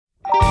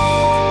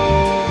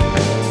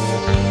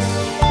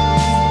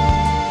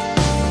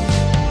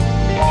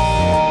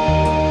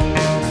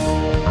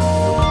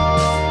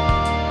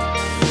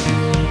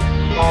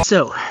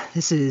So,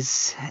 this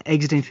is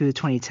Exiting Through the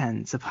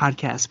 2010s, a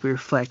podcast where we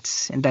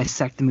reflect and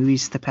dissect the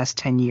movies of the past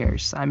 10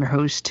 years. I'm your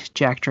host,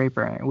 Jack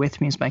Draper, and with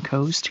me is my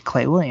co-host,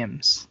 Clay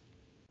Williams.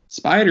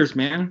 Spiders,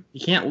 man.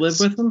 You can't live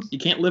with them. You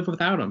can't live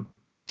without them.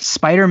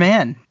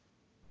 Spider-Man.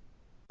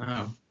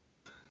 Oh.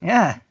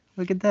 Yeah,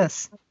 look at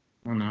this.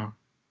 Oh, no.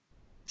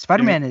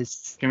 Spider-Man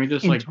is can we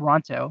just, in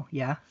Toronto,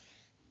 yeah.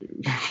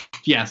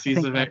 Yes,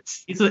 he's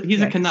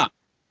a Canuck.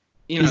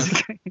 You know,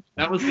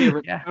 that was the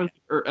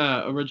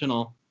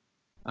original.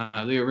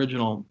 The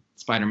original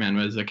Spider-Man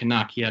was a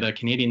Canuck. He had a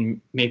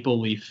Canadian maple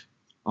leaf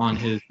on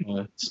his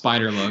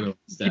spider logo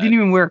instead. He didn't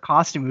even wear a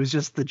costume. It was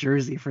just the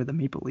jersey for the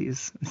Maple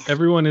Leafs.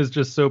 Everyone is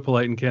just so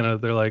polite in Canada.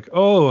 They're like,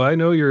 "Oh, I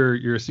know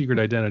your secret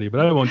identity, but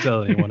I won't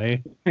tell anyone, eh?"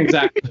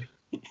 Exactly.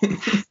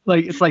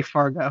 It's like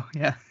Fargo,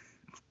 yeah.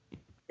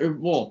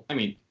 Well, I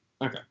mean,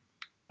 okay.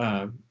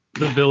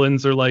 The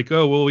villains are like,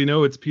 "Oh, well, we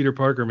know it's Peter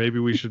Parker. Maybe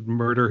we should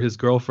murder his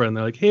girlfriend."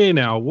 They're like, "Hey,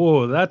 now,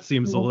 whoa, that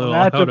seems a little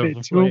out of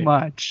bit too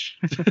much."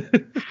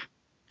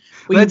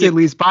 Well, Let's at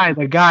least buy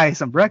the guy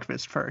some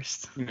breakfast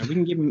first. You know, we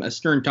can give him a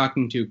stern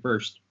talking to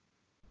first.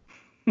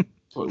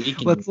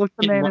 Let's look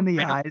the man in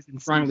the eyes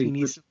and see if he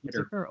needs to meet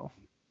a girl.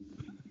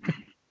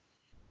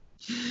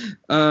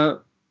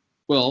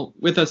 Well,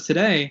 with us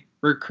today,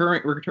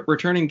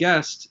 returning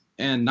guest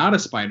and not a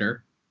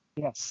spider.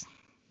 Yes.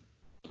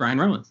 Brian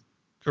Roan.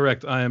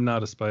 Correct. I am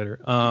not a spider.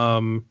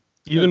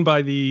 Even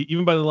by the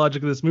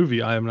logic of this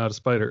movie, I am not a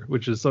spider,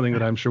 which is something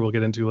that I'm sure we'll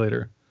get into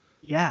later.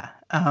 Yeah.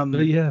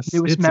 But yes,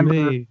 it was it's member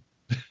me.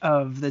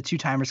 Of the Two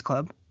Timers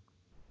Club.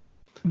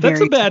 That's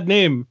a bad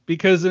name,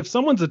 because if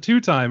someone's a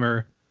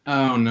two-timer,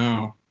 oh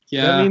no,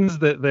 yeah, that means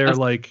that they're That's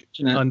like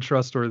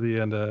untrustworthy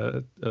and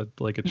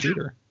like a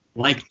cheater.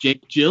 Like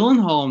Jake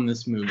Gyllenhaal in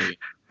this movie.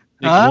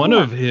 One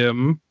of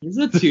him. He's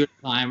a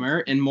two-timer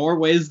in more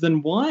ways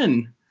than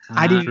one.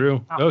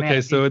 True. Okay,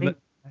 so in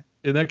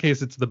that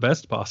case, it's the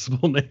best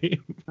possible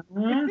name.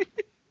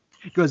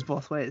 It goes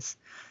both ways.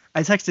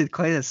 I texted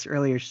Clay this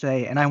earlier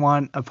today, and I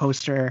want a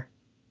poster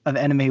of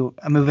Enemy,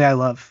 a movie I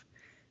love,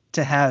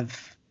 to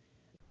have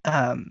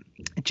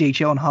Jake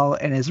Gyllenhaal,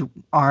 and his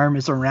arm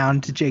is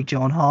around to Jake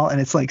Gyllenhaal, and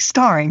it's like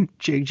starring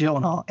Jake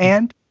Gyllenhaal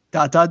and ...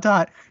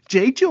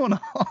 Jake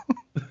Gyllenhaal.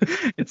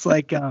 It's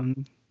like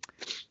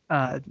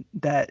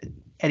that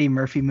Eddie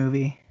Murphy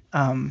movie.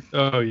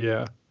 Oh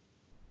yeah.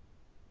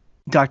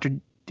 Dr.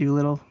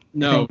 Dolittle.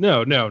 No.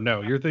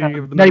 You're thinking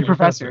of the Nutty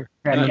Professor.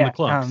 And Yeah. the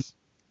clumps.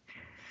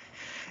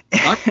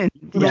 Yeah,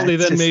 Which they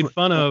then made like,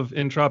 fun of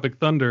in Tropic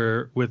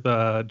Thunder with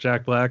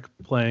Jack Black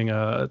playing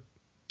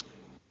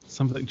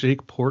something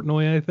Jake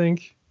Portnoy, I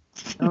think.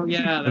 Oh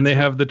yeah. And they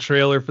have the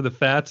trailer for the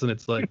Fats, and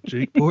it's like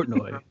Jake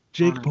Portnoy,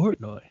 Jake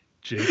Portnoy,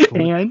 Jake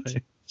Portnoy.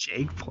 And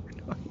Jake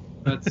Portnoy.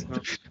 That's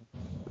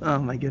Oh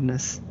my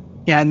goodness.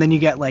 Yeah, and then you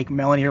get like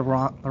Melanie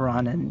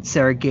Laurent and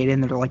Sarah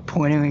Gaten that are like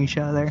pointing at each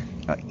other.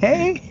 Like,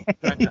 hey.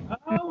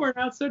 Oh, we're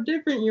not so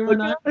different, you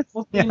and I.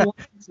 Yeah.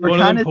 One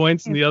of them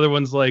points, and the other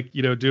one's like,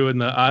 doing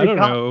the I don't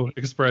know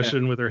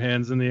expression with her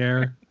hands in the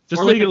air.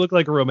 Just make it look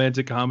like a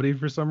romantic comedy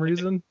for some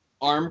reason.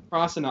 Arm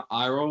cross and an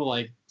eye roll,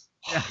 like.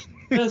 Yeah.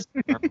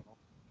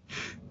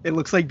 It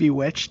looks like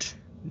Bewitched.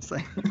 It's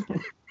like.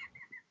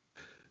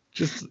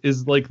 Just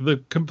is like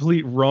the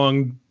complete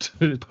wrong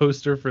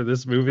poster for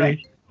this movie. Right.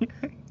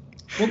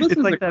 Well, this it's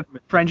is like that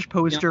French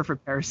poster for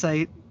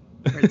Parasite,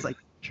 where it's like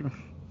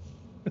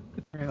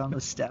right on the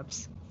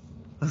steps.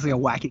 It's like a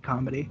wacky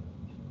comedy.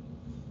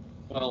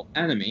 Well,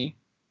 Enemy.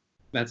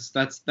 That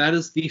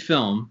is the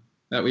film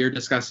that we are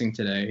discussing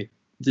today.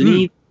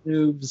 Denis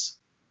Villeneuve's.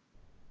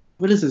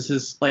 What is this?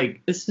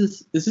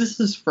 Is this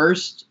his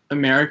first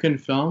American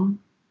film?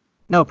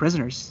 No,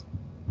 Prisoners.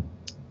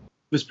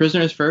 Was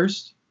Prisoners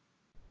first?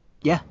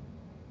 Yeah.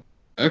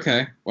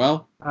 Okay.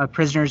 Well.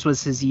 Prisoners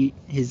was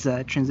his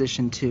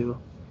transition to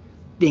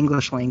the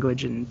English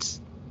language, and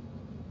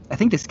I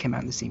think this came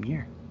out in the same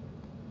year.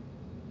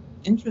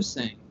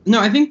 Interesting. No,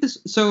 I think this.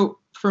 So,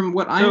 from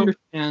what I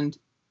understand,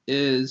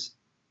 is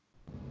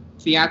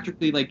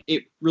theatrically, like,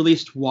 it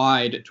released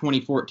wide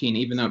 2014,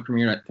 even though it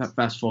premiered at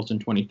festivals in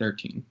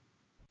 2013.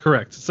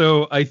 Correct.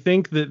 So I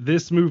think that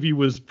this movie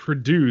was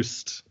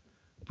produced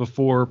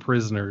before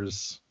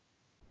Prisoners,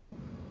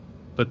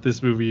 but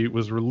this movie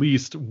was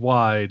released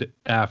wide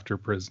after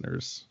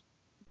Prisoners.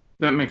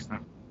 That makes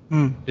sense.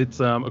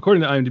 It's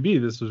according to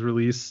IMDb, this was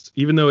released,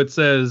 even though it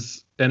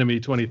says Enemy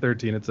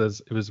 2013, it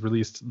says it was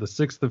released the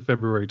 6th of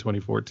February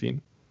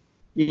 2014.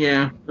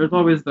 Yeah, there's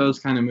always those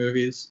kind of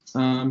movies.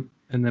 And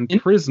then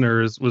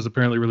Prisoners was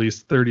apparently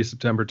released 30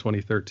 September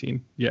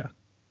 2013. Yeah.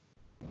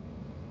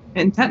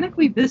 And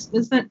technically, this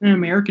isn't an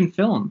American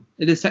film.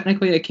 It is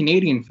technically a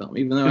Canadian film,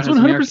 even though it's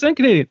 100%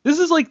 Canadian. This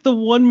is like the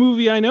one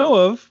movie I know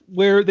of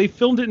where they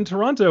filmed it in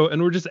Toronto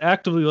and were just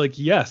actively like,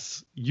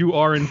 yes, you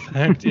are in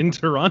fact in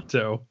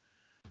Toronto.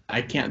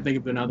 I can't think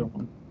of another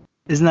one.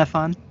 Isn't that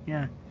fun?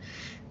 Yeah.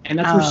 And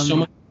that's where so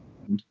much,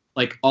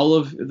 like all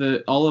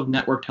of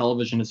network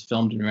television is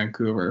filmed in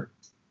Vancouver.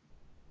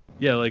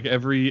 Yeah, like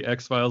every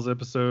X-Files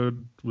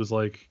episode was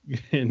like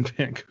in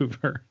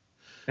Vancouver.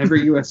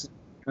 Every U.S.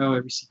 show,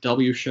 every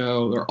CW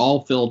show. They're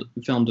all filmed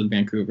in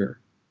Vancouver.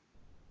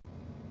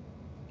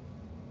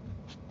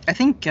 I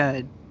think,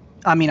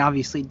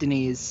 obviously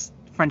Denis is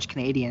French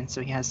Canadian,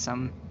 so he has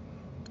some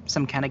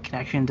kind of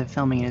connection to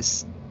filming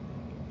his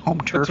home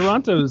turf. But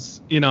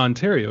Toronto's in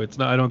Ontario. It's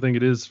not. I don't think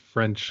it is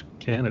French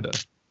Canada.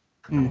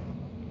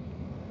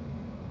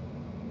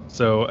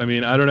 So I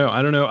mean, I don't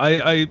know.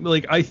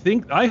 I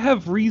think I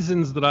have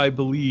reasons that I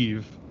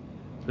believe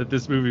that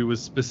this movie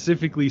was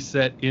specifically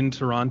set in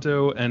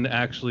Toronto and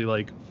actually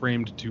like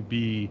framed to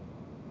be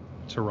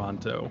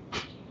Toronto,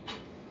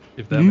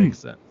 if that makes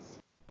sense.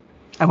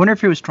 I wonder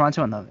if it was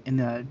Toronto in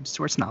the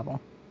source novel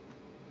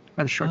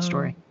or the short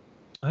story.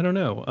 I don't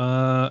know.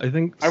 I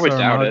think I would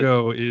doubt it.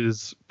 Saramago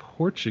is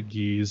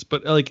Portuguese,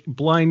 but like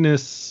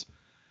blindness,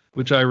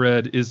 which I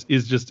read, is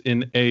just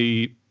in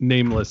a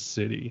nameless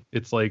city.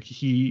 It's like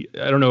I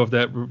don't know if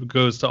that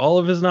goes to all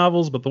of his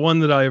novels, but the one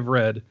that I have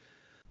read,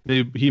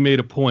 he made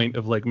a point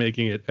of like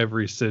making it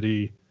every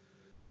city,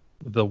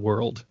 the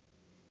world.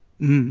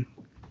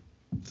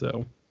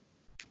 So.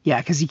 Yeah,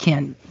 because you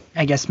can't.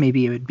 I guess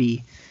maybe it would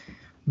be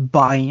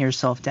bogging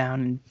yourself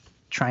down and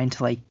trying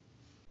to like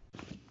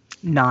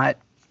not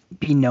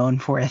be known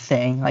for a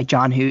thing. Like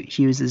John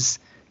Hughes is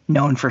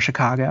known for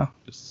Chicago.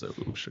 Just so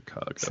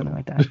Chicago. Something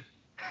like that.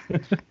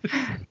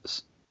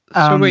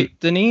 So wait,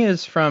 Denis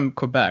is from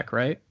Quebec,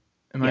 right?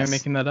 Am yes. I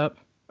making that up?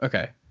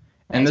 Okay.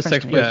 And this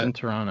takes place in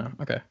Toronto.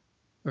 Okay.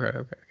 I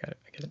get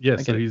it. Yeah,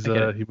 so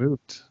he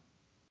moved.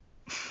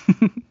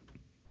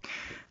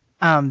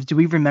 Do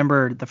we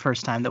remember the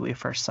first time that we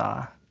first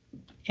saw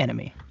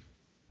Enemy?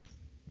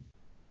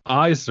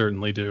 I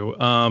certainly do.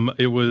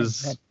 It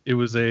was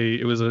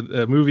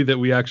a movie that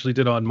we actually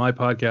did on my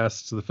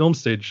podcast, the Film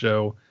Stage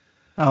Show.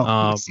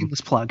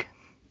 Seamless plug.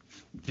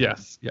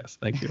 Yes,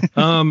 thank you.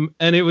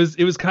 And it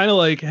was kind of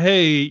like,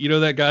 hey, you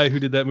know that guy who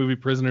did that movie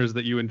Prisoners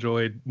that you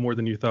enjoyed more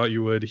than you thought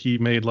you would? He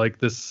made like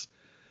this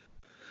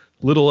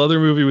little other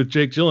movie with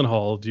Jake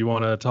Gyllenhaal. Do you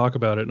want to talk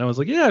about it? And I was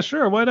like, yeah,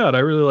 sure, why not? I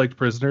really liked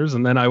Prisoners.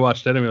 And then I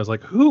watched Enemy. I was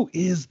like, who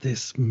is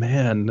this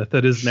man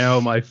that is now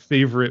my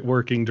favorite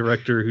working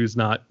director who's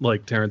not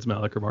like Terrence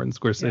Malick or Martin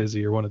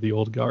Scorsese or one of the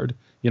old guard,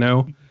 you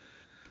know?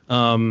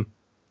 I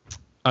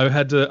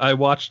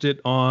watched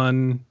it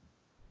on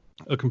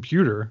a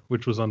computer,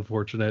 which was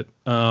unfortunate.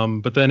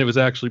 But then it was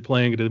actually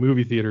playing at a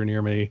movie theater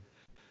near me.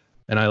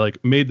 And I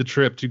like made the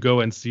trip to go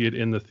and see it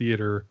in the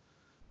theater,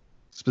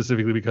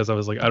 specifically because I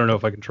was like, I don't know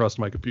if I can trust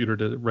my computer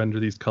to render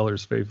these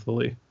colors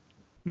faithfully.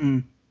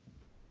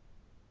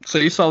 So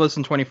you saw this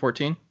in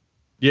 2014?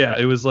 Yeah,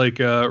 it was like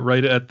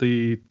right at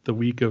the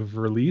week of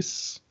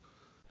release,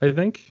 I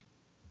think.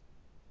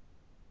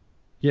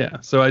 Yeah,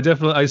 so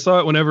I saw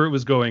it whenever it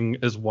was going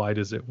as wide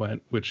as it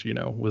went, which, you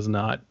know, was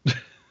not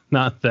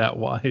that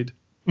wide.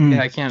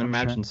 Yeah, I can't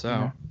imagine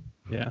so.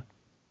 Yeah.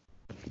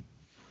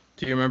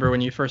 Do you remember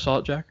when you first saw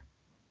it, Jack?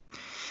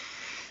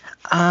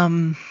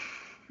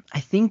 I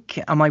think,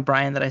 unlike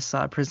Brian, that I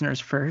saw Prisoners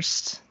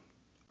first,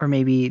 or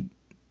maybe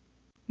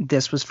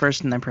this was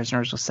first and then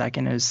Prisoners was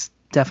second. It was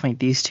definitely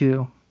these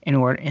two in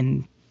order,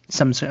 in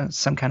some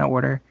kind of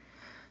order.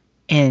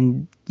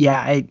 And yeah,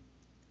 I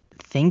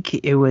think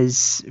it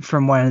was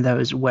from one of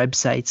those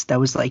websites that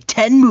was like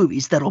 10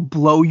 movies that'll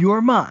blow your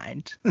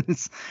mind.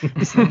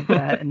 Something like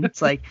that. And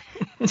it's like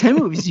 10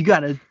 movies you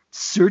gotta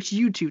search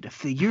YouTube to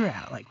figure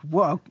out. Like,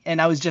 whoa.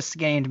 And I was just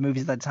getting into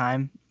movies at that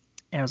time,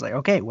 and I was like,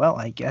 okay, well,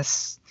 I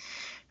guess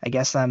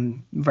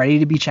I'm ready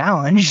to be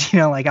challenged. You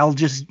know, like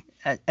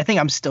I think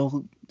I'm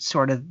still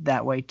sort of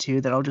that way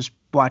too, that I'll just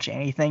watch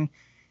anything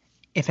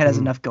if it has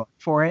enough going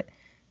for it.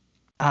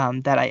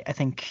 That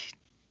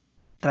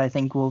I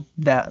think will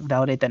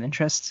validate that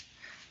interest.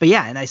 But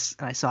yeah, and I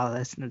saw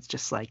this, and it's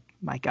just like,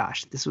 my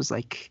gosh, it was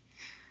like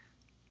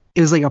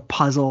a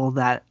puzzle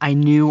that I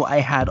knew I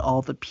had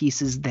all the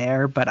pieces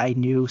there, but I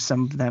knew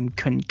some of them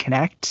couldn't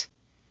connect.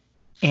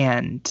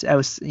 And I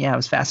was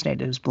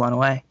fascinated. I was blown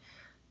away.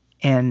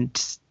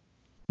 And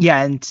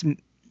yeah, and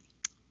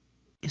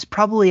it's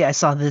probably, I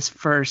saw this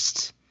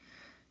first,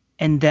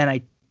 and then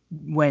I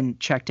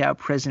checked out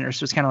Prisoners.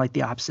 So it's kind of like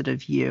the opposite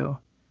of you,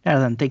 now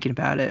that I'm thinking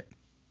about it.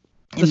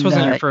 This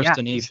wasn't your first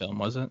Denis film,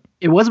 was it?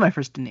 It was my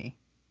first Denis.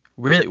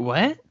 Really?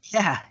 What?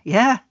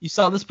 Yeah. You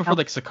saw this before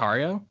like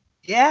Sicario?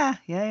 Yeah.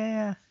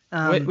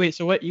 Wait,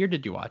 so what year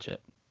did you watch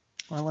it?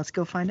 Well, let's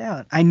go find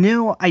out. I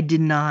knew I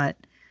did not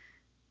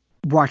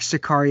watch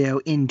Sicario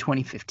in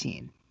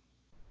 2015.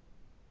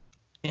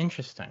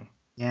 Interesting.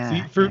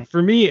 Yeah. See,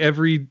 for me,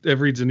 every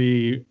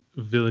Denis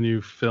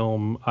Villeneuve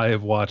film I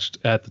have watched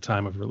at the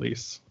time of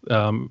release.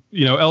 You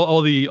know,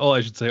 all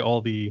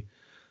the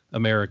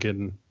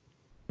American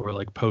or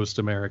like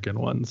post-American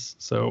ones.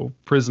 So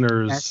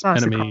Prisoners,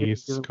 Enemy,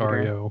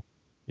 Sicario.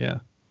 Yeah.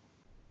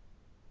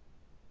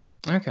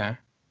 Okay.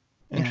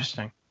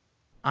 Interesting.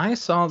 Yeah. I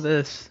saw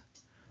this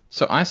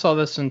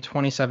in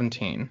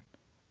 2017.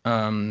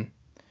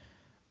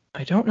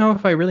 I don't know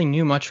if I really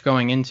knew much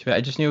going into it.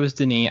 I just knew it was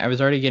Denis. I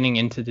was already getting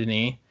into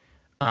Denis.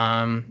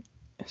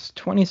 It's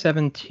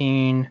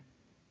 2017,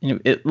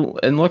 it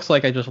looks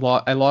like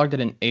I logged it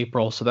in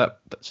April, so that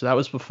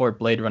was before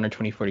Blade Runner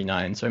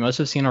 2049. So I must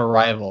have seen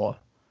Arrival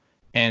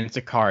and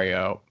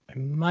Sicario. I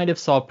might have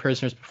saw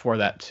Prisoners before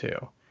that too.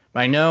 But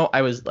I know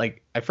I was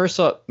like, I first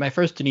saw my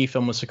first Denis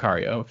film was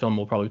Sicario, a film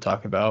we'll probably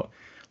talk about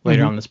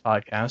later on this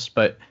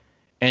podcast.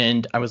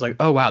 And I was like,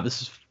 oh wow,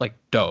 this is like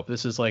dope.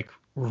 This is like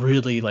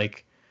really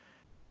like,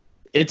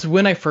 it's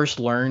when I first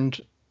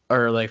learned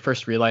or like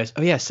first realized,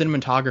 oh yeah,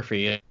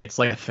 cinematography, it's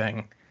like a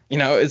thing. You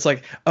know, it's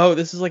like, oh,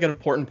 this is like an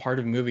important part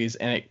of movies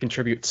and it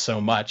contributes so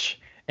much.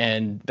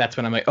 And that's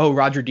when I'm like, oh,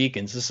 Roger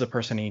Deakins, this is a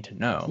person I need to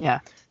know. Yeah.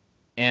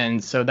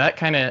 And so that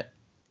kind of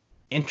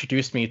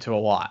introduced me to a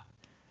lot.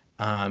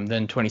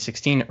 Then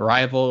 2016,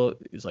 Arrival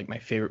is like my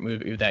favorite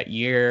movie of that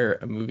year,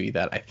 a movie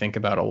that I think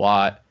about a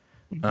lot.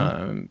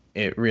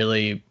 It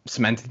really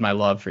cemented my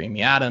love for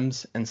Amy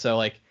Adams. And so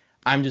like,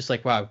 I'm just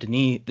like, wow,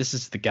 Denis, this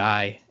is the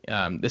guy.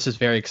 This is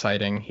very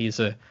exciting. He's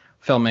a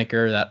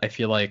filmmaker that I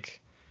feel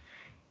like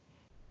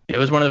it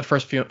was one of the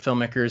first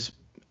filmmakers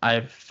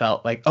I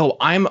felt like, oh,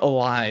 I'm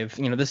alive.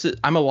 You know,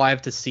 I'm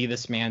alive to see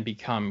this man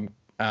become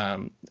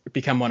one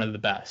of the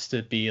best.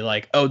 To be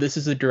like, oh, this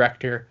is a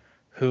director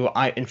who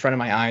in front of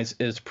my eyes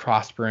is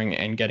prospering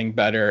and getting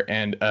better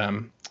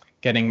and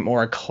getting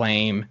more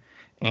acclaim.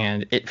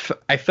 And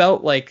I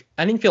felt like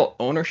I didn't feel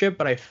ownership,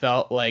 but I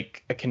felt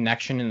like a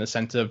connection in the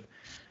sense of,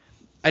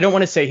 I don't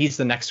want to say he's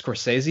the next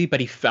Scorsese, but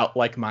he felt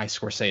like my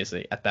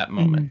Scorsese at that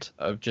moment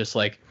of just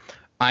like,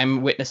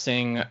 I'm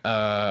witnessing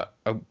a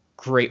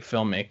great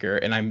filmmaker,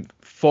 and I'm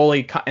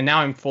fully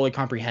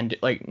comprehended,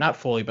 like not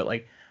fully, but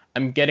like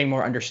I'm getting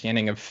more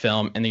understanding of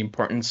film and the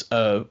importance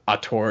of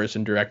auteurs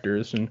and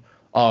directors and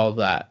all of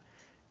that.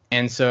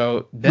 And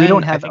so then we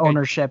don't have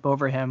ownership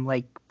over him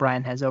like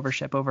Brian has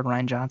ownership over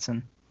Ryan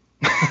Johnson.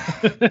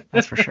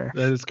 That's for sure.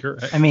 That is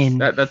correct. I mean,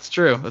 that's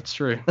true. That's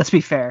true. Let's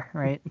be fair,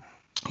 right?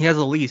 He has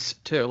a lease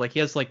too. Like he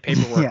has like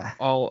paperwork.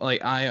 All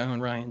like I own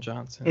Ryan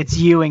Johnson. It's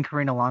you and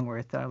Karina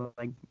Longworth that are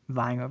like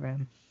vying over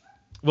him.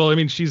 Well, I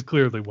mean, she's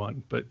clearly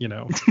won, but you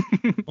know,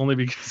 only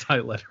because I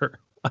let her.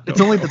 It's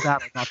only the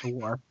battle, not the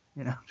war.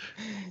 You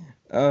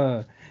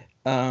know.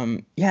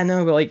 Yeah,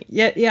 no, but like,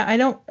 yeah, I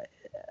don't.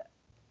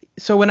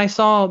 So when I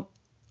saw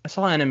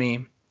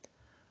Enemy,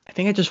 I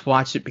think I just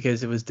watched it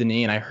because it was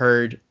Denis, and I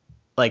heard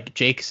like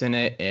Jake's in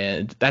it,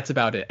 and that's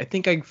about it. I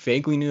think I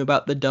vaguely knew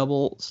about the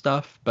double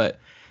stuff,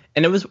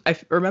 and I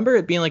remember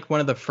it being like one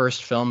of the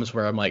first films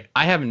where I'm like,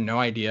 I have no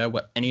idea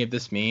what any of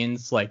this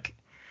means. Like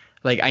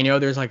I know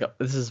there's like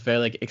this is very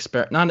like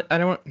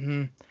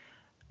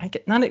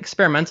not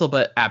experimental,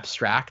 but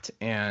abstract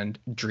and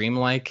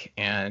dreamlike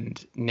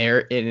and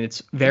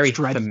it's very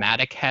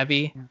thematic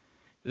heavy. Yeah.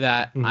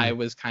 That I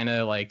was kind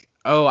of like,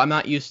 oh, I'm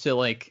not used to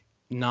like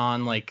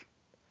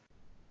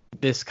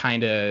this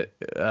kind of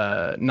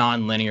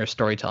non-linear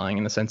storytelling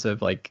in the sense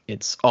of like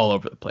it's all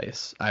over the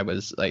place. I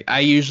was like, I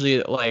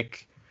usually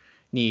like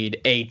need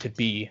A to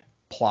B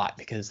plot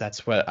because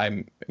that's what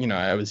I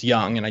was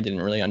young and I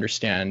didn't really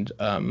understand.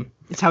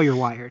 It's how you're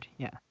wired.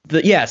 Yeah.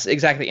 Yes,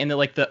 exactly. And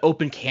the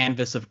open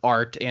canvas of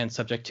art and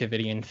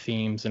subjectivity and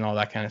themes and all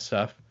that kind of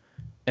stuff.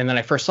 And then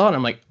I first saw it and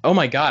I'm like, oh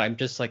my God, I'm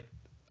just like,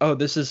 oh,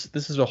 this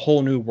is a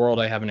whole new world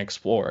I haven't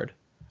explored.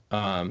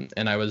 And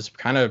I was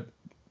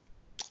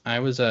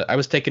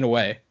taken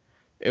away.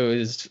 It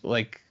was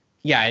like,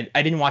 yeah,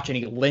 I didn't watch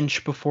any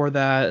Lynch before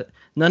that.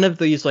 None of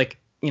these like,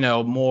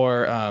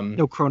 more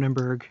no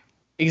Cronenberg.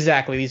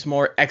 Exactly, these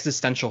more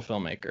existential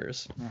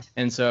filmmakers. Yeah.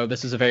 And so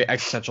this is a very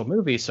existential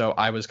movie, so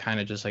I was kind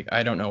of just like,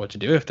 I don't know what to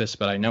do with this,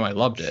 but I know I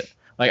loved it.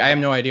 Like, I have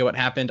no idea what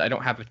happened. I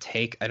don't have a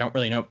take. I don't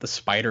really know what the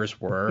spiders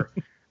were.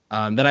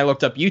 Then I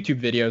looked up YouTube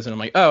videos, and I'm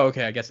like, oh,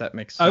 okay, I guess that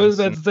makes sense. I was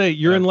about to say,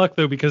 you're in luck,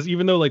 though, because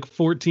even though, like,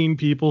 14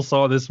 people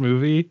saw this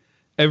movie,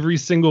 every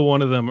single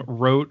one of them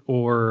wrote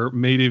or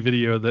made a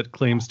video that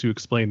claims to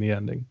explain the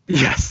ending.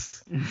 Yes.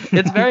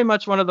 It's very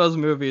much one of those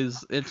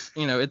movies. It's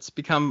it's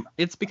become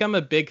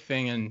a big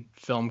thing in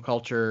film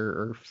culture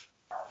or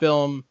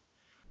film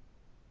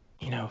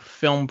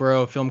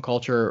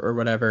culture or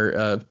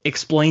whatever.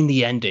 Explain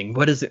the ending.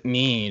 What does it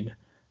mean?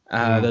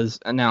 Those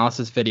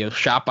analysis videos,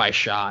 shot by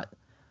shot.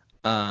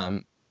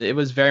 It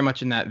was very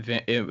much in that.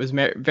 It was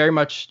very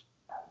much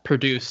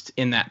produced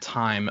in that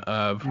time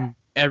of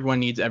everyone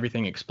needs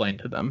everything explained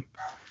to them.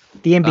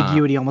 The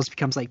ambiguity almost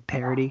becomes like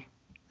parody.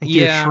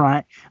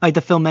 Like like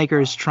the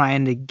filmmaker is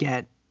trying to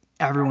get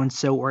everyone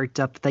so worked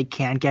up that they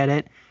can't get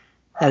it,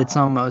 that it's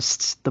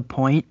almost the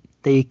point.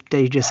 They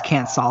just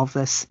can't solve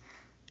this.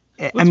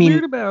 What's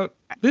weird about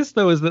this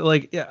though is that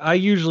like I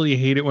usually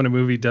hate it when a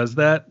movie does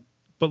that,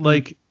 but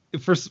like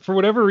for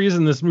whatever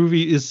reason this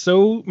movie is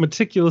so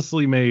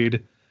meticulously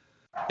made,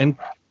 and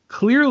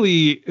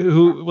clearly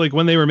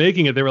when they were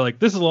making it they were like,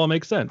 this will all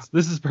make sense.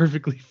 This is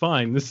perfectly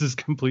fine. This is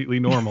completely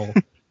normal.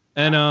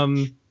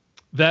 And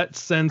that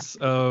sense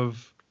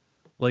of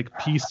like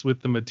peace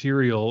with the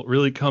material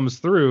really comes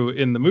through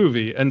in the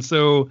movie. And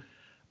so,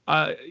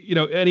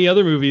 any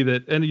other movie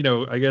that, and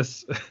I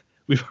guess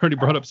we've already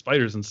brought up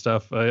spiders and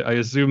stuff. I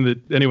assume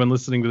that anyone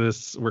listening to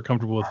this, we're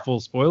comfortable with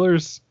full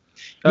spoilers.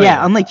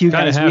 Yeah, unlike you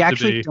Kinda guys, have we to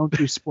actually be. don't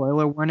do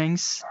spoiler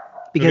warnings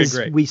because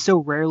great. we so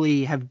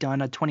rarely have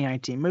done a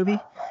 2019 movie,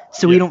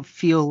 so Yeah. we don't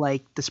feel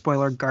like the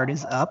spoiler guard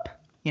is up,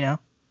 you know?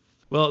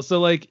 Well, so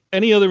like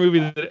any other movie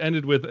that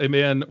ended with a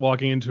man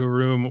walking into a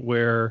room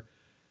where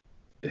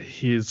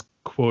his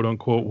quote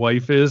unquote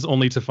wife is,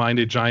 only to find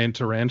a giant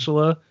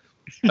tarantula,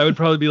 I would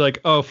probably be like,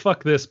 oh,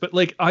 fuck this. But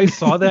like I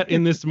saw that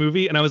in this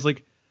movie and I was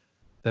like,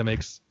 that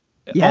makes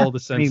all the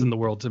sense in the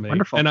world to me.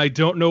 Wonderful. And I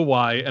don't know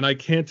why, and I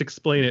can't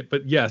explain it.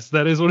 But yes,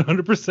 that is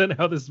 100%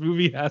 how this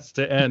movie has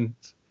to end.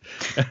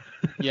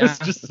 Yeah, it's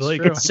just that's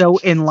like true. It's so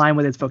in line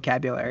with its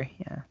vocabulary.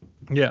 Yeah.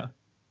 Yeah,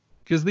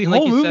 because the And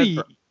like whole you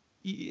said,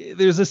 movie,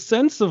 there's a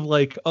sense of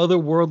like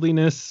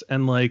otherworldliness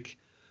and like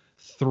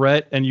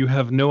threat, and you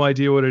have no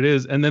idea what it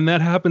is, and then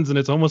that happens, and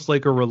it's almost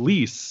like a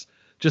release,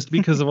 just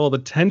because of all the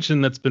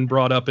tension that's been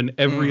brought up in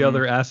every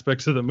other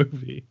aspect of the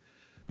movie.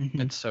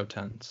 It's so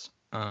tense.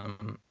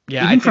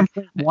 Yeah, Even I from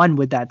think, one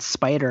with that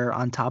spider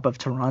on top of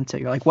Toronto,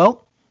 you're like,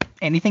 well,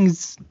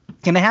 anything's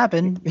gonna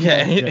happen.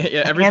 yeah,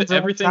 Hands are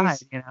everything's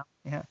outside, you know.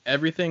 Yeah.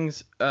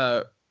 everything's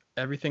oh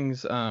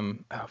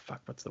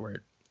fuck, what's the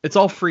word? It's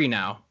all free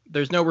now.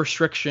 There's no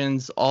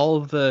restrictions. There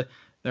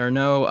are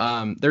no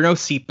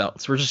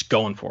seatbelts. We're just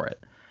going for it.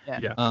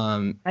 Yeah.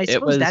 I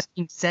suppose that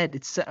being said,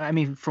 it's, I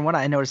mean, from what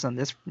I noticed on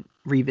this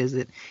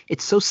revisit,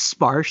 it's so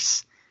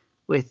sparse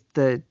with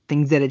the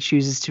things that it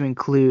chooses to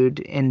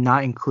include and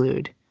not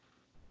include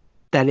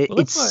that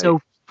it's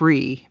so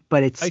free,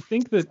 but it's, I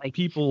think that like,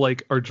 people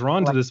like are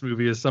drawn to this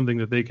movie as something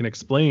that they can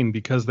explain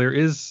because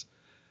there's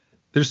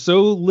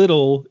so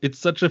little. It's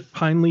such a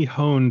finely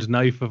honed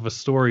knife of a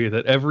story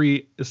that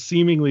every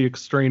seemingly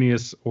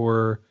extraneous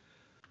or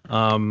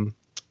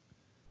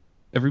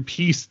every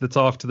piece that's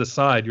off to the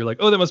side, you're like,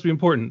 oh, that must be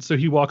important. So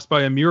he walks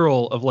by a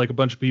mural of like a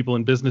bunch of people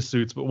in business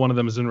suits, but one of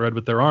them is in red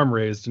with their arm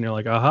raised, and you're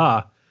like,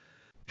 aha,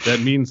 that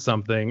means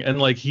something.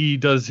 And like he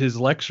does his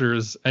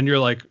lectures, and you're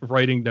like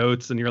writing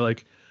notes, and you're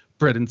like,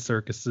 bread and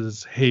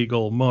circuses,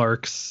 Hegel,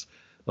 Marx,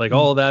 like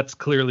all that's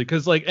clearly,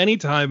 because like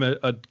anytime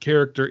a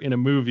character in a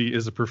movie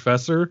is a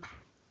professor,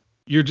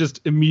 you're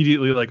just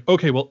immediately like,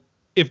 okay, well,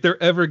 if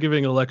they're ever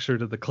giving a lecture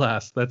to the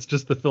class, that's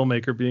just the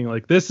filmmaker being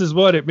like, this is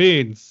what it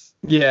means.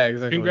 Yeah,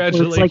 exactly.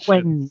 Congratulations. Well, it's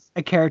like when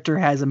a character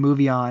has a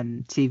movie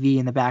on TV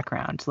in the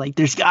background. Like,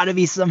 there's got to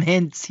be some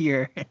hints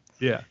here.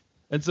 Yeah.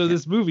 And so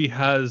this movie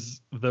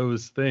has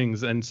those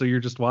things, and so you're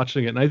just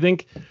watching it. And I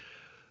think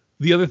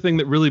the other thing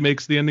that really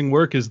makes the ending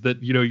work is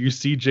that, you know, you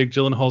see Jake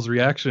Gyllenhaal's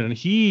reaction, and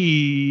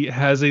he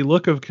has a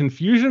look of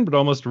confusion, but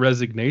almost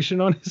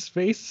resignation on his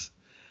face.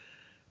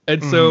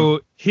 And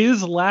so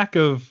his lack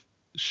of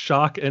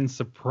shock and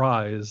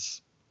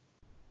surprise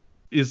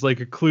is like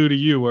a clue to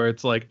you where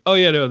it's like, oh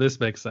yeah, no, this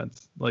makes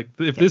sense. Like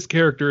if this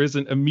character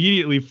isn't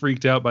immediately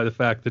freaked out by the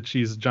fact that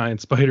she's a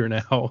giant spider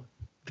now,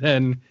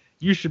 then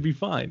you should be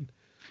fine.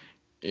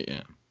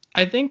 Yeah.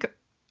 I think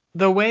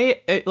the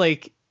way it,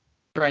 like,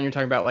 Brian, you're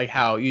talking about like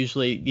how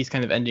usually these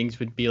kind of endings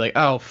would be like,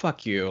 oh,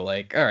 fuck you.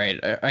 Like, all right,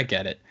 I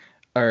get it.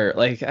 Or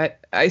like,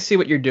 I see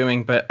what you're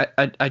doing, but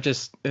I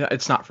just,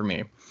 it's not for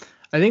me.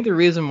 I think the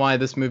reason why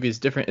this movie is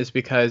different is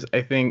because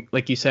I think,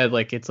 like you said,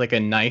 like it's like a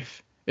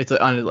knife. It's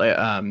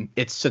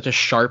it's such a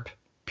sharp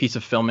piece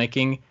of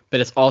filmmaking, but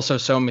it's also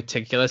so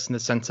meticulous in the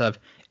sense of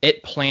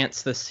it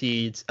plants the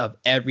seeds of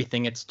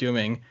everything it's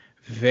doing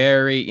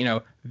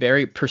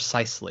very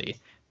precisely.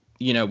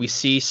 You know, we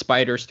see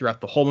spiders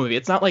throughout the whole movie.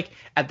 It's not like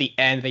at the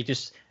end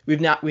we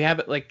have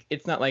it like,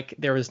 it's not like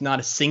there was not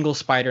a single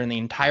spider in the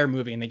entire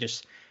movie and you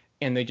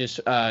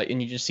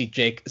just see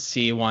Jake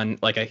see one,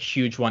 like a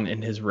huge one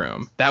in his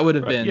room. That would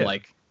have been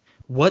like,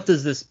 what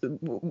does this,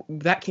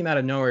 that came out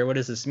of nowhere. What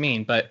does this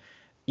mean? But,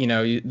 you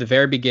know, the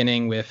very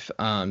beginning with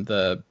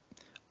the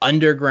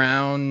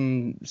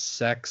underground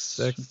sex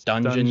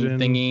dungeon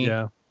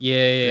thingy.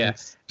 Yeah.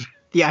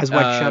 The Eyes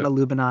Wide Shut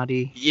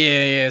Illuminati.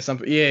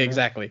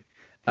 Exactly.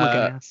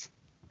 Ass.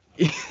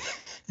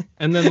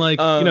 And then like,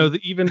 you know,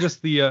 even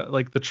just the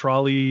like the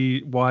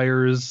trolley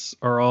wires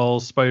are all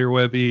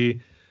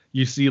spiderwebby.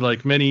 You see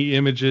like many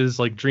images,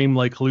 like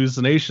dreamlike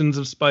hallucinations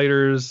of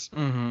spiders,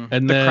 and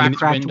then the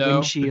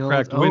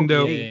cracked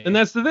window. Yeah. And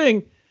that's the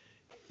thing.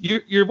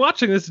 You're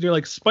watching this and you're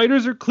like,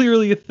 spiders are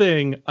clearly a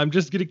thing. I'm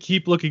just gonna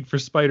keep looking for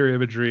spider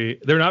imagery.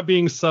 They're not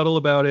being subtle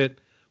about it,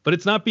 but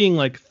it's not being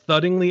like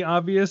thuddingly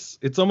obvious.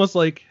 It's almost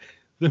like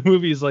the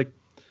movie is like,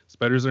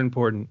 spiders are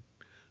important.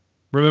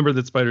 Remember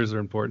that spiders are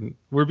important.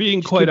 We're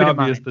being quite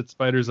obvious that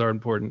spiders are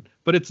important,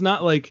 but it's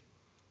not like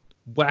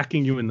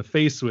whacking you in the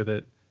face with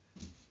it.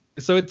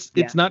 So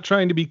it's not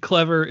trying to be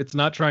clever. It's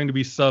not trying to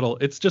be subtle.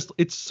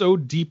 It's so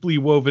deeply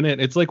woven in.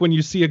 It's like when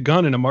you see a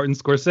gun in a Martin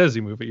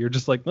Scorsese movie, you're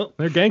just like, well,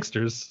 they're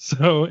gangsters.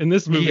 So in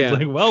this movie, it's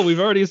like, well, we've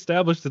already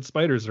established that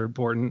spiders are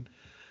important.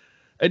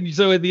 And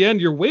so at the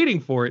end, you're waiting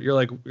for it. You're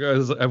like,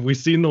 have we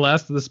seen the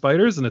last of the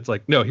spiders? And it's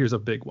like, no, here's a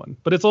big one.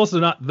 But it's also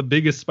not the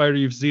biggest spider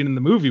you've seen in the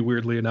movie,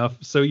 weirdly enough.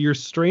 So you're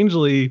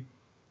strangely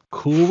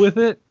cool with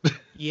it.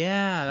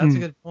 Yeah, that's a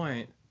good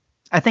point.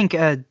 I think,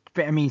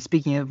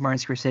 speaking of Martin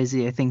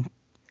Scorsese, I think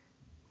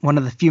one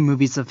of the few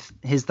movies of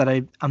his that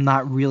I'm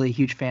not really a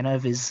huge fan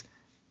of is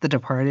The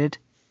Departed,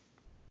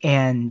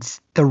 and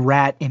the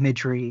rat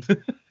imagery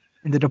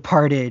in The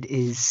Departed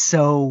is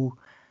so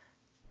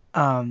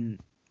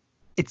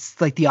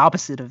it's like the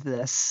opposite of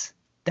this,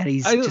 that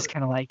he's just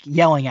kind of like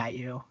yelling at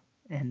you.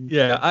 And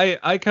yeah,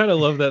 I kind of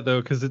love that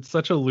though, because it's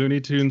such a Looney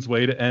Tunes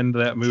way to end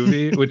that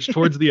movie, which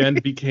towards the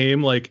end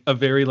became like a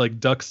very like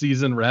duck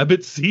season,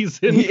 rabbit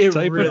season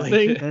type of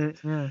thing.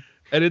 Yeah.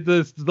 And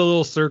the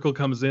little circle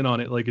comes in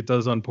on it like it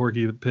does on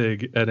Porky the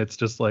Pig, and it's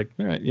just like,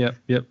 all right, yep,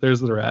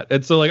 there's the rat.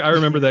 And so like I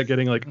remember that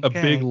getting like a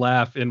big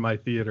laugh in my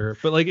theater.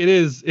 But like it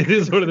is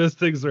one of those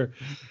things where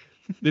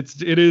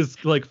it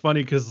is like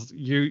funny because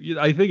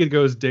I think it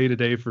goes day to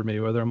day for me,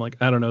 whether I'm like,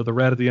 I don't know, the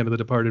rat at the end of The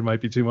Departed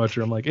might be too much,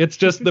 or I'm like, it's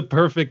just the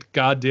perfect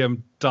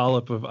goddamn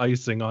dollop of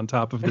icing on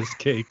top of this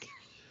cake.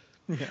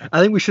 Yeah.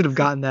 I think we should have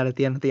gotten that at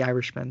the end of The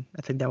Irishman.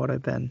 I think that would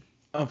have been.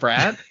 Oh,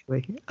 rat?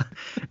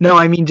 No,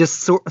 I mean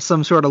just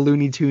some sort of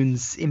Looney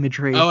Tunes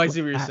imagery. Oh, I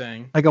see what you're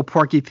saying. Like a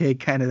Porky Pig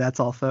kind of. That's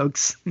all,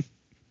 folks.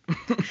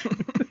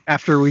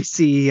 After we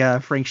see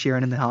Frank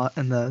Sheeran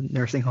in the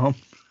nursing home.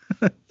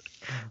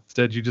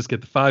 Instead, you just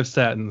get the 5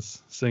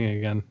 Satins singing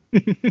again.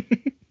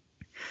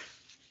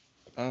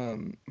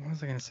 What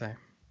was I gonna say?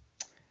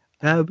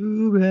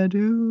 Ba-boo,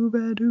 ba-doo,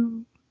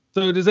 ba-doo.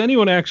 So does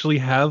anyone actually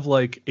have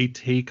like a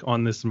take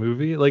on this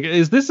movie? Like,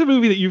 is this a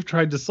movie that you've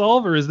tried to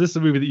solve, or is this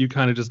a movie that you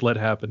kind of just let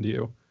happen to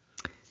you?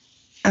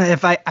 I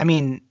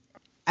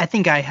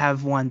think I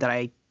have one that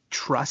I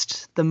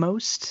trust the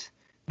most,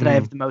 that I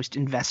have the most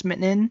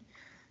investment in.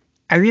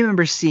 I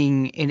remember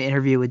seeing an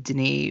interview with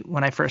Denis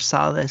when I first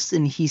saw this,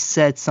 and he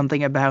said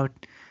something about,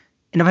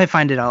 and if I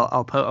find it,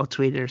 I'll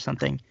tweet it or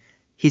something.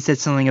 He said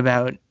something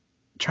about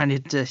trying to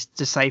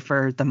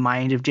decipher the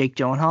mind of Jake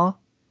Gyllenhaal.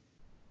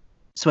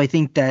 So I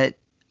think that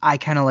I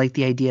kind of like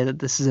the idea that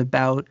this is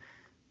about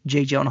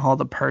Jake Gyllenhaal,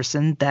 the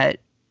person, that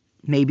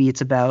maybe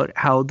it's about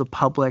how the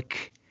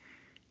public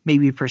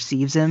maybe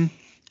perceives him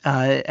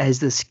as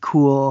this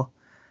cool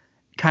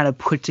kind of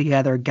put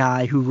together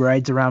guy who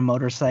rides around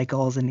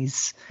motorcycles, and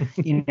he's,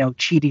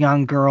 cheating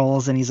on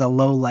girls, and he's a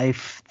low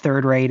life,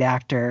 third rate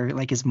actor,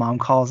 like his mom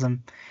calls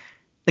him,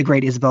 the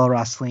great Isabella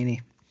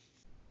Rossellini.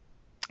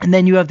 And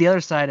then you have the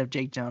other side of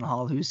Jake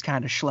Gyllenhaal, who's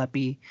kind of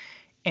schleppy,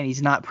 and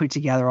he's not put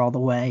together all the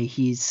way.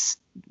 He's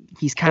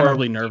kind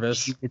horribly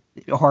of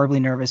horribly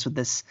nervous with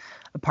this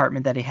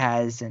apartment that he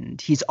has,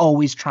 and he's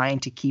always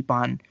trying to keep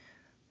on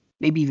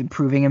maybe even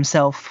proving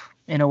himself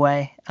in a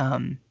way.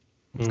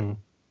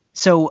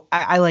 So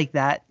I like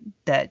that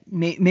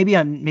maybe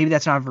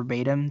that's not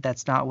verbatim.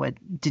 That's not what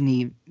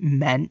Denis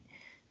meant,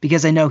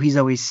 because I know he's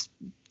always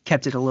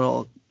kept it a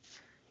little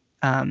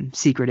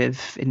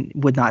secretive and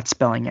would not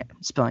spelling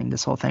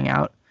this whole thing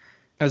out.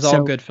 As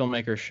all good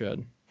filmmakers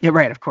should. Yeah,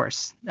 right. Of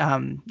course.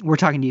 We're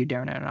talking to you,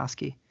 Darren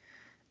Aronofsky.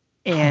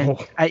 And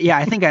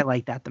I think I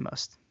like that the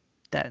most,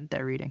 that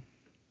reading.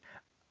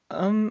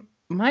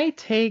 My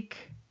take.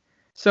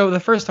 So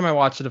the first time I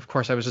watched it, of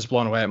course, I was just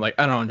blown away. I'm like,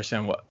 I don't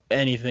understand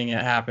anything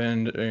that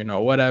happened,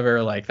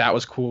 whatever. Like, that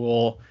was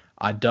cool.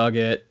 I dug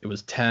it. It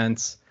was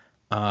tense.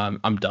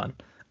 I'm done.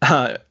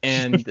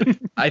 And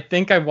I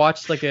think I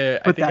watched a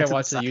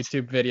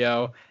YouTube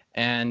video,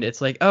 and it's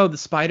like, oh, the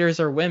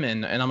spiders are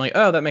women. And I'm like,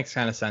 oh, that makes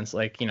kind of sense.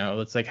 Like,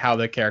 it's like how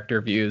the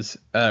character views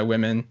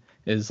women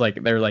is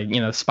like, they're like,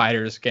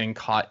 spiders getting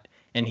caught,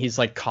 and he's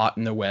like caught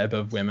in the web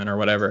of women or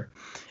whatever.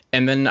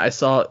 And then I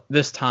saw it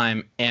this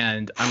time,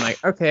 and I'm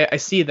like, okay, I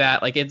see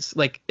that. Like, it's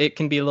like, it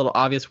can be a little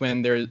obvious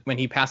when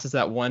he passes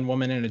that one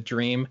woman in a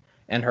dream,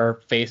 and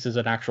her face is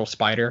an actual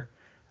spider.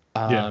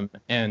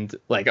 And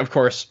like, of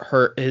course,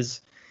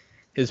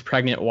 his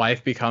pregnant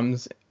wife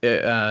turns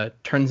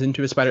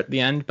into a spider at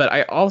the end. But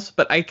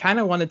I kind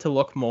of wanted to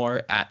look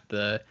more at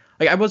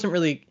I wasn't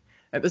really,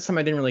 at this time,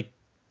 I didn't really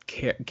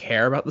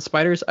care about the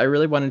spiders. I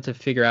really wanted to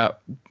figure out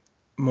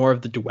more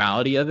of the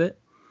duality of it.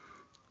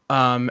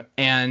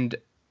 And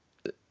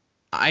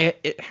I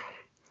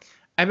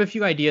have a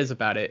few ideas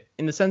about it,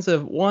 in the sense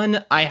of,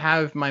 one, I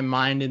have my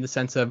mind in the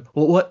sense of,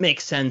 well, what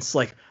makes sense,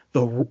 like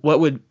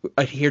what would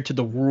adhere to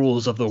the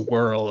rules of the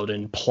world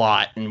and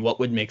plot, and what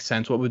would make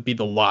sense, what would be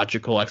the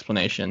logical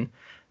explanation.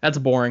 That's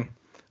boring.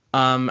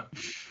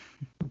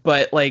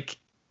 But like,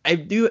 I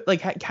do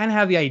like kind of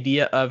have the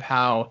idea of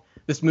how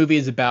this movie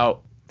is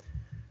about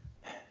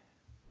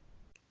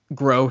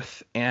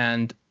growth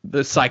and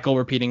the cycle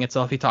repeating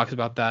itself. He talks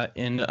about that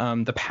in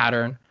The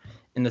Pattern,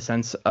 in the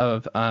sense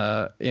of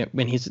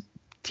when he's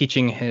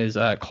teaching his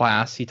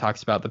class, he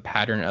talks about the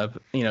pattern of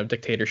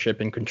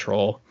dictatorship and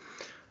control.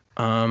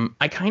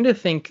 I kind of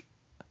think,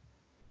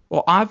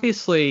 well,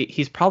 obviously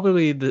he's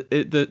probably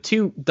the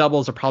two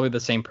doubles are probably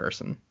the same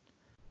person.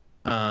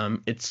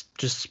 It's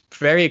just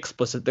very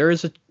explicit. There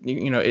is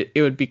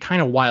it would be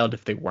kind of wild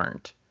if they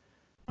weren't.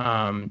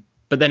 But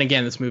then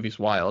again, this movie's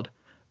wild.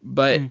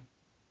 But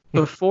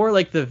before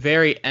like the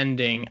very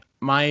ending,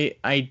 my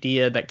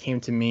idea that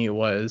came to me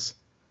was,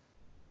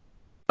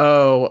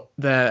 oh,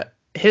 the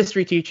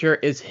history teacher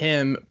is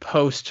him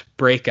post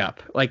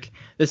breakup. Like,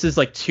 this is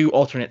like two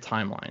alternate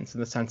timelines,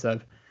 in the sense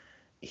of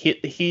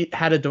he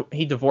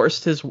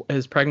divorced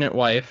his pregnant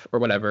wife or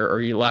whatever, or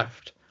he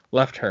left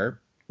left her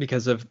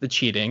because of the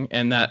cheating,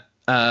 and that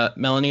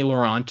Melanie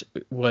Laurent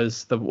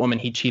was the woman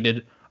he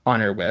cheated on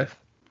her with,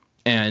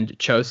 and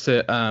chose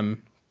to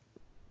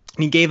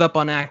he gave up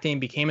on acting,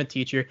 became a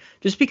teacher,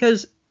 just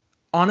because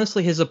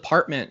honestly his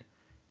apartment,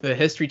 the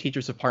history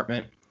teacher's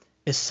apartment,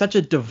 is such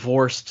a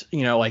divorced,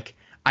 like,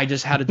 I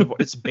just had a divorce.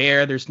 It's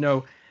bare. There's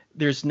no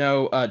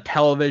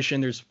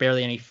television. There's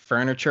barely any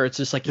furniture. It's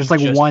just like there's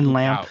like one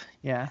lamp.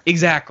 Yeah.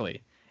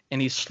 Exactly.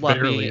 And he's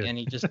schleppy, Barely. and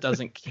he just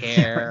doesn't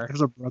care.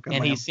 There's a broken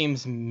and lamp. he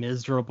seems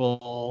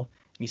miserable.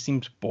 And he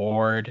seems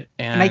bored.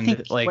 And I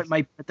think like, what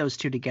might put those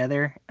two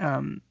together,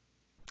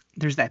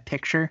 there's that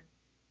picture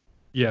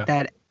Yeah.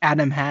 that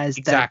Adam has.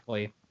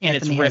 exactly. That and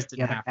it's Anthony has ripped the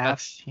in other half.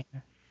 half. Yeah.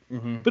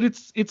 Mm-hmm. But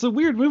it's a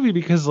weird movie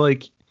because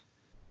like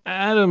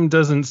Adam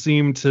doesn't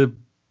seem to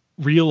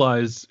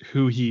realize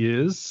who he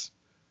is.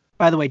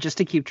 By the way, just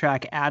to keep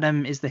track,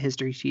 Adam is the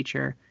history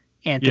teacher.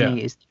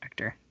 Anthony is the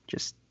actor.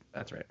 Just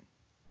That's right.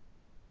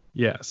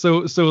 Yeah.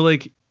 So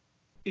like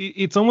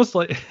it's almost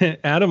like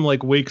Adam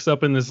like wakes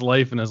up in this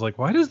life and is like,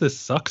 why does this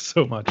suck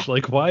so much?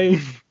 Like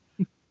why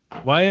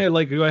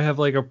like do I have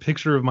like a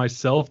picture of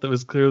myself that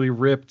was clearly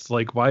ripped?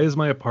 Like why is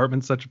my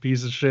apartment such a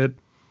piece of shit?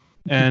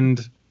 And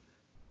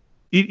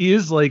it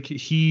is like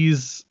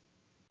he's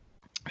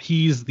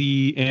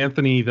the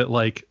Anthony that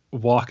like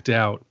walked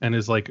out and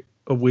is like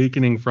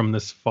awakening from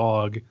this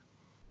fog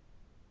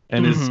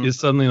and is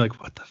suddenly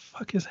like, what the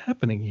fuck is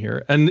happening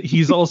here? And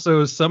he's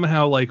also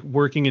somehow like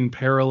working in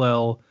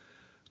parallel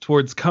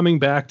towards coming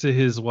back to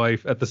his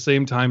wife at the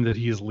same time that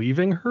he's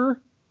leaving her.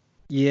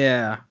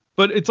 Yeah.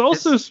 But it's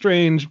also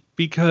strange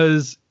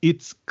because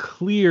it's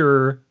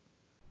clear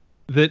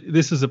that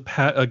this is a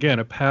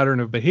pattern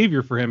of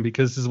behavior for him,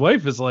 because his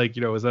wife is like,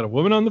 is that a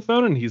woman on the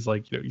phone? And he's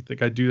like, you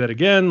think I'd do that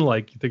again?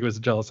 Like, you think it was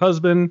a jealous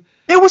husband?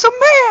 it was a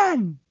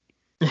man.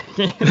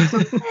 It was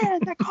a man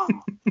that called.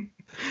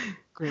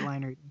 Great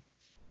line reading.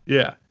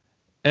 Yeah.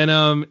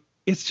 And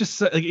it's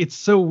just like, it's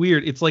so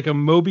weird. It's like a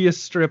Mobius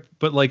strip,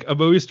 but like a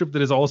Mobius strip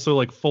that is also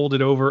like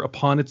folded over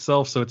upon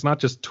itself. So it's not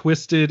just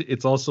twisted,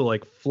 it's also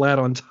like flat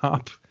on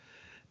top.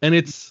 And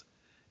it's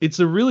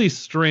a really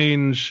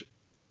strange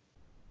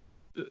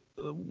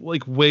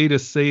like way to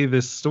say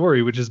this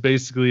story, which is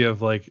basically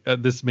of like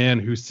this man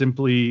who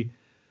simply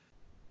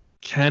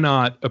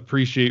cannot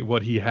appreciate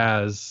what he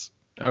has.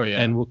 Oh yeah.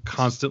 And will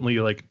constantly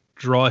like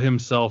draw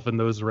himself and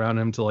those around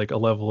him to like a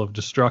level of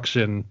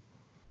destruction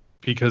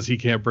because he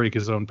can't break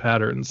his own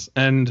patterns.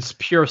 And It's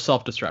pure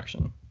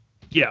self-destruction.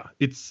 yeah,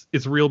 it's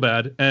real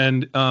bad.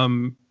 And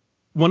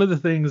one of the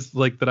things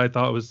like that I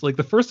thought was like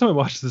the first time I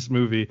watched this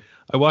movie,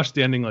 I watched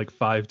the ending like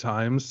 5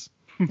 times.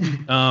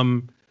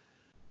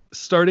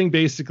 Starting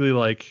basically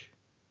like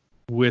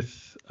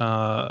with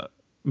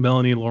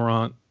Melanie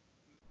Laurent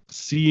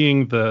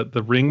seeing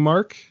the ring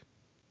mark,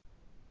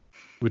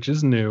 which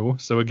is new.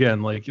 So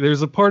again, like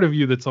there's a part of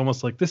you that's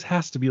almost like this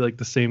has to be like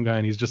the same guy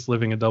and he's just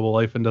living a double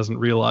life and doesn't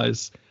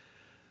realize.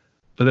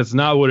 But that's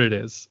not what it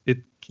is. It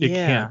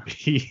can't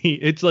be.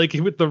 It's like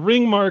with the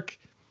ring mark.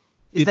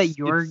 Is that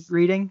your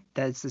reading?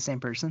 That it's the same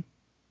person?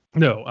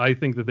 No, I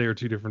think that they are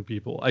 2 different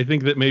people. I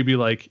think that maybe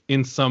like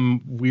in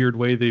some weird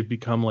way they've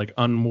become like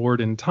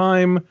unmoored in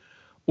time,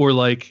 or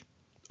like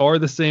are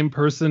the same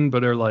person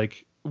but are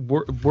like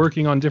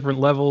working on different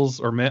levels.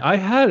 Or I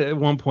had at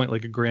one point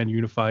like a grand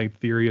unifying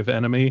theory of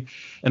enemy,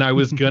 and I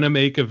was gonna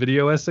make a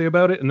video essay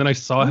about it, and then I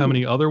saw how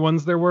many other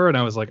ones there were, and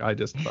I was like, I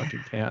just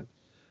fucking can't.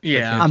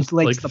 Yeah. I'm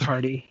late like, to the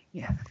party.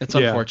 Yeah. It's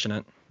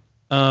unfortunate.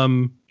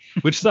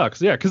 Which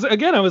sucks. Yeah, because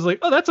again, I was like,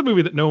 oh, that's a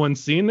movie that no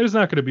one's seen. There's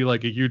not going to be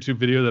like a YouTube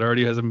video that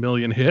already has 1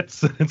 million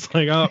hits. It's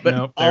like, oh, But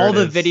no. all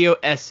the video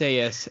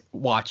essayists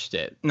watched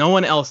it. No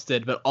one else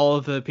did, but all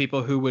of the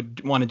people who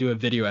would want to do a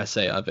video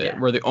essay of it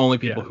were the only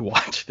people who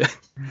watched it.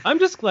 I'm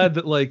just glad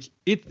that like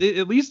it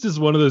at least is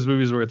one of those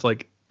movies where it's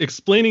like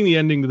explaining the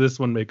ending to this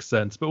one makes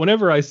sense. But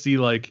whenever I see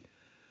like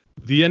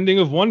the ending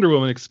of Wonder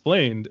Woman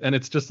explained, and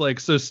it's just like,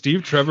 so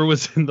Steve Trevor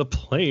was in the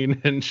plane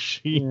and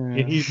he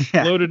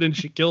exploded and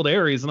she killed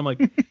Ares, and I'm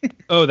like,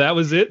 oh, that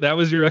was it? That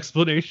was your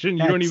explanation?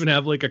 You don't even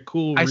have like a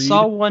cool read? I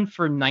saw one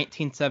for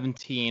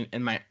 1917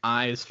 and my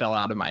eyes fell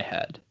out of my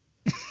head.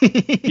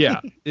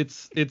 Yeah,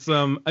 it's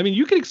I mean,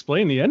 you can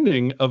explain the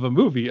ending of a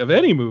movie, of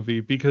any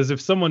movie, because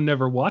if someone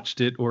never watched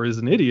it or is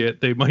an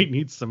idiot, they might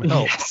need some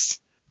help. Yes.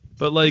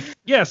 But like,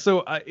 yeah,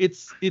 so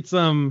it's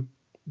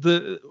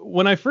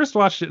when I first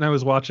watched it and I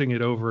was watching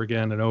it over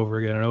again and over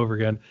again and over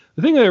again,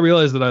 the thing that I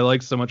realized that I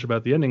liked so much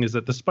about the ending is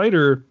that the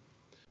spider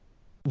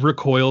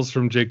recoils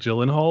from Jake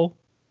Gyllenhaal,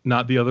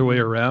 not the other way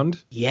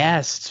around.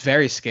 Yes, it's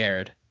very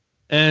scared.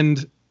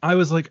 And I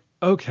was like,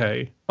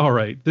 okay, all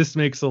right, this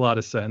makes a lot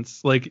of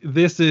sense. Like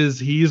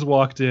he's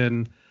walked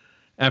in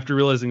after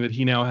realizing that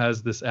he now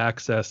has this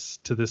access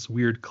to this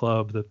weird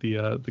club that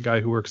the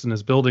guy who works in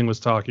his building was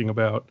talking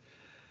about.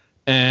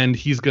 And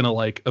he's going to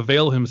like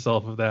avail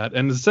himself of that.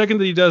 And the second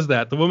that he does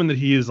that, the woman that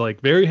he is like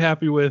very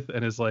happy with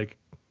and is like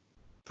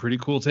pretty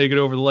cool taking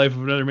over the life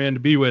of another man to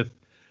be with,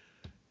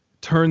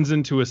 turns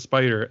into a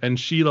spider, and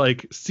she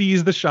like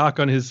sees the shock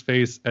on his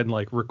face and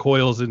like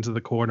recoils into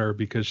the corner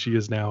because she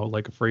is now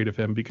like afraid of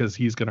him because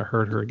he's going to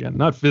hurt her again,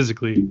 not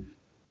physically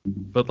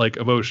but like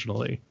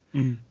emotionally.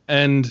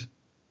 And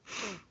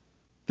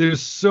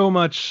there's so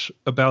much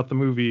about the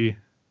movie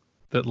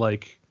that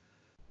like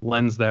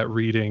lends that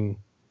reading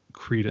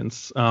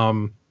credence.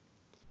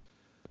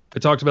 I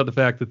talked about the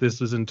fact that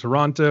this is in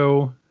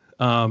Toronto,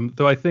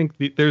 though I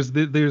think there's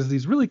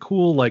these really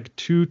cool like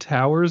 2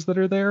 towers that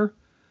are there.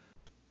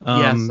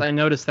 Yes, I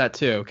noticed that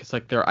too, because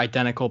like they're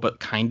identical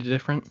but kind of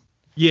different.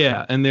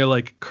 Yeah, and they're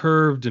like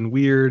curved and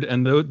weird,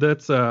 and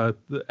that's the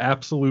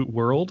Absolute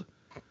World,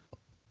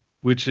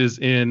 which is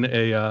in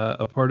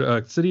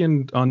a city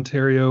in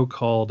Ontario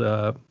called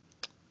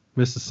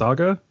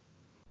Mississauga,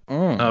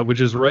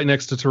 which is right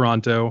next to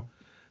Toronto.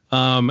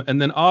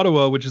 And then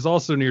Ottawa, which is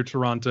also near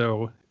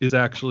Toronto, is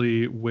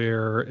actually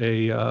where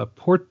a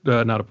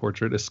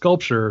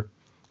sculpture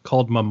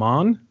called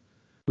Maman,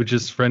 which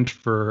is French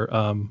for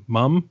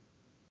mum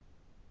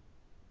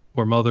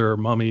or mother or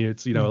mummy.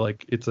 It's, you know,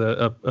 like it's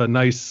a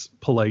nice,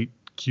 polite,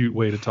 cute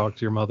way to talk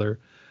to your mother.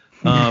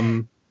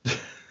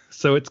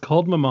 So it's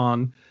called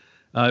Maman.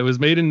 It was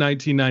made in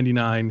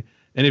 1999.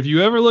 And if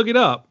you ever look it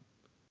up,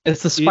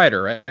 it's the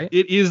spider, right?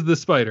 It is the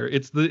spider.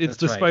 It's the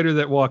That's right. spider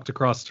that walked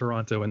across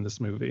Toronto in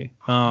this movie.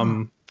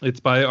 It's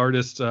by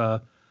artist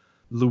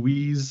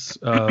Louise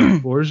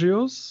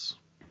Borgios.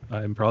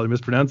 I'm probably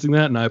mispronouncing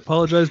that, and I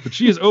apologize. But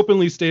she has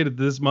openly stated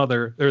this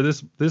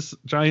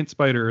giant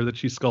spider that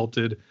she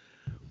sculpted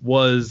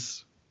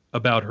was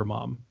about her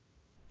mom.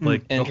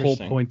 Like the whole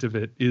point of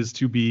it is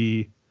to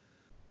be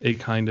a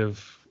kind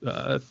of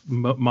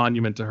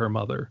monument to her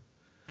mother.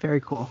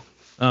 Very cool.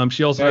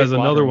 She also has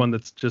another one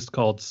that's just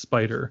called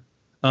Spider.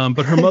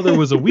 But her mother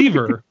was a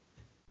weaver,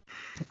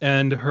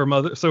 and her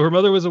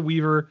mother was a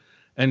weaver,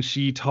 and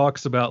she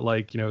talks about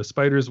like, you know,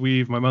 spiders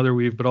weave, my mother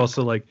weave, but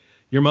also like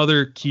your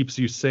mother keeps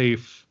you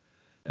safe,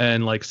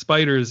 and like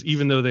spiders,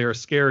 even though they are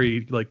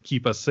scary, like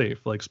keep us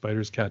safe. Like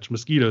spiders catch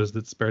mosquitoes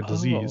that spread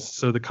disease.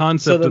 So the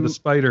concept of the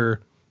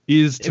spider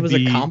is to be... It was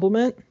a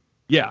compliment?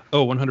 Yeah.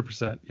 Oh,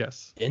 100%.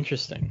 Yes.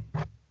 Interesting.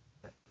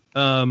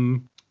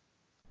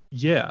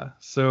 Yeah,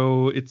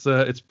 so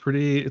it's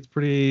pretty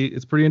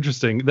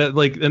interesting. That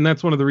like, and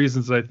that's one of the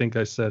reasons that I think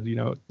I said, you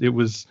know, it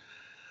was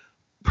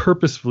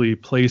purposefully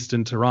placed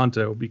in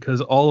Toronto,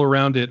 because all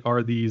around it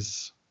are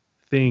these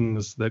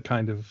things that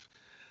kind of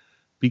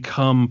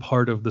become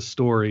part of the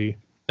story,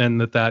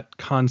 and that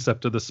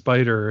concept of the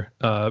spider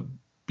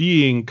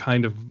being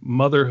kind of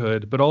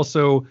motherhood, but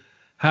also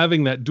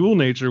having that dual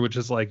nature, which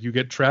is like you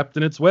get trapped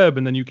in its web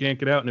and then you can't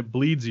get out and it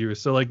bleeds you.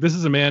 So like this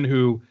is a man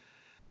who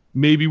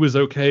maybe was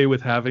okay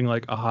with having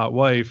like a hot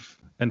wife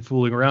and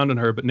fooling around on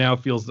her, but now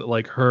feels that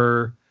like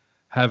her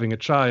having a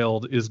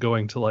child is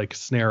going to like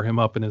snare him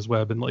up in his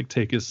web and like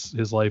take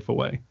his life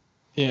away.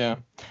 Yeah.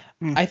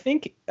 I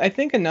think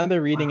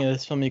another reading of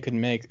this film you could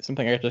make,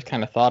 something I just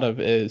kind of thought of,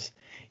 is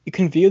you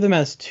can view them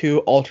as 2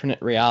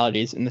 alternate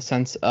realities, in the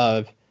sense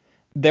of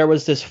there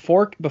was this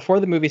fork before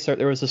the movie started.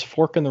 There was this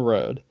fork in the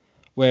road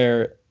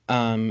where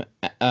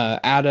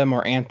Adam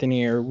or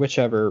Anthony or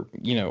whichever,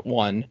 you know,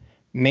 one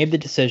made the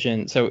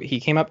decision. So he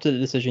came up to the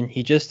decision.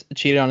 He just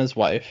cheated on his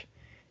wife,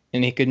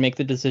 and he could make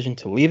the decision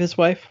to leave his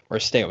wife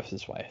or stay with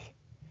his wife.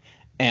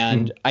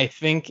 And I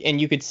think, and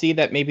you could see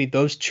that maybe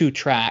those 2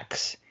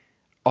 tracks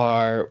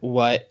are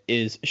what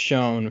is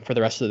shown for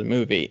the rest of the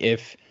movie.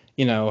 If,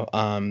 you know,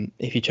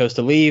 if he chose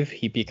to leave,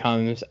 he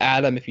becomes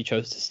Adam. If he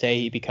chose to stay,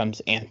 he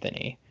becomes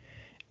Anthony.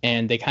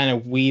 And they kind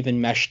of weave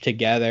and mesh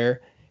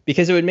together,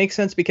 because it would make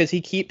sense, because he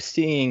keeps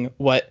seeing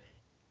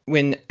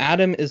when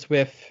Adam is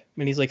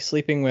when he's like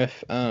sleeping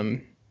with,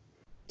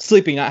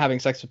 sleeping, not having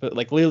sex with, but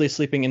like literally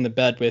sleeping in the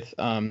bed with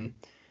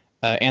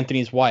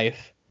Anthony's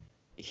wife,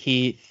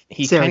 he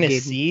kind of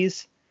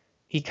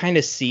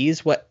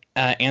sees what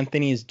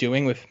Anthony is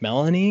doing with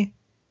Melanie.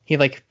 He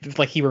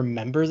he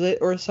remembers it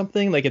or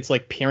something, like it's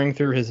like peering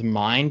through his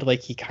mind,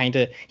 like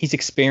he's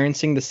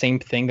experiencing the same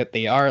thing that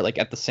they are, like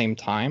at the same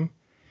time.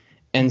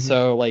 And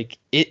so like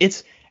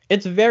it's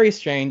very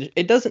strange.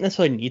 It doesn't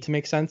necessarily need to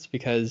make sense,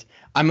 because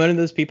I'm one of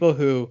those people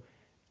who,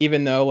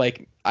 even though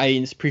like I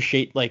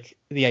appreciate like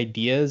the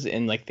ideas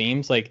and like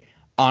themes, like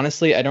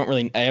honestly I don't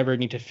really ever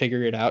need to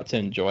figure it out to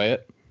enjoy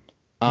it.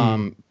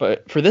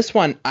 But for this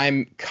one,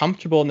 I'm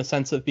comfortable in the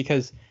sense of,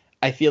 because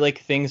I feel like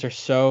things are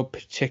so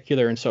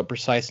particular and so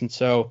precise and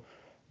so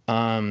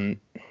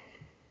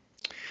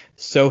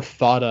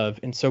thought of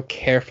and so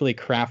carefully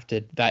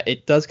crafted, that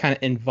it does kind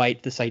of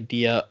invite this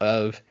idea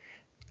of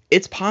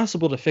it's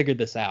possible to figure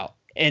this out.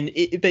 And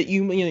but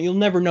you'll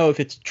never know if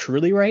it's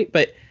truly right,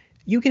 but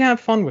you can have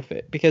fun with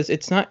it, because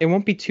it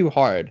won't be too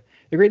hard.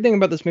 The great thing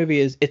about this movie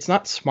is it's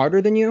not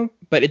smarter than you,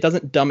 but it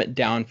doesn't dumb it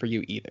down for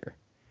you either.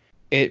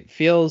 It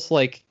feels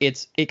like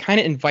it kind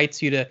of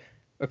invites you to,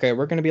 okay,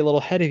 we're going to be a little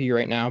ahead of you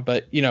right now,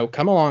 but, you know,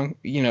 come along,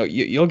 you know,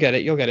 you'll get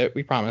it,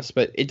 we promise.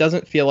 But it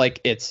doesn't feel like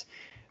it's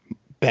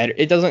better.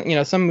 It doesn't, you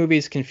know, some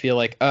movies can feel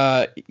like,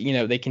 you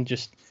know, they can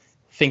just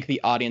think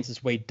the audience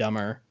is way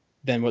dumber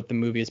than what the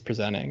movie is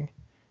presenting.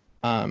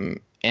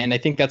 And I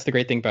think that's the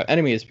great thing about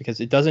Enemy is because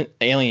it doesn't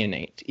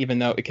alienate, even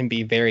though it can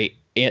be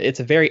it's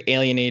a very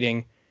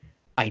alienating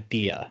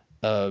idea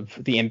of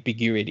the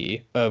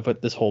ambiguity of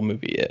what this whole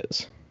movie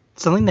is.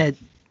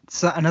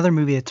 Another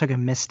movie that took a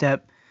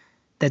misstep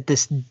that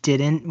this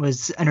didn't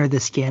was Under the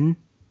Skin.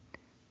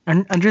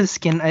 Under the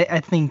Skin,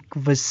 I think,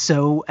 was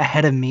so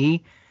ahead of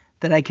me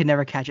that I could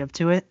never catch up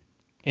to it.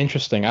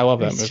 Interesting. I love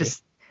that movie.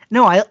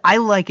 I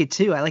like it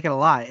too. I like it a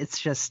lot. It's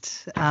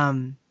just,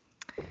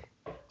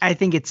 I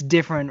think it's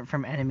different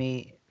from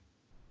Enemy,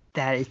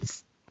 that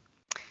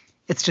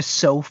it's just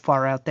so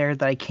far out there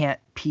that I can't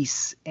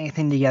piece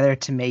anything together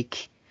to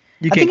make.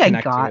 I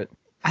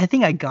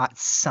think I got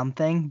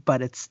something,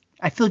 but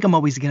I feel like I'm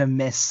always gonna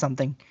miss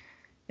something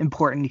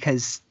important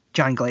because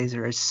John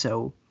Glazer is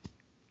so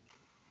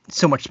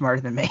much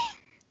smarter than me.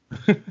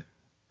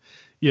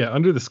 Yeah,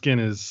 Under the Skin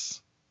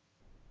is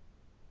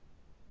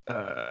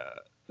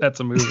that's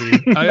a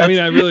movie. I mean,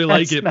 I really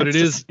like it, but it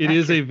is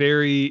a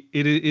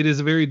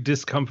very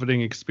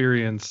discomforting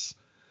experience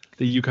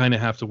that you kind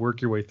of have to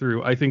work your way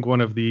through. I think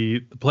one of the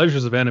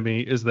pleasures of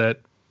Enemy is that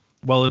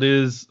while it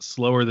is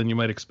slower than you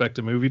might expect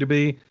a movie to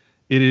be,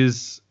 it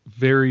is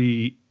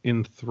very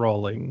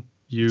enthralling.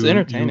 It's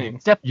entertaining.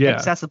 It's definitely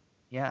accessible.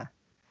 Yeah.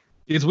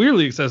 It's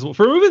weirdly accessible.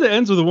 For a movie that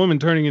ends with a woman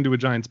turning into a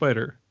giant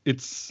spider,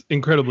 it's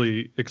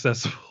incredibly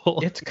accessible.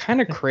 It's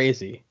kind of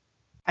crazy.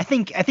 I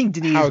think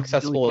Denis how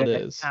accessible really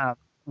it is.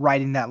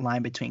 Writing that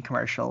line between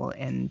commercial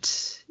and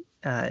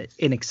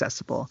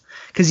inaccessible,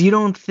 because you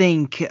don't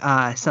think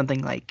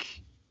something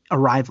like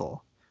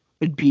Arrival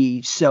would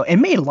be so. It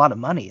made a lot of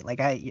money.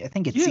 Like I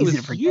think it's easy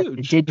to forget.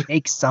 It did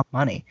make some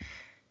money.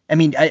 I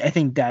mean, I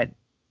think that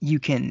you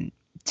can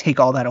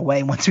take all that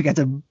away once we get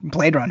to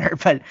Blade Runner,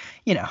 but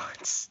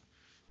it's.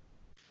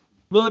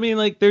 Well, I mean,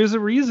 like, there's a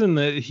reason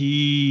that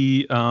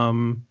he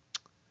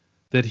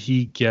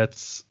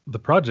gets the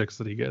projects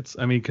that he gets.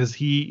 I mean, because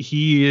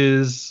he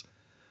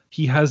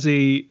has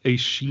a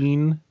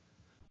sheen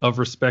of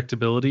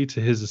respectability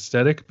to his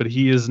aesthetic, but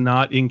he is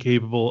not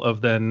incapable of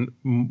then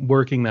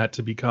working that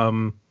to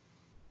become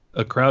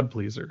a crowd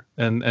pleaser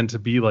and to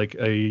be like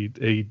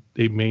a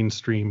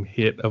mainstream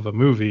hit of a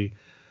movie,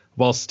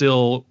 while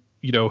still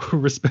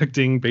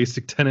respecting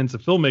basic tenets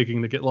of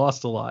filmmaking that get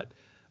lost a lot.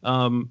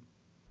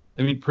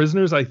 I mean,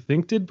 Prisoners, I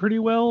think, did pretty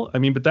well. I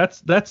mean, but that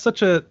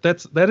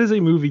is a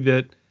movie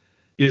that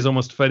is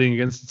almost fighting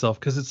against itself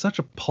because it's such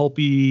a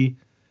pulpy,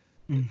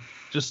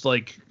 just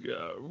like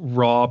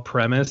raw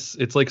premise.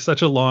 It's like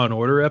such a Law and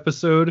Order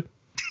episode,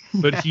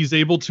 but he's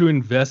able to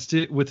invest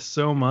it with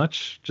so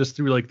much just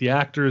through like the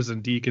actors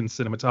and Deacon's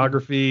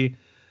cinematography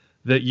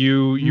that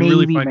you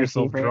really find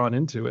yourself drawn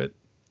into it.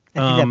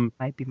 I think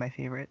that might be my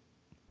favorite.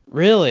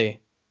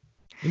 Really?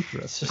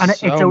 Interesting.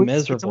 It's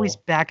miserable. It's always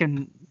back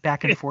and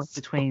forth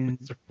between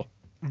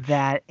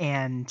that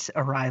and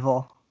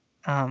Arrival.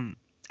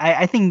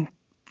 I think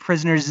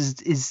Prisoners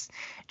is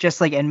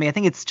just like Enemy. I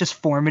think it's just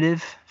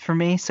formative for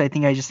me, so I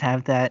think I just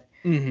have that.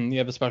 Mm-hmm. You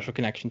have a special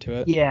connection to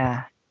it.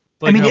 Yeah.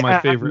 Like how my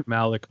favorite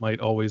Malick might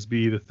always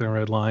be The Thin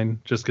Red Line,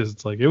 just because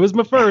it's like it was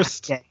my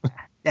first.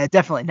 Yeah,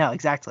 definitely. No,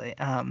 exactly.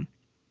 And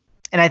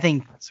I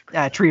think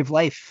Tree of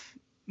Life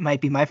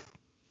might be my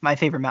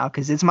favorite Malick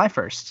because it's my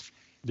first.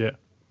 Yeah.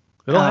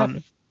 It'll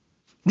happen.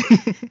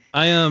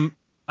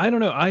 I don't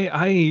know.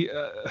 I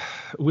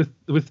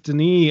with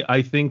Denis,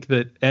 I think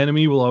that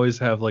Enemy will always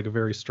have like a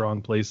very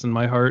strong place in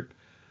my heart,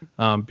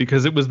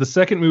 because it was the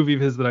second movie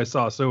of his that I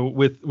saw. So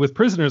with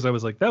Prisoners, I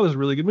was like, that was a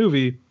really good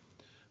movie,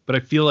 but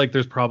I feel like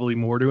there's probably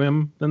more to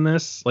him than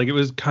this. Like, it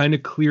was kind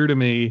of clear to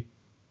me.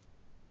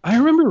 I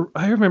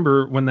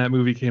remember when that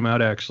movie came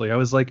out. Actually, I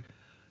was like,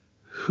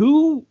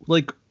 who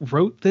like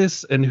wrote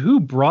this and who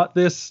brought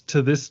this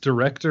to this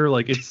director?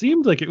 Like, it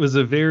seemed like it was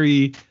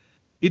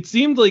it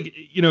seemed like,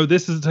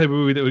 this is the type of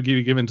movie that would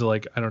be given to,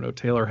 like, I don't know,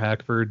 Taylor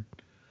Hackford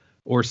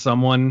or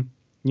someone,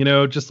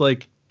 just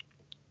like,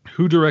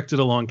 who directed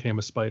Along Came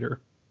a Spider?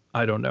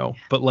 I don't know.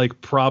 But,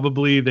 like,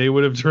 probably they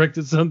would have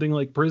directed something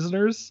like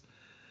Prisoners.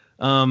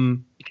 It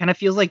kind of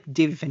feels like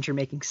David Fincher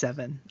making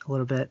Seven a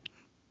little bit.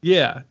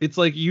 Yeah, it's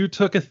like you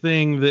took a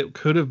thing that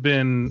could have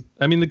been.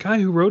 I mean, the guy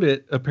who wrote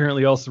it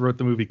apparently also wrote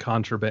the movie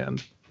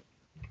Contraband.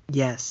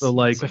 Yes. So,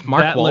 like, with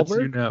Mark that Wahlberg? lets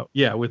you know.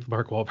 Yeah, with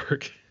Mark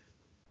Wahlberg.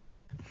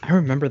 I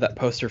remember that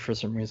poster for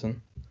some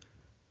reason.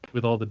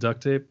 With all the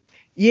duct tape?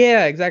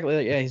 Yeah,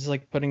 exactly. Yeah, he's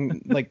like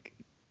putting like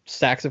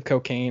stacks of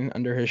cocaine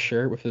under his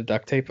shirt with the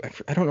duct tape.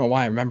 I don't know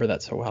why I remember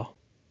that so well.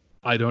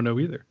 I don't know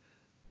either.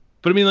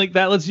 But I mean, like,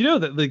 that lets you know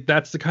that, like,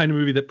 that's the kind of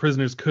movie that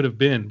Prisoners could have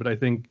been. But I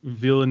think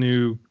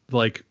Villeneuve,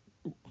 like,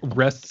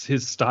 rests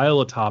his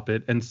style atop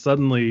it, and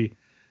suddenly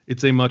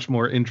it's a much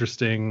more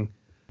interesting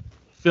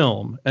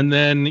film. And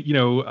then,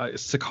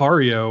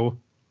 Sicario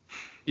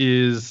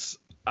is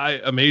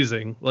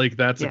amazing. Like,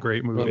 that's a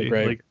great movie. Really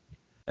great. Like,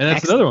 and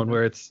that's another one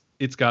where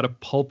it's got a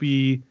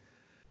pulpy.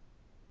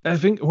 I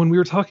think when we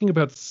were talking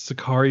about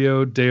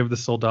Sicario, Day of the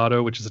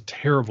Soldado, which is a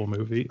terrible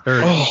movie, or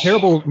a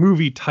terrible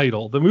movie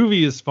title. The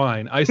movie is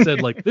fine. I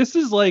said, like, this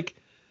is like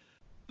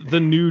the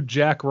new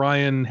Jack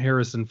Ryan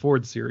Harrison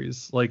Ford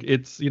series. Like,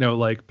 it's,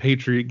 like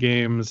Patriot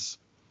Games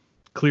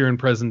clear and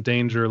present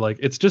danger. Like,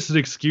 it's just an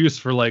excuse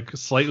for like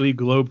slightly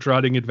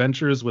globe-trotting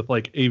adventures with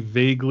like a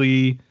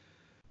vaguely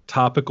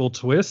topical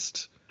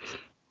twist.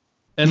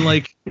 And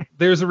like,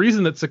 there's a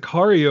reason that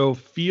Sicario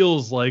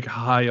feels like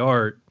high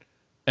art,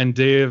 and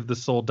Day of the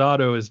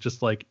Soldado is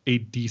just like a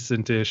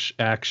decent-ish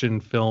action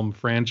film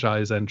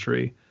franchise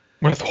entry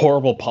with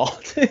horrible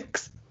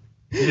politics.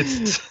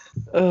 It's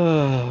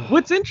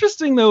what's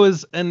interesting though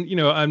is, and you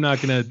know, I'm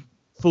not gonna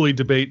fully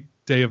debate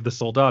Day of the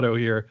Soldado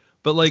here,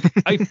 but like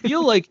I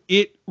feel like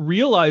it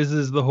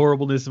realizes the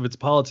horribleness of its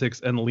politics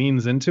and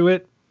leans into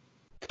it.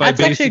 That's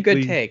actually a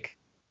good take.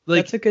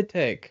 Like, that's a good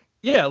take.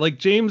 Yeah, like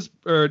Josh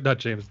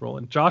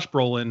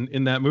Brolin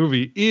in that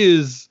movie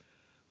is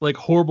like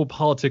horrible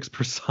politics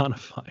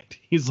personified.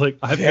 He's like,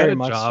 I've had a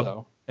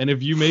job, and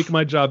if you make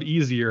my job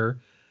easier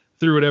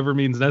through whatever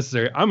means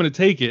necessary, I'm going to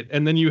take it.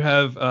 And then you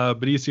have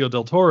Benicio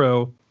del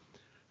Toro,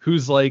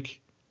 who's like,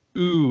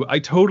 ooh, I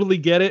totally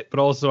get it, but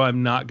also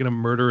I'm not going to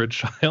murder a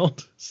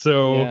child.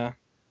 So, yeah.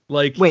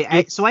 Like...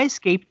 Wait, so I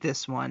escaped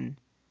this one.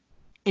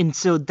 And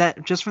so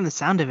that, just from the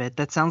sound of it,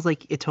 that sounds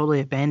like it totally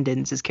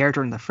abandons his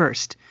character in the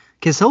first.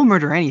 Because he'll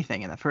murder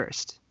anything in the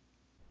first.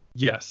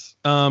 Yes.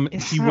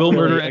 He will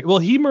murder... Well,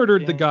 he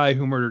murdered the guy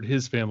who murdered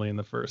his family in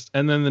the first.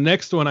 And then the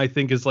next one, I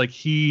think, is like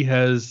he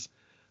has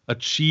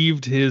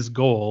achieved his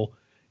goal,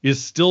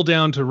 is still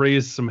down to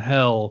raise some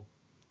hell,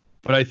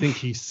 but I think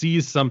he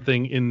sees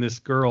something in this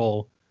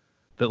girl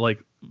that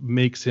like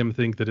makes him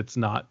think that it's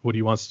not what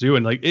he wants to do.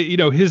 And like, you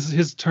know,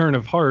 his turn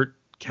of heart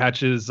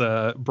catches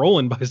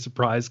Brolin by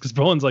surprise, because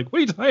Brolin's like, what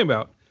are you talking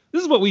about?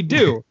 This is what we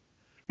do.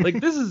 Like,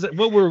 this is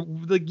what we're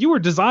like, you were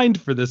designed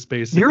for this,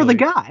 basically. You're the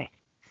guy.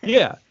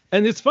 Yeah.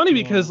 And it's funny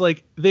because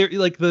like they're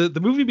like the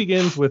movie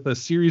begins with a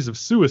series of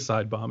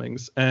suicide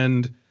bombings,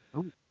 and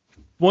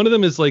one of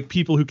them is like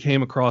people who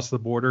came across the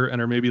border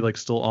and are maybe like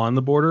still on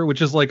the border,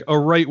 which is like a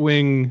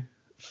right-wing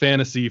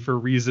fantasy for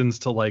reasons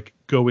to like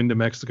go into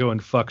Mexico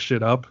and fuck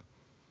shit up.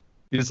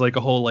 It's like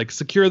a whole like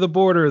secure the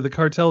border, the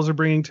cartels are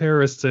bringing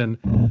terrorists in.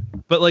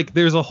 But like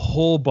there's a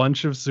whole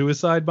bunch of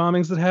suicide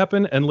bombings that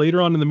happen, and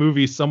later on in the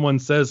movie someone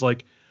says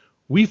like,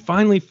 we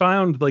finally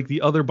found like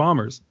the other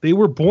bombers. They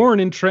were born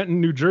in Trenton,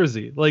 New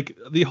Jersey. Like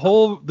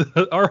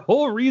our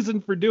whole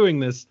reason for doing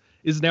this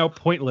is now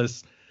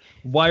pointless.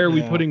 Why are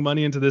we putting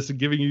money into this and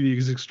giving you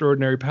these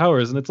extraordinary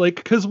powers? And it's like,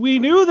 because we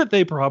knew that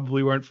they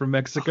probably weren't from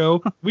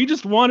Mexico. We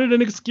just wanted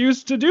an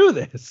excuse to do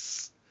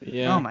this.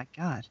 Yeah. Oh my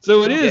God.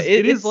 So it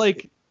is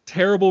like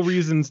terrible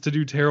reasons to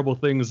do terrible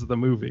things in the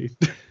movie.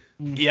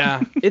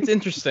 Yeah, it's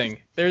interesting.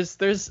 I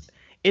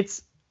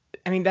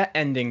mean, that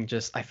ending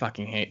just, I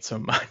fucking hate so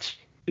much.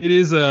 It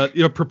is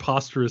a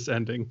preposterous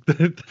ending.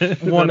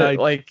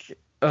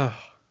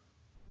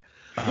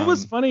 What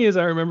was funny is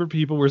I remember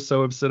people were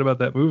so upset about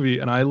that movie,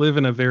 and I live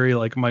in a very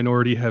like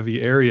minority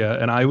heavy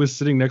area, and I was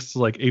sitting next to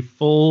like a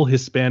full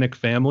Hispanic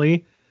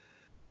family,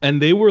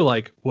 and they were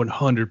like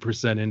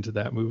 100% into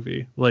that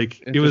movie.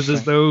 Like it was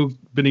as though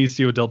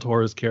Benicio del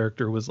Toro's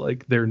character was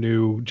like their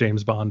new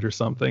James Bond or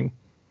something.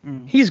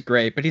 He's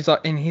great, but he's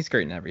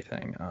great in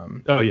everything.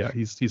 Oh yeah,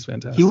 he's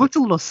fantastic. He looked a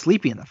little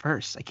sleepy in the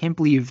first. I can't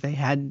believe they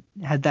had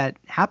that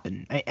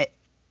happen.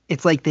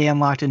 It's like they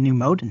unlocked a new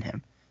mode in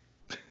him.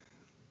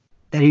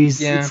 That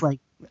it's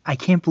like, I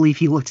can't believe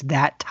he looked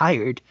that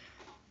tired.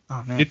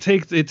 Oh man. It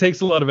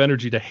takes a lot of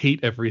energy to hate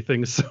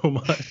everything so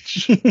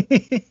much.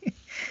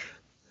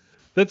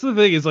 That's the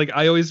thing, is like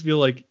I always feel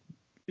like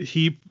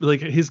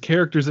his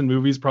characters in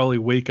movies probably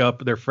wake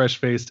up, they're fresh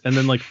faced, and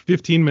then like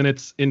 15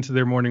 minutes into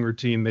their morning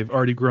routine, they've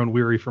already grown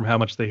weary from how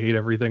much they hate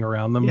everything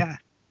around them. Yeah.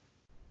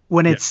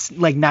 When it's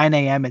like 9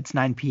 a.m., it's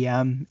 9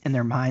 p.m. in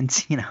their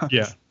minds, you know.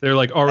 Yeah. They're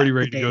like already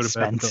ready to go to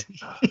bed.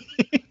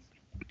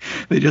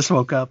 They just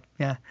woke up.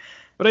 Yeah.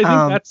 But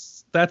I think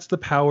that's the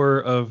power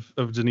of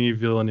Denis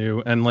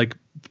Villeneuve, and like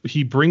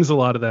he brings a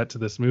lot of that to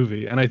this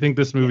movie, and I think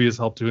this movie has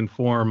helped to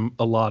inform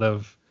a lot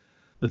of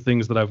the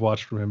things that I've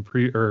watched from him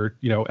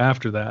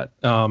after that.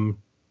 I'm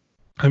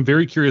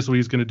very curious what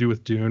he's going to do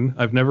with Dune.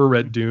 I've never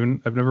read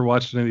Dune. I've never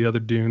watched any of the other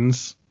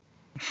Dunes.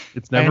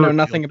 It's never. I know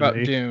nothing about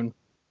Dune.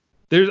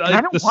 There's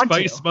the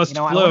spice must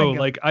flow.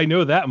 Like I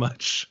know that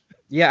much.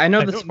 Yeah, I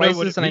know the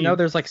spices, and I know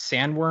there's like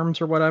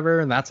sandworms or whatever,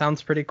 and that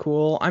sounds pretty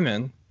cool. I'm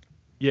in.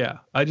 Yeah,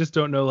 I just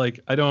don't know. Like,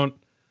 I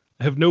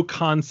have no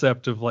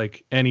concept of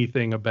like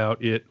anything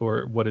about it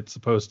or what it's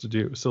supposed to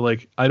do. So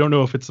like, I don't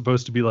know if it's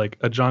supposed to be like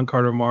a John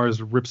Carter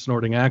Mars rip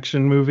snorting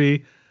action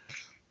movie,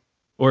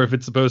 or if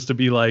it's supposed to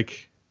be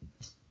like,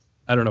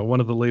 I don't know,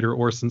 one of the later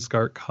Orson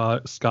Scott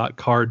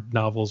Card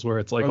novels where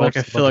it's like, like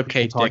a Philip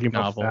K. Dick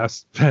novel.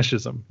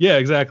 Fascism. Yeah,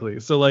 exactly.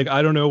 So like,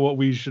 I don't know what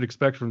we should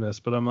expect from this,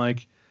 but I'm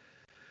like,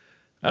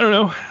 I don't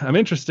know. I'm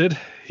interested.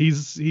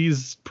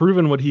 He's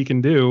proven what he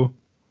can do.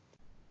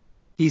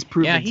 He's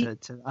proven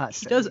to us.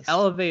 He does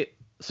elevate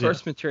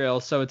source material,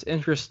 so it's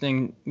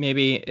interesting.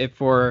 Maybe I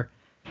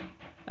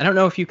don't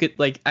know if you could,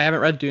 like, I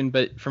haven't read Dune,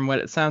 but from what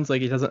it sounds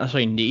like, he doesn't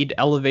necessarily need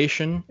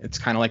elevation. It's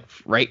kind of like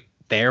right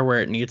there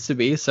where it needs to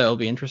be. So it'll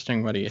be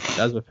interesting what he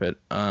does with it.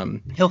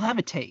 He'll have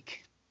a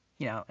take,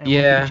 and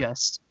it won't be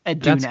just a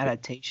Dune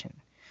adaptation.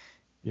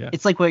 Yeah.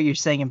 It's like what you're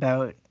saying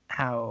about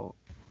how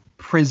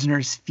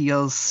Prisoners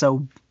feels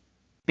so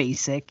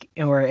basic,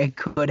 or it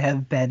could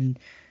have been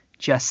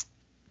just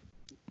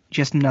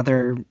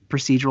another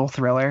procedural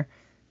thriller.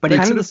 But It's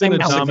it's kind of the same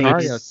with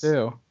dominates- Sicario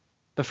too.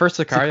 The first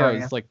Sicario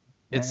Sicario. is like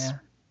it's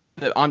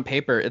Yeah. on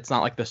paper it's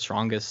not like the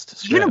strongest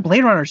script. Even a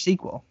Blade Runner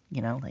sequel,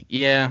 like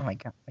Yeah. oh my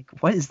god, like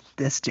what is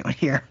this doing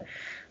here?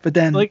 But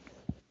then Like,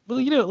 well,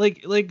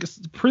 like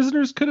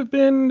Prisoners could have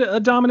been a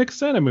Dominic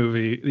Sena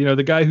movie.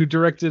 The guy who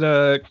directed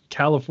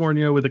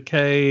California with a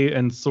K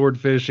and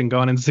Swordfish and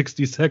Gone in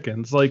 60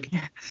 Seconds. Like,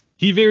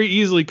 he very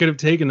easily could have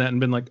taken that and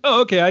been like,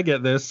 oh, okay, I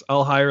get this.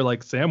 I'll hire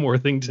like Sam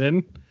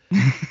Worthington.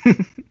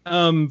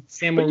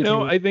 Sam But,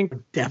 I think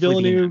definitely be in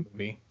Villeneuve that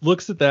movie.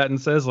 looks at that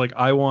and says, like,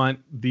 I want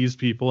these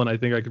people, and I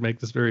think I could make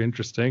this very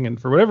interesting.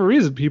 And for whatever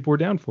reason, people were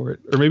down for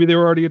it, or maybe they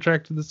were already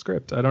attracted to the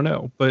script. I don't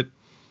know, but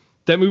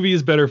that movie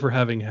is better for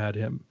having had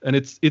him, and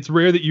it's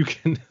rare that you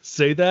can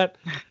say that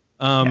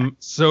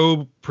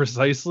so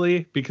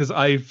precisely, because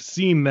I've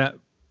seen that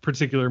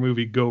particular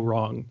movie go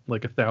wrong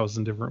like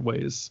 1,000 different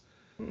ways.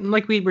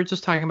 Like we were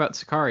just talking about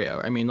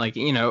Sicario. I mean, like,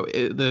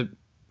 the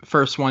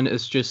first one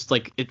is just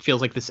like it feels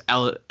like this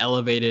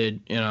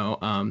elevated,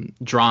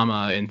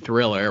 drama and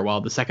thriller, while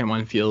the second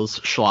one feels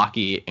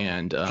schlocky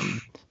and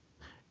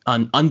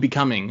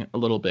unbecoming a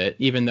little bit,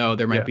 even though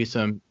there might be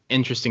some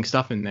interesting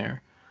stuff in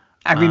there.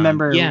 I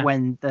remember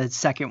when the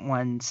second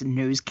one's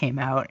news came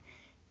out,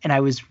 and I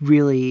was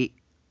really,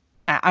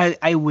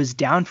 I was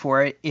down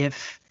for it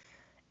if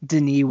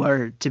Denis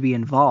were to be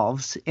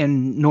involved,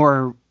 and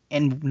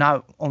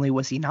not only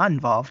was he not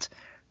involved,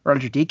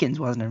 Roger Deakins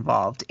wasn't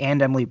involved,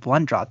 and Emily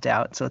Blunt dropped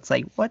out. So it's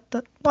like,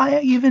 why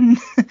even?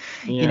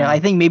 I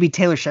think maybe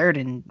Taylor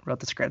Sheridan wrote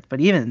the script,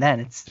 but even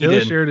then, Taylor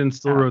Sheridan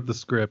still wrote the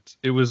script.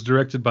 It was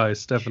directed by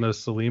Stefano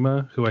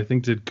Salima, who I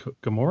think did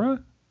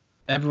Gomorrah.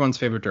 Everyone's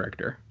favorite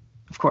director.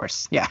 Of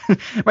course, yeah,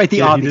 right.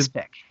 The obvious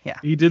pick. Yeah,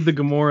 he did the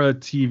Gomorrah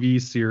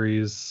TV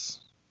series.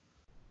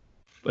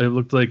 It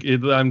looked like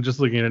it. I'm just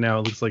looking at it now.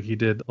 It looks like he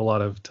did a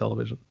lot of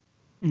television.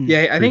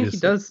 Yeah, I think he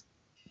does.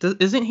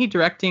 Isn't he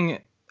directing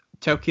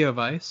Tokyo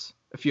Vice?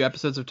 A few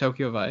episodes of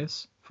Tokyo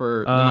Vice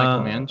for the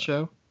Michael Mann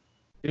show?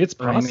 It's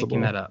possible. Or am I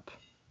making that up?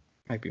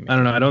 Might be. I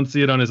don't know. I don't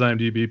see it on his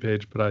IMDb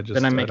page, but I just.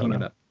 Then I'm making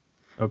it up.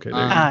 Okay.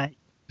 There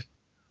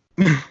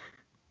you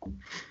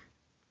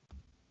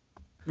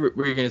go.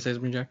 Were you gonna say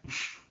something, Jack?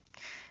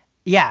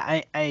 Yeah,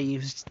 I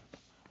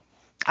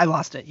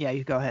lost it. Yeah,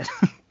 you go ahead.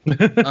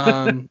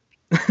 God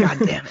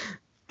damn it.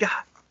 God.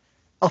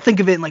 I'll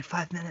think of it in like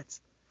 5 minutes.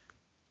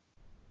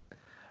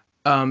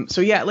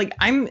 So yeah, like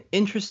I'm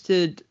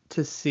interested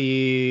to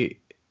see.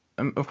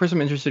 Of course,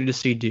 I'm interested to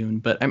see Dune,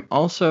 but I'm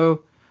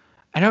also,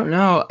 I don't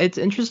know. It's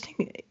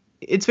interesting.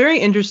 It's very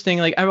interesting.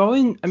 Like I'm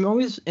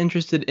always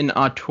interested in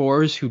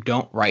auteurs who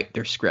don't write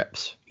their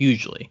scripts.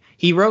 Usually,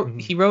 he wrote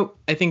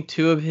I think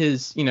 2 of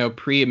his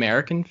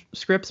pre-American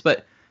scripts,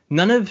 but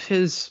none of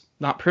his,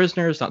 not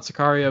Prisoners, not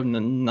Sicario,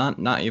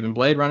 not even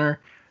Blade Runner.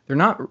 They're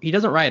not. He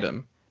doesn't write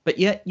them, but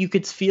yet you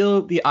could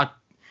feel the.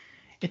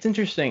 It's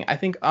interesting. I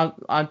think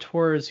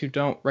auteurs who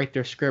don't write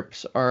their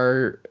scripts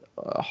are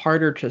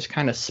harder to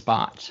kind of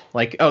spot.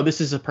 Like, oh,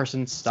 this is a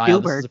person's style.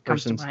 Spielberg this is a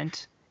person's. comes to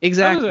mind.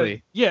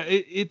 Exactly. Yeah,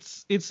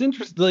 it's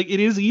interesting. Like, it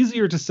is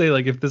easier to say,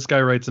 like, if this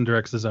guy writes and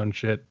directs his own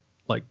shit,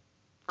 like,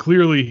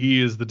 clearly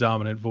he is the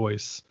dominant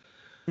voice.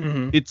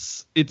 Mm-hmm.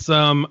 It's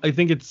I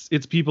think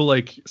it's people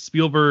like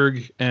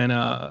Spielberg and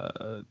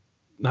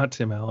not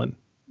Tim Allen.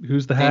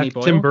 Who's the hack?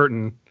 Tim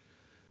Burton.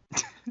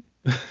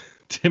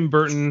 Tim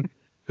Burton,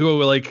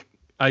 who like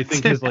I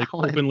think has like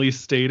openly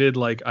stated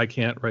like I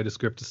can't write a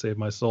script to save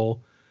my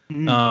soul.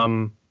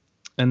 And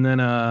then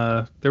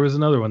there was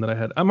another one that I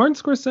had. Martin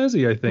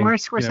Scorsese, I think. Martin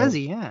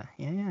Scorsese,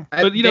 yeah.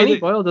 But Danny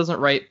Boyle doesn't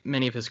write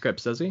many of his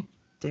scripts, does he?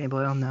 Danny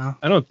Boyle, no.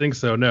 I don't think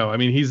so. No, I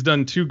mean he's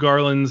done 2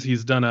 Garlands.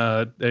 He's done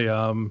a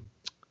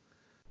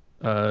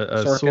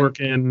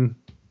Sorkin.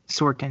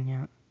 Sorkin,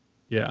 yeah.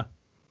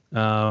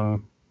 Yeah.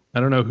 I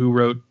don't know who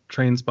wrote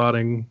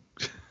Trainspotting.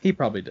 He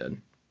probably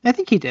did. I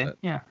think he did.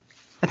 Yeah.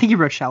 I think he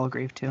wrote Shallow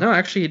Grave too. No,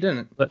 actually he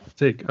didn't. Let's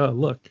take a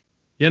look.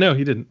 Yeah, no,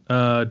 he didn't.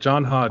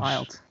 John Hodge.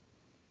 Wild.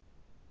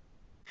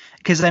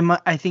 Because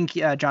I think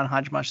John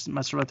Hodge must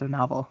have wrote the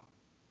novel.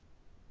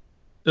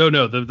 Oh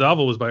no, the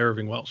novel was by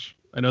Irving Welsh.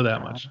 I know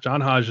that much. John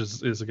Hodge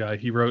is a guy.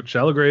 He wrote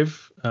Shallow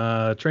Grave,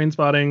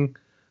 Trainspotting,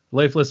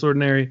 Lifeless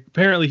Ordinary.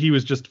 Apparently he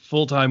was just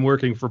full-time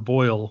working for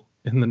Boyle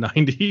in the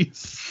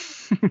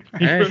 90s.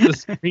 He wrote the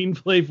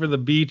screenplay for The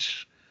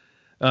Beach,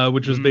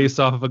 which was based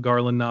off of a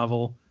Garland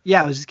novel.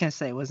 Yeah, I was just going to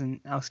say,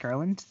 wasn't Alex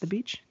Garland The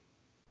Beach?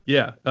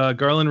 Yeah,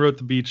 Garland wrote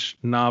the Beach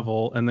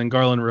novel, and then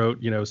Garland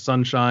wrote,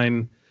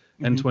 Sunshine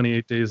and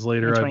 28 Days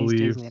Later, I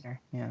believe. Days Later,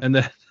 yeah. And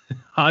then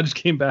Hodge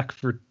came back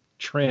for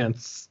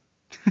Trance,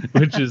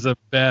 which is a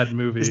bad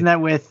movie. Isn't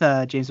that with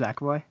James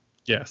McAvoy?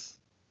 Yes.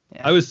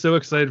 Yeah. I was so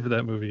excited for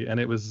that movie, and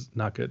it was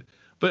not good.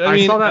 But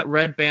I saw that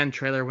Red Band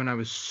trailer when I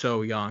was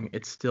so young.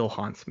 It still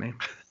haunts me.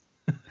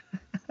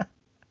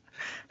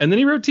 And then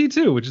he wrote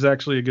T2, which is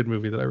actually a good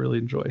movie that I really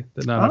enjoy,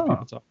 that not enough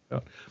people talk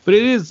about. But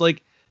it is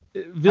like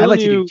Villeneuve. I like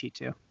to do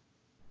T2.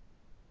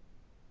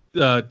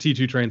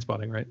 T2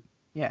 Trainspotting, right?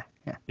 Yeah.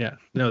 Yeah.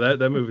 No,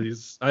 that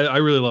movie's I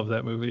really love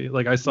that movie.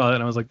 Like I saw it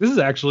and I was like, this is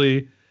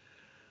actually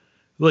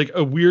like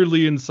a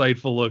weirdly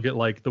insightful look at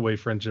like the way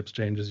friendships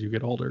change as you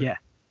get older. Yeah.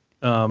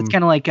 It's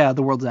kind of like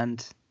The World's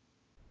End.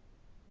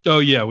 Oh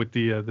yeah, with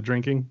the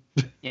drinking.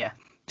 Yeah.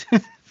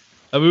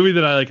 A movie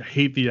that I like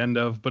hate the end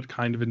of, but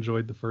kind of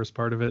enjoyed the first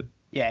part of it.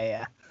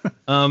 Yeah.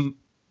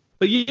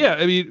 But yeah,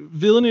 I mean,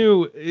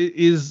 Villeneuve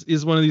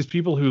is one of these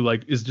people who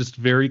like is just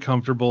very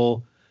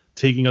comfortable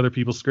taking other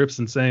people's scripts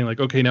and saying like,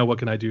 okay, now what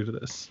can I do to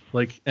this?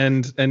 Like,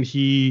 and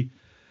he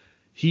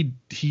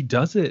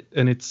does it,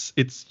 and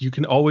it's you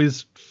can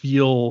always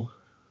feel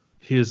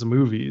his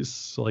movies.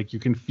 So, like you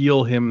can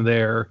feel him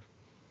there,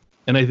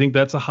 and I think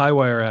that's a high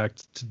wire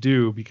act to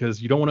do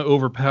because you don't want to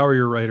overpower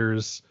your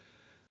writers,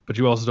 but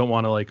you also don't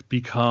want to like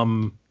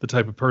become the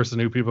type of person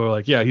who people are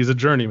like, yeah, he's a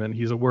journeyman,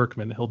 he's a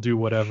workman, he'll do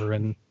whatever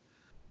and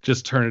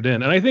just turn it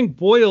in. And I think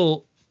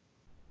Boyle,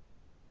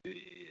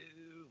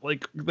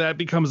 like that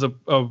becomes a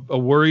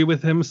worry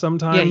with him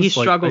sometimes. Yeah, he like,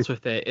 struggles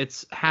with it.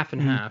 It's half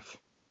and half.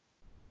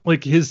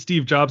 Like his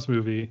Steve Jobs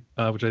movie,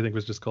 which I think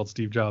was just called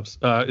Steve Jobs,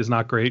 is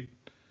not great.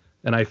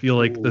 And I feel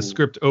like the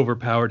script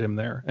overpowered him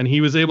there. And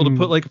he was able to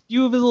put like a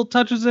few of his little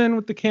touches in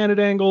with the candid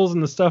angles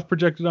and the stuff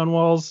projected on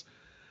walls.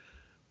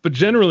 But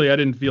generally, I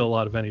didn't feel a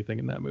lot of anything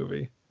in that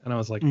movie. And I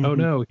was like, oh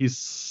no, he's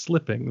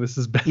slipping. This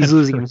is bad. He's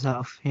losing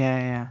himself.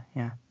 Yeah.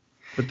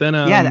 But then,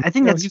 I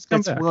think that's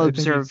back. well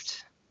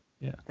observed.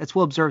 Yeah, that's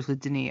well observed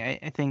with Denis.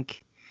 I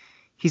think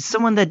he's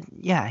someone that,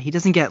 he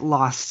doesn't get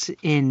lost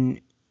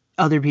in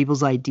other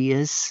people's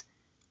ideas.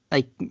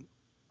 Like,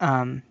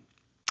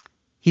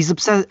 he's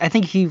obsessed. I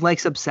think he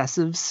likes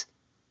obsessives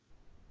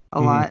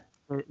a lot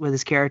with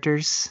his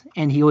characters,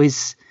 and he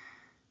always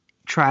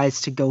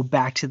tries to go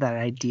back to that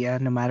idea,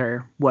 no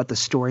matter what the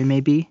story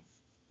may be.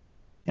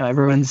 You know,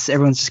 everyone's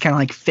just kind of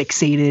like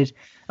fixated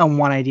on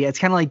one idea. It's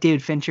kind of like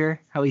David Fincher,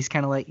 how he's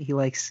kind of like he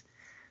likes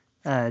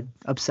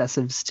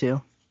obsessives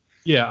too.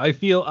 Yeah, I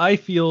feel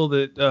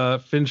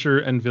that Fincher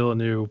and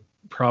Villeneuve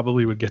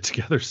probably would get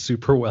together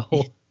super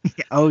well.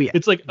 Oh yeah.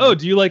 It's like, oh,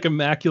 do you like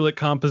immaculate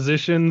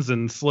compositions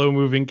and slow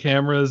moving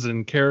cameras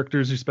and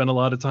characters who spend a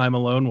lot of time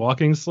alone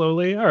walking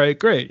slowly? All right,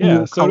 great.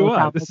 Yeah, so do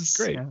I. This is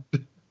great. Yeah.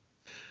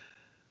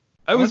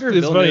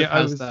 It's funny.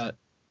 That.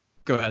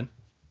 Go ahead.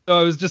 Oh,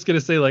 I was just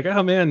gonna say, like,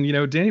 oh man,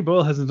 Danny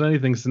Boyle hasn't done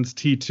anything since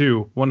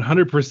T2.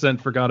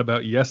 100% forgot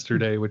about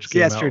Yesterday, which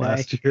came out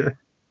last year.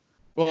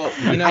 Well,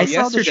 I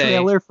saw the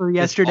trailer for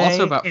Yesterday. It's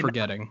also about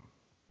forgetting.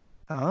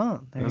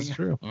 Oh, that's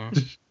true.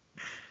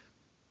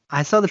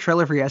 I saw the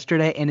trailer for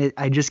Yesterday, and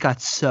I just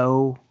got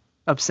so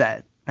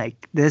upset.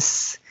 Like,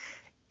 this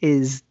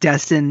is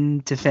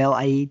destined to fail.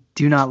 I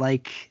do not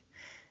like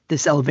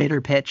this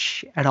elevator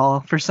pitch at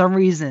all. For some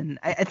reason,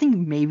 I think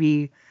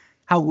maybe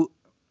how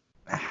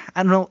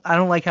I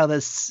don't like how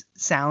this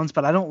sounds,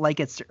 but I don't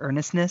like its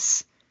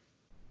earnestness.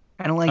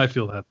 I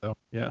feel that though.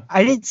 Yeah.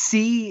 I didn't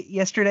see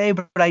Yesterday,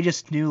 but I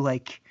just knew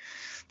like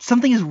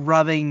something is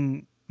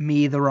rubbing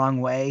me the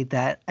wrong way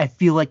that I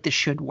feel like this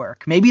should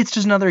work. Maybe it's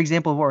just another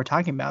example of what we're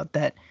talking about,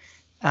 that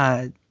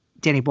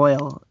Danny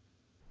Boyle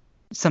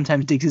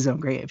sometimes digs his own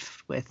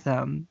grave with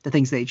the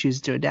things that he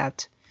chooses to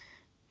adapt.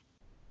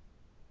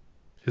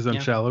 His own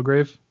shallow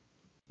grave?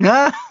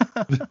 There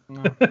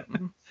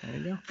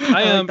you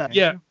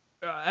go.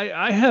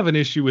 I have an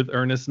issue with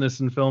earnestness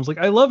in films. Like,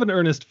 I love an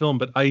earnest film,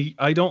 but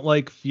I don't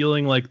like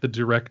feeling like the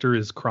director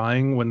is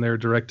crying when they're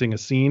directing a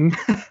scene,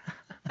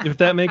 if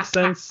that makes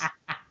sense.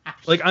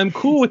 Like, I'm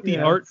cool with the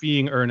art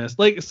being earnest.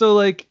 Like, so,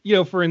 like,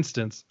 for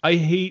instance, I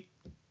hate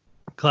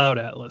Cloud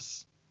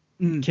Atlas.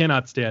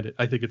 Cannot stand it.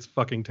 I think it's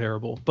fucking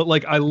terrible. But,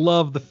 like, I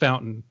love The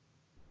Fountain.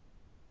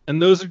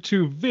 And those are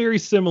two very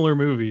similar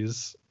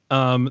movies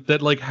that,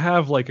 like,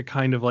 have, like, a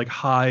kind of, like,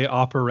 high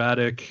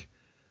operatic...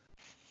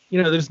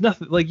 there's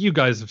nothing... Like, you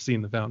guys have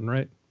seen The Fountain,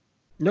 right?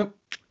 Nope.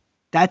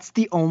 That's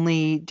the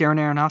only Darren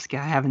Aronofsky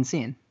I haven't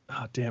seen.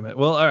 Oh, damn it.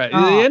 Well, all right.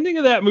 Oh. The ending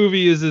of that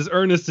movie is as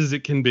earnest as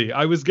it can be.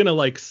 I was going to,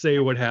 like, say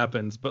what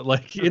happens, but,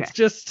 like,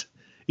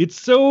 it's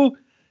so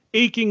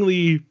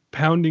achingly,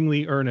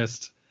 poundingly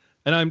earnest,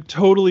 and I'm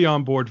totally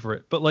on board for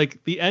it. But,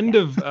 like, the end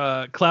of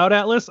Cloud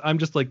Atlas, I'm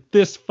just like,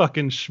 this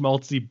fucking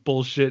schmaltzy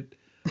bullshit.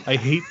 I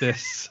hate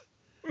this.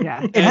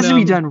 Yeah, it has to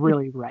be done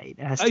really right.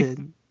 It has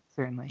to...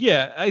 Certainly.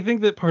 Yeah, I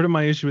think that part of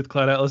my issue with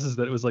Cloud Atlas is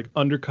that it was like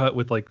undercut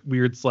with like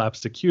weird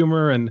slapstick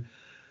humor, and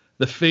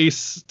the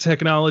face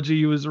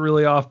technology was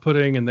really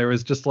off-putting, and there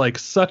was just like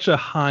such a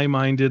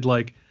high-minded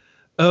like,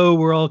 oh,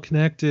 we're all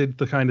connected,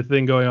 the kind of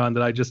thing going on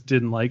that I just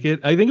didn't like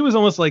it. I think it was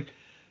almost like,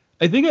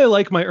 I think I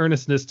like my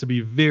earnestness to be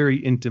very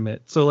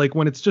intimate. So like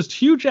when it's just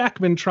Hugh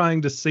Jackman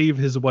trying to save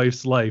his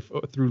wife's life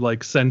through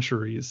like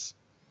centuries,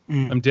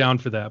 I'm down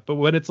for that. But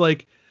when it's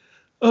like,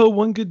 oh,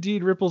 one good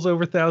deed ripples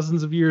over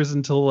thousands of years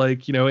until,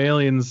 like,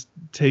 aliens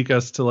take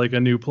us to, like, a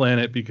new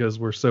planet because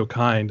we're so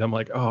kind. I'm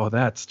like, oh,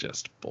 that's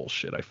just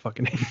bullshit. I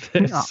fucking hate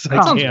this.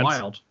 That sounds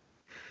wild.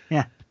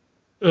 Yeah.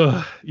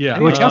 Yeah.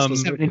 Which also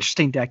have an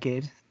interesting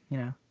decade,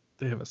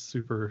 They have a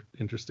super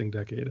interesting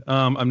decade.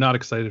 I'm not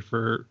excited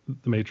for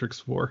The Matrix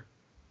 4.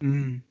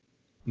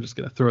 I'm just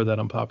gonna throw that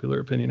unpopular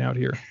opinion out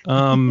here.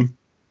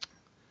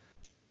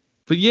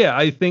 But yeah,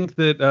 I think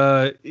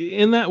that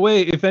in that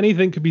way, if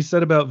anything could be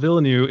said about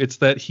Villeneuve, it's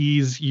that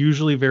he's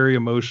usually very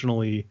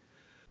emotionally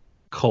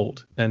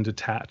cold and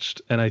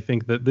detached. And I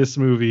think that this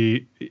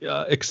movie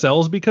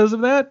excels because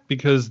of that,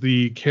 because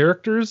the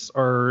characters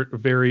are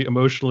very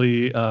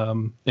emotionally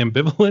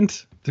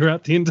ambivalent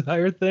throughout the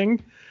entire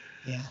thing.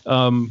 Yeah.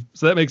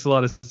 So that makes a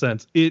lot of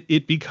sense.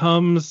 It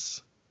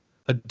becomes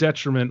a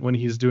detriment when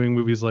he's doing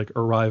movies like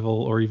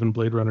Arrival or even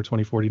Blade Runner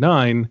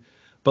 2049.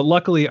 But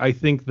luckily, I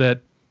think that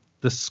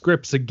the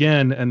scripts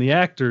again and the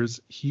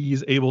actors,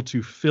 he's able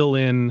to fill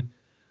in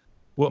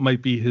what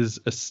might be his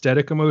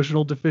aesthetic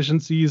emotional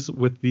deficiencies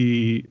with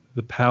the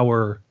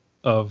power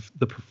of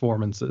the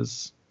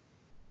performances.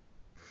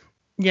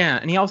 Yeah,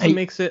 and he also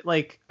makes it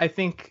like, I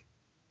think,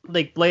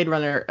 like Blade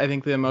Runner, I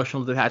think the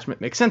emotional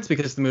detachment makes sense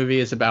because the movie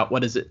is about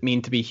what does it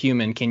mean to be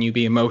human? Can you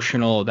be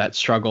emotional? That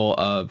struggle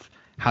of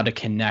how to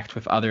connect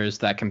with others,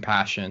 that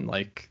compassion,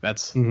 like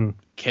that's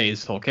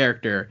Kay's whole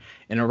character.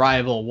 In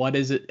Arrival, what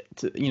is it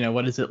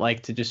what is it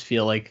like to just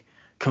feel like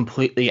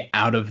completely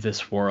out of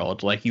this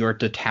world, like you're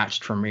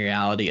detached from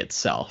reality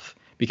itself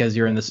because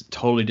you're in this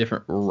totally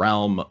different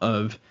realm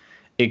of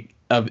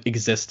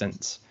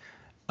existence.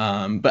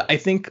 But I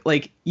think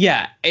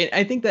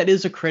I think that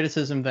is a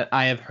criticism that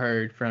I have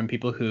heard from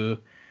people who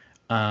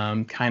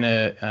kind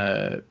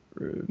of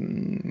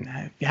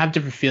have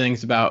different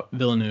feelings about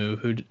Villeneuve,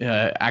 who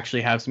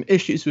actually have some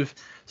issues with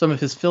some of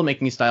his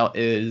filmmaking style,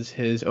 is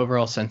his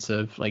overall sense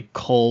of like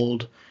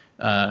cold,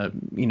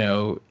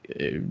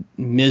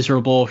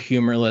 miserable,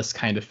 humorless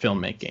kind of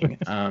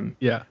filmmaking.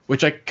 Yeah.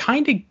 Which I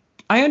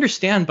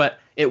understand, but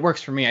it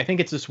works for me. I think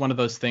it's just one of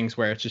those things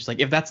where it's just like,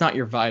 if that's not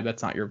your vibe,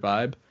 that's not your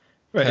vibe.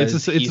 Right. It's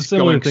a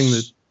similar thing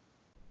that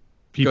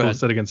people have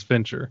said against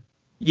Fincher.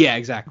 Yeah,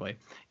 exactly.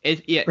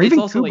 It's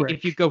also Kubrick. Like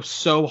if you go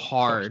so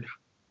hard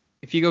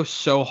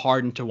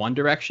into one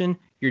direction,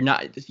 you're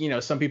not,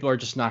 some people are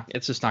just not,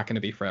 it's just not going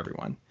to be for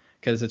everyone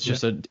because it's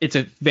just it's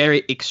a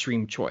very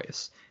extreme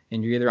choice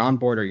and you're either on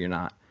board or you're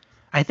not.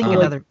 I think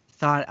another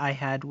thought I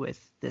had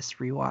with this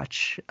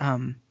rewatch,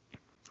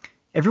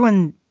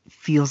 everyone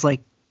feels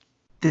like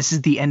this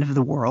is the end of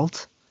the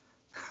world.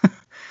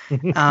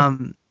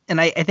 And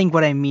I think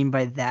what I mean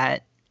by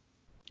that,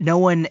 no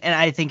one, and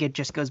I think it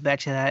just goes back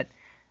to that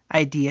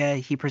idea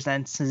he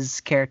presents his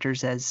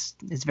characters as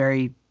is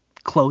very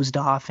closed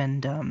off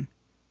and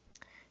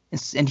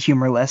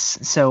humorless.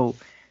 So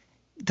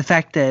the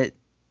fact that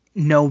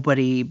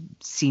nobody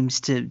seems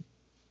to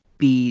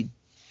be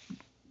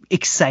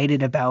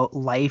excited about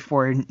life,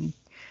 or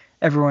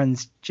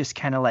everyone's just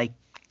kind of like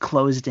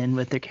closed in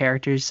with their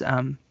characters.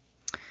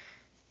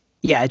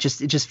 It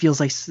just feels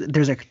like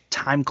there's a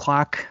time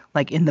clock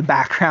like in the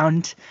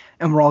background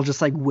and we're all just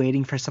like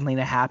waiting for something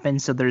to happen.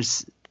 So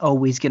there's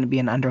always going to be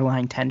an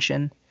underlying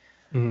tension.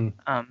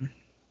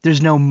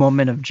 There's no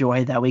moment of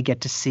joy that we get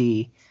to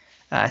see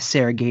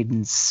Sarah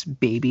Gaden's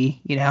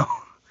baby, Yeah.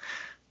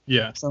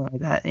 Something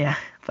like that. Yeah.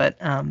 But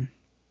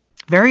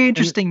very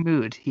interesting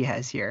mood he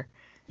has here.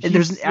 I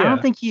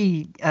don't think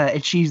he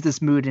achieves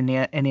this mood in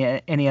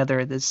any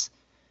other of his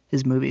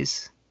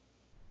movies.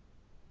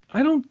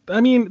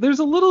 There's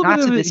a little bit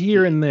of it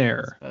here and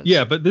there.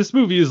 Yeah, but this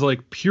movie is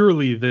like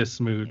purely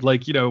this mood.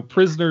 Like,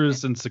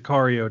 Prisoners and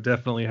Sicario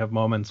definitely have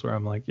moments where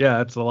I'm like,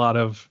 yeah, it's a lot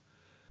of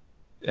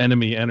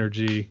enemy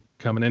energy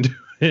coming into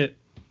it.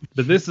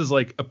 But this is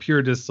like a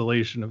pure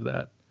distillation of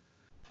that.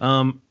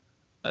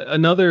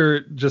 Another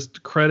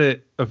just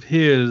credit of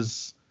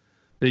his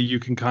that you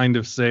can kind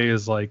of say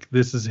is like,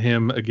 this is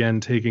him again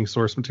taking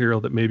source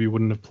material that maybe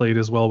wouldn't have played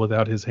as well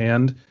without his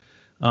hand.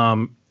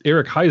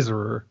 Eric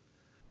Heiserer,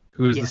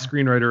 who is the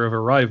screenwriter of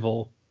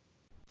Arrival,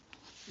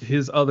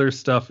 his other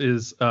stuff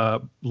is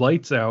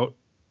Lights Out,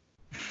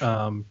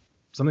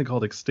 something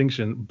called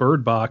Extinction,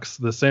 Bird Box,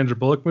 the Sandra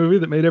Bullock movie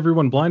that made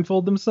everyone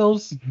blindfold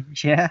themselves.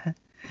 Yeah.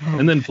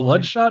 And then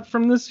Bloodshot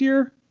from this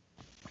year.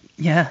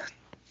 Yeah.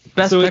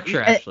 Best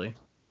Picture, actually.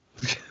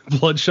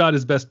 Bloodshot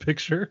is Best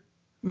Picture.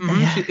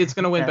 Mm-hmm. It's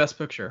going to win Best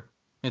Picture.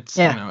 It's,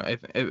 I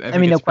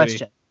mean, no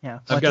question. Yeah.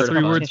 I've got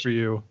 3 words for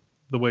you.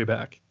 The Way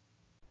Back.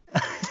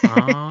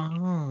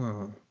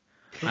 Oh.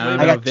 I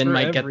don't know. Vin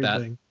might get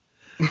that.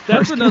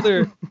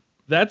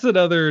 That's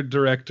another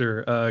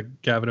director,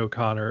 Gavin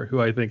O'Connor,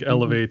 who I think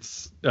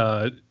elevates,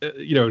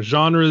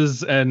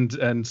 genres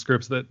and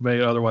scripts that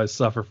may otherwise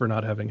suffer for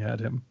not having had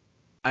him.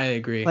 I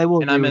agree.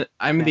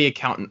 I'm the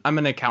accountant. I'm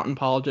an accountant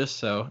apologist,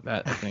 so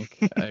that I think.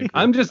 I agree.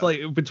 I'm just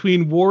like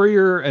between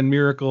Warrior and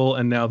Miracle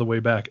and now The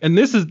Way Back, and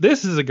this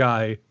is a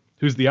guy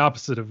who's the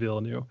opposite of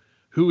Villeneuve,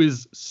 who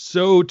is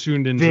so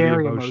tuned into the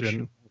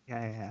emotion.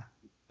 Yeah.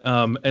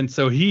 And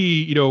so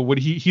he,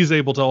 he's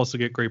able to also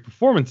get great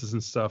performances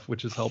and stuff,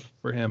 which is helpful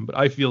for him. But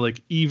I feel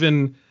like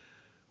even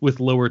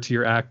with lower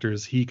tier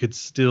actors, he could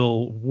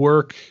still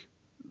work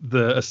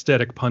the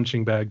aesthetic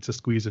punching bag to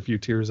squeeze a few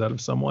tears out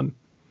of someone.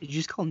 Did you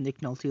just call Nick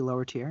Nolte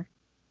lower tier?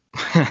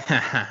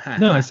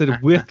 No, I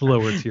said with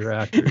lower tier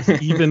actors,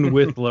 even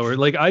with lower.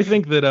 Like I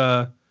think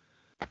that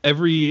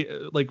every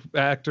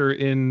actor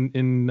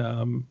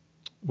in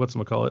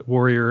whatchamacallit,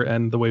 Warrior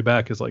and The Way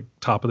Back is like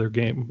top of their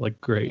game, like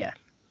great. Yeah.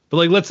 But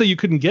like, let's say you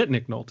couldn't get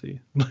Nick Nolte.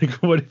 Like,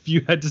 what if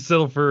you had to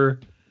settle for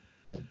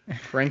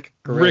Frank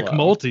Grillo. Rick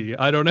Nolte?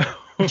 I don't know.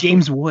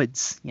 James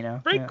Woods, you know.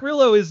 Frank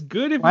Grillo is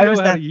good if Why you know was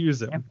how that to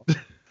use him.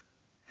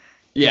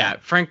 Yeah,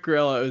 Frank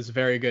Grillo is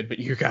very good, but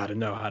you got to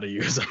know how to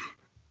use him.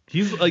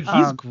 He's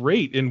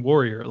great in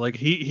Warrior. Like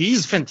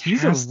he's fantastic.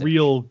 He's a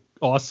real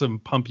awesome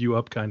pump you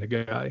up kind of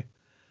guy.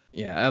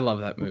 Yeah, I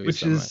love that movie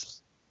so much.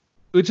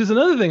 Which is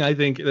another thing I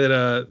think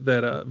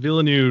that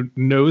Villeneuve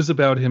knows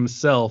about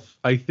himself.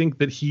 I think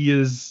that he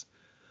is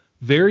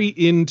very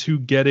into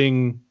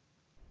getting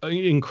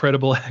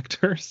incredible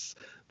actors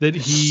that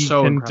he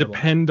can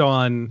depend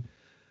on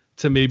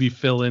to maybe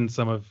fill in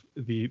some of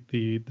the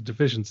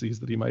deficiencies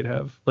that he might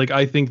have. Like,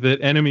 I think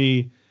that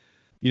Enemy,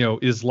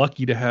 is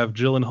lucky to have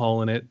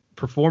Gyllenhaal in it,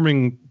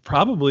 performing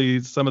probably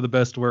some of the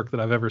best work that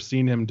I've ever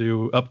seen him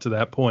do up to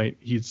that point.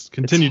 He's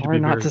continued to be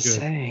very good. It's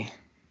hard not to say.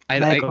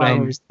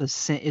 Nightcrawler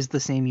is the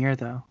same year,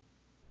 though.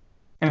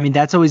 I mean,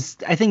 I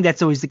think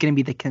that's always going to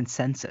be the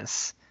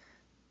consensus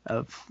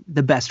of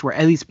the best work,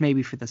 at least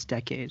maybe for this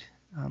decade.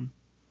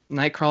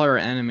 Nightcrawler or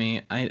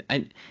Enemy,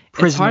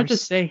 it's hard to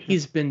say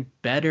he's been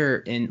better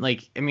in,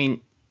 like, I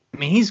mean,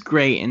 he's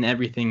great in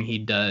everything he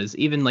does,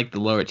 even like the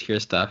lower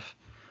tier stuff.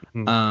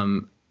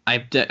 Mm-hmm.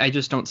 I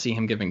just don't see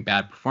him giving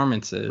bad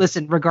performances.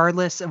 Listen,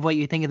 regardless of what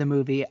you think of the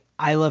movie,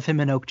 I love him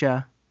in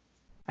Okja.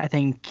 I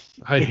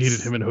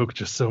hated him in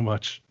Okja so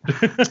much.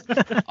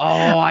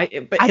 I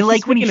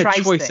like when he tries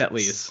a choice things. At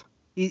least.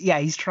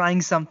 He's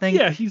trying something.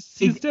 Yeah, he's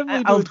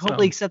definitely. I'll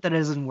totally accept that it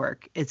doesn't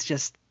work. It's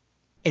just,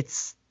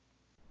 it's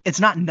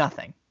not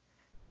nothing.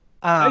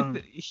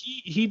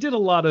 He did a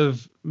lot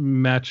of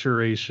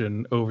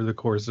maturation over the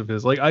course of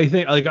his. Like, I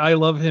think, like, I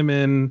love him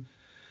in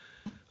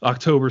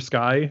October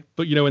Sky,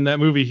 but in that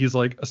movie he's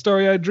like a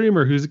starry-eyed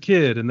dreamer who's a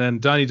kid, and then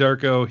Donnie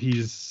Darko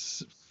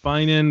he's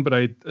fine in, but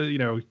I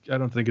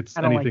don't think it's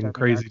anything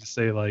crazy to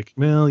say like,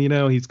 well,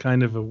 he's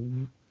kind of a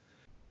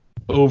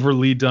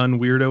overly done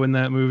weirdo in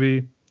that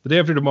movie. The Day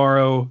After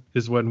Tomorrow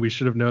is when we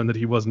should have known that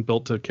he wasn't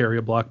built to carry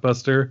a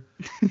blockbuster.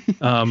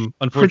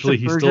 Unfortunately,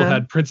 he still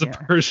had Prince of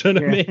Persia to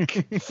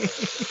make.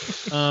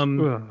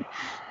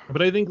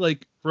 But I think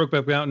like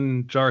Brokeback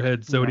Mountain,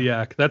 Jarhead,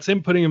 Zodiac, that's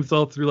him putting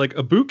himself through like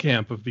a boot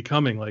camp of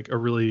becoming like a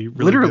really,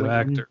 really good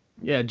actor.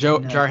 Yeah,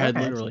 Jarhead,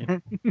 literally.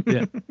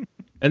 Yeah.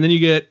 And then you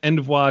get End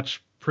of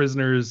Watch,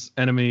 Prisoners,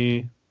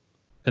 Enemy,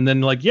 and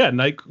then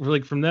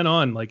from then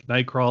on, like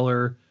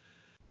Nightcrawler.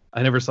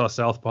 I never saw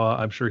Southpaw.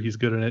 I'm sure he's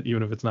good in it,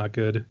 even if it's not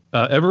good.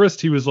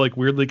 Everest, he was like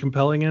weirdly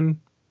compelling in.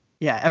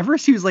 Yeah,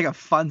 Everest, he was like a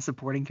fun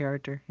supporting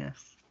character.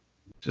 Yes.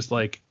 Just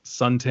like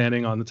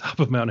suntanning on the top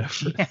of Mount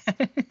Everest.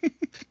 Yeah.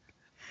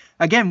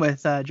 Again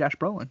with Josh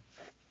Brolin.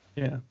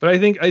 Yeah, but I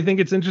think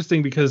it's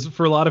interesting because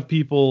for a lot of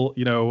people,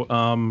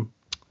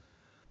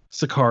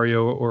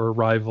 Sicario or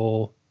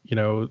Arrival,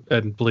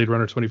 and Blade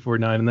Runner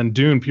 2049, and then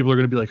Dune, people are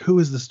going to be like, who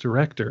is this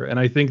director? And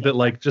I think that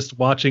like just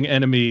watching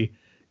Enemy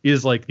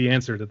is like the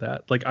answer to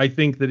that. Like, I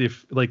think that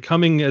if like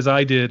coming as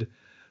I did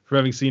from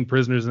having seen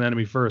Prisoners and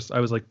Enemy first, I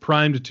was like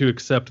primed to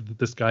accept that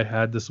this guy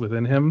had this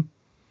within him.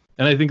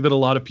 And I think that a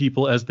lot of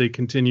people, as they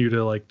continue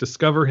to like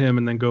discover him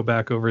and then go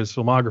back over his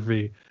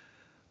filmography,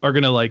 are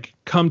going to like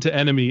come to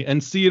Enemy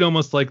and see it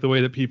almost like the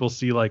way that people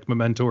see like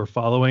Memento or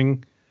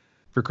Following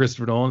for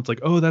Christopher Nolan. It's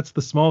like, oh, that's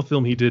the small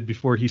film he did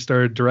before he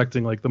started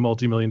directing like the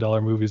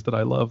multi-million-dollar movies that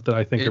I love, that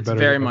I think are better. It's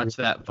very much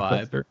that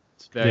vibe.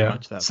 It's very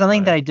much that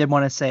something vibe. that I did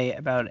want to say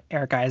about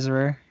Eric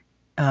Eiserer,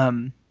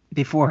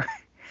 before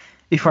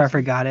I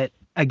forgot it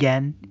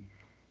again.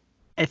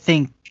 I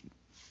think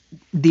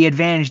the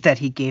advantage that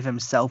he gave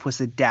himself was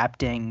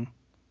adapting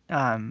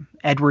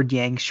Edward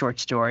Yang's short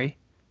story.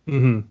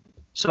 Mm-hmm.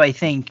 So I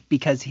think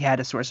because he had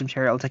a source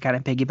material to kind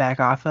of piggyback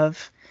off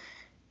of,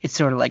 it's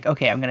sort of like,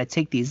 okay, I'm going to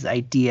take these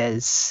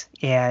ideas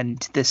and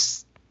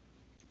this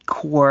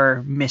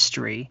core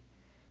mystery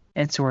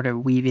and sort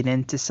of weave it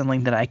into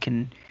something that I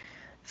can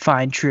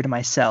find true to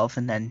myself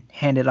and then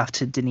hand it off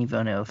to Denis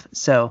Villeneuve.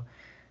 So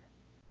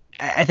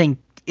I think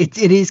it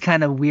is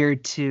kind of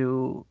weird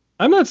to...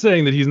 I'm not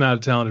saying that he's not a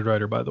talented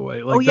writer, by the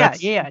way. Like,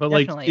 yeah, but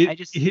definitely.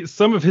 Like,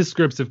 some of his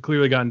scripts have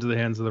clearly gotten to the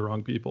hands of the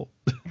wrong people.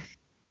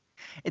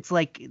 It's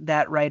like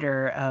that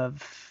writer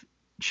of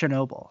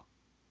Chernobyl.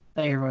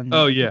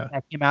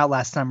 That came out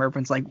last summer.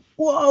 Everyone's like,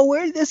 whoa,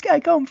 where did this guy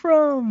come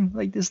from?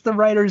 Like, this is the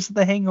writers of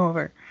The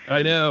Hangover.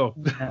 I know.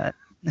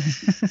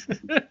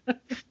 It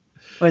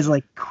was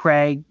like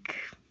Craig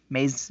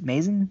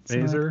Mazin?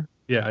 Mazer?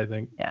 Yeah, I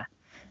think. Yeah.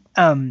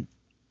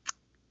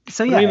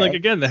 So yeah. I mean, like,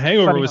 again, The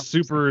Hangover was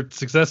super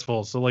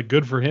successful, so like,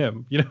 good for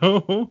him.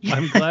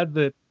 I'm glad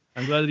that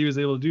he was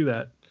able to do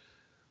that.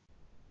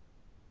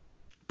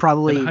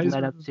 Probably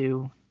led up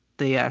to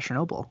the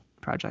Chernobyl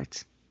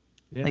project.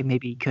 Yeah. Like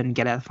maybe he couldn't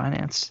get out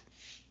financed.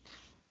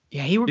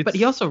 Yeah, but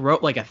he also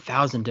wrote like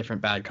 1,000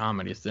 different bad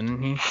comedies,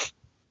 didn't he?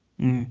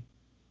 I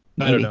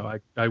don't know.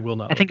 I will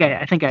not. I think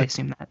I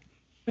assume that.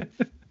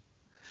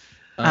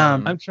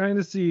 I'm trying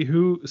to see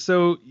who.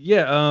 So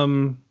yeah.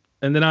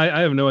 And then I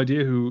have no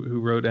idea who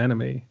wrote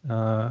Enemy.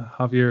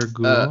 Javier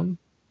Gulon.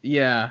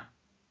 Yeah.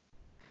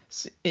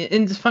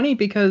 And it's funny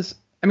because,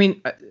 I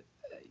mean,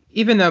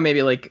 even though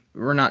maybe like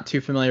we're not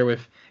too familiar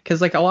with,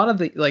 because like a lot of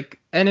the like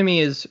Enemy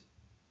is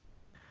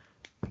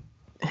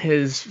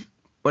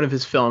one of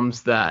his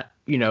films that,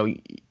 you know,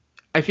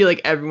 I feel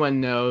like everyone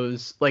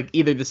knows, like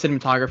either the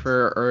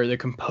cinematographer or the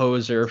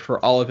composer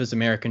for all of his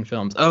American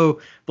films.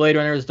 Oh, Blade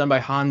Runner was done by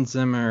Hans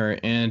Zimmer,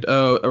 and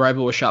oh,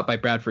 Arrival was shot by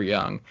Bradford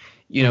Young.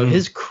 You know,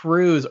 his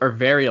crews are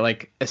very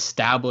like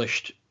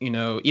established. You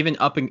know, even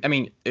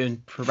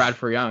for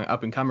Bradford Young,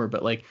 up and comer,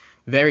 but like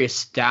very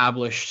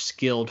established,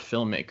 skilled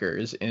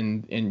filmmakers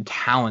and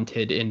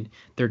talented in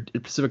their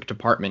specific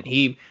department.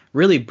 He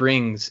really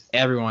brings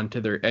everyone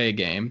to their A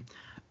game.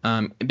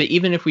 But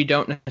even if we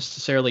don't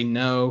necessarily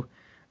know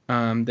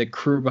the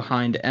crew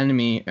behind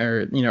Enemy,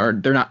 or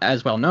they're not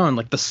as well known,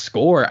 like the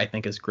score I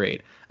think is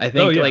great. I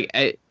think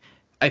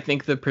I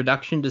think the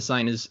production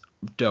design is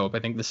dope. I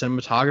think the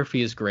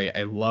cinematography is great.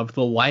 I love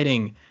the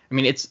lighting. I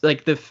mean, it's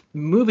like the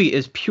movie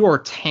is pure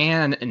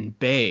tan and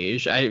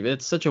beige.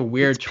 It's such a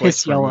weird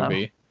choice for a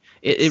movie.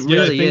 It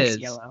really is.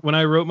 Yellow. When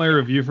I wrote my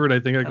review for it, I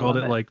think I called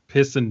it like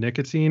piss and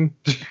nicotine.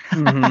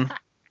 I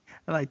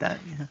like that.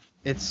 Yeah.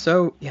 It's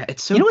so. You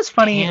know what's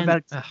funny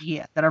about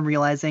that I'm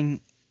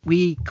realizing?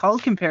 We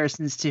called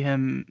comparisons to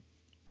him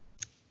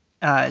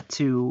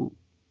to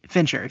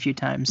Fincher a few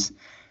times,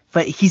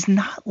 but he's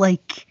not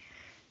like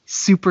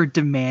super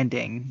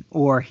demanding,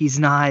 or he's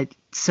not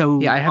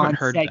so I haven't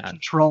heard that.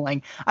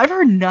 Controlling. I've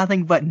heard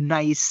nothing but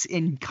nice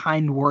and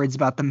kind words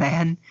about the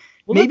man.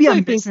 Well, maybe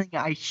I'm missing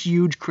a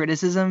huge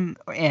criticism,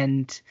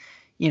 and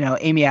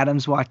Amy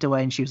Adams walked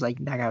away and she was like,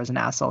 that guy was an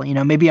asshole.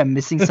 Maybe I'm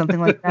missing something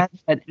like that.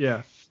 But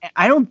yeah,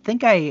 I don't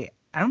think I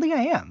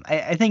am.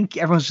 I think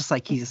everyone's just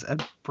like, he's a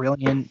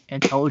brilliant,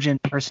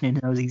 intelligent person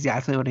who knows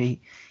exactly what he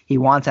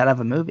wants out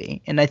of a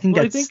movie. And I think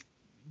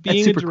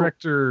being a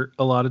director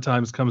cool. A lot of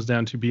times comes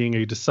down to being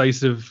a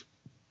decisive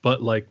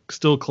but like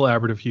still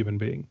collaborative human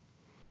being.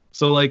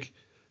 So like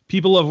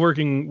people love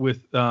working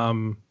with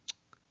Martin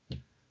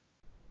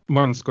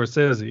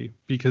Scorsese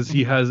because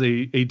he has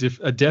a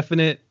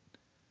definite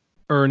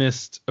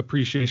earnest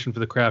appreciation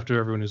for the craft of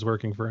everyone who's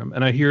working for him.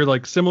 And I hear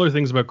like similar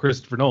things about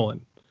Christopher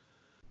Nolan.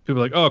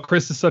 People are like, oh,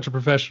 Chris is such a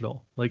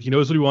professional. Like, he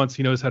knows what he wants.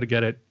 He knows how to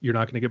get it. You're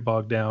not going to get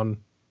bogged down.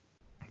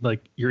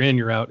 Like, you're in,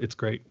 you're out. It's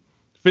great.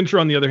 Fincher,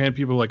 on the other hand,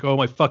 people are like, oh,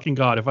 my fucking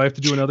God, if I have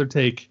to do another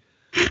take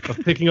of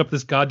picking up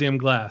this goddamn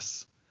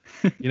glass,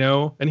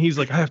 And he's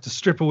like, I have to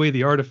strip away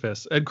the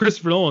artifice. And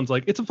Christopher Nolan's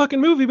like, it's a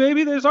fucking movie,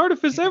 baby. There's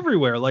artifice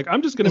everywhere. Like,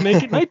 I'm just going to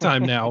make it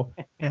nighttime now.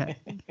 Yeah.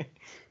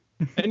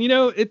 And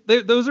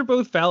those are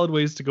both valid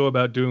ways to go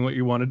about doing what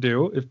you want to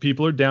do. If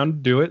people are down to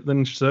do it,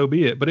 then so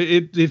be it. But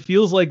it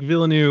feels like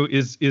Villeneuve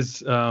is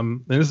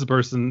and this is a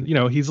person,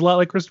 he's a lot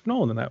like Christopher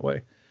Nolan in that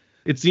way.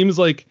 It seems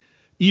like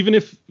even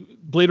if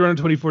Blade Runner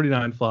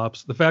 2049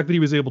 flops, the fact that he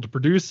was able to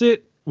produce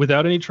it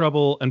without any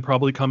trouble and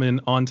probably come in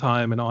on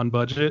time and on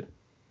budget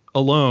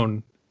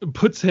alone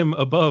puts him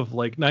above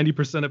like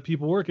 90% of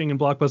people working in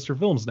blockbuster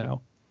films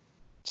now.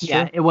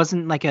 Yeah, it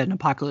wasn't like an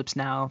Apocalypse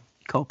Now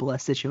Coppola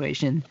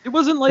situation. It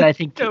wasn't like, I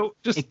think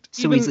just it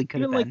so easily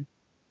could have been. Like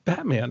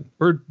Batman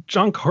or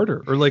John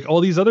Carter or like all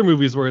these other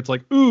movies where it's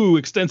like, ooh,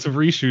 extensive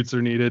reshoots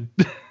are needed.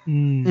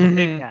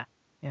 Mm-hmm.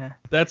 Yeah.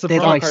 That's they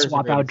like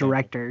swap out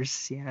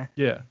directors. Yeah.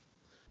 Yeah.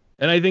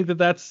 And I think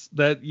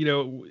that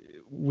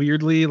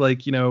weirdly,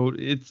 like,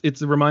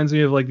 it reminds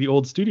me of like the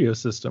old studio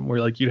system where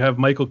like you'd have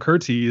Michael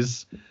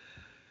Curtiz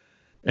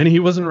and he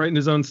wasn't writing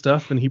his own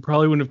stuff and he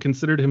probably wouldn't have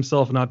considered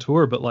himself an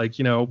auteur, but like,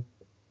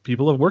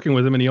 people love working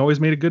with him and he always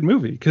made a good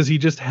movie because he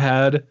just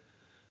had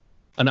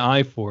an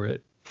eye for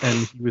it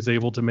and he was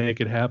able to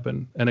make it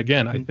happen. And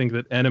again, I think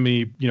that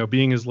Enemy,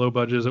 being as low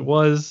budget as it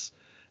was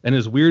and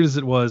as weird as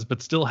it was,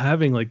 but still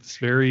having like this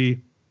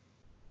very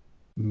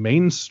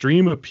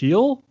mainstream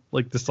appeal,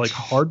 like this like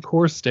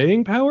hardcore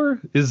staying power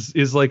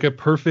is like a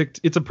perfect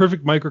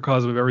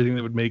microcosm of everything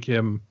that would make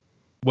him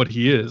what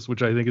he is,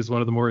 which I think is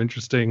one of the more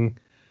interesting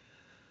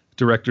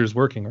directors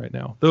working right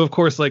now. Though of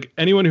course, like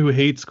anyone who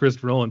hates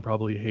Christopher Nolan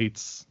probably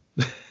hates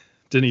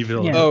Denis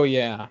Villeneuve. Oh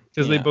yeah,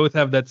 because they both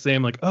have that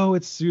same like, oh,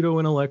 it's pseudo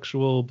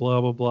intellectual,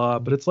 blah blah blah.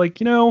 But it's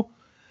like, I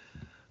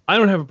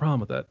don't have a problem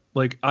with that.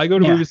 Like, I go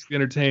to movies to be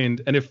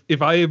entertained, and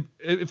if I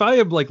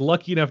am like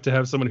lucky enough to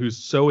have someone who's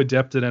so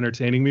adept at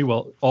entertaining me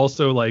while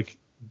also like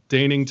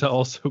deigning to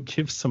also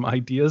give some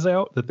ideas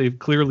out that they've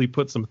clearly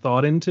put some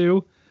thought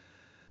into,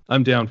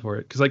 I'm down for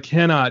it because I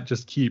cannot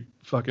just keep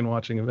fucking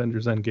watching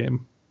Avengers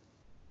Endgame.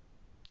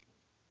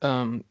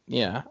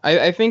 Yeah,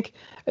 I think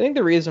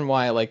the reason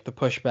why I like the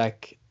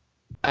pushback,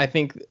 I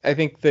think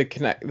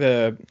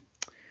the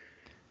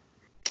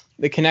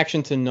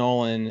connection to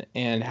Nolan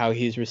and how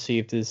he's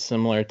received is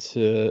similar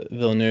to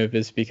Villeneuve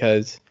is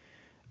because,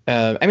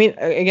 I mean,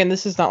 again,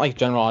 this is not like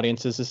general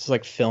audiences. This is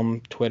like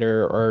film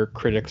Twitter or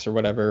critics or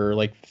whatever, or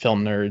like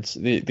film nerds.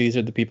 These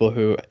are the people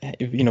who,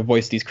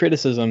 voice these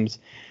criticisms.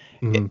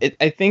 Mm-hmm.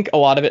 I think a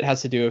lot of it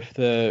has to do with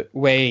the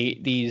way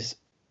these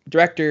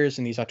directors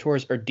and these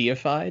auteurs are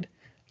deified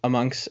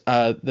amongst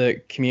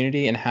the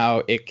community and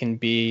how it can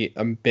be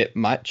a bit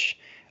much.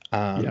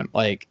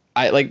 Like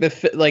I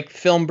like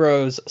film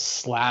bros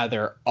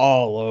slather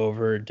all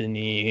over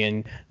Denis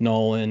and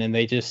Nolan, and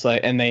they just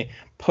they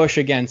push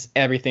against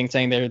everything,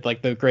 saying they're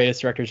like the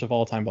greatest directors of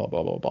all time, blah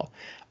blah blah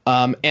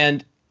blah.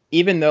 And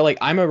even though like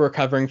I'm a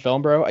recovering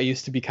film bro, I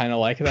used to be kind of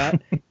like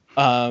that.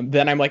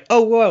 Then I'm like,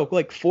 oh whoa,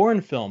 like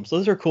foreign films,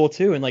 those are cool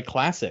too, and like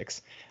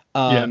classics.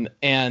 And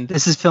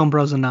this is Film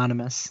Bros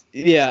Anonymous.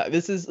 Yeah,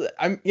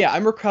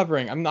 I'm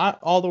recovering. I'm not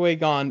all the way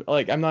gone.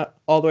 Like I'm not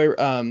all the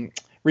way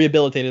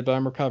rehabilitated, but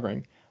I'm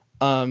recovering.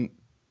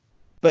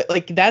 But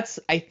like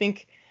I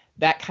think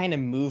that kind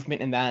of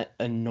movement and that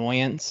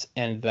annoyance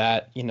and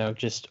that,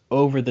 just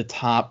over the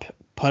top,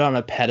 put on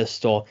a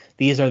pedestal,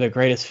 these are the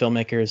greatest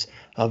filmmakers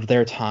of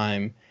their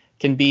time,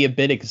 can be a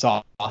bit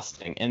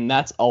exhausting. And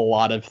that's a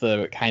lot of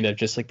the kind of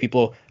just like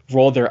people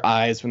roll their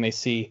eyes when they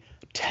see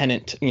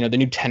Tenet, the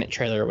new Tenet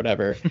trailer or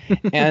whatever.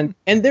 And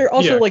they're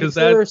also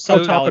there are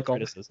some valid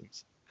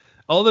criticisms.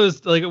 All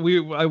those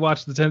I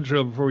watched the Tenet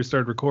trailer before we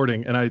started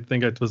recording, and I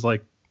think it was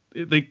like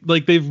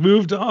they've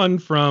moved on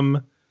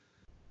from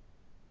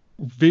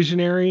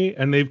visionary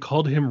and they've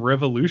called him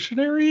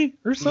revolutionary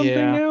or something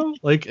now.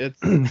 Like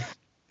it's and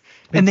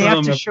they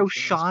have to show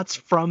shots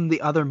from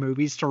the other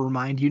movies to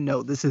remind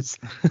this is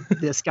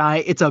this guy.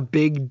 It's a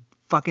big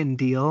fucking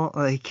deal.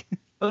 Like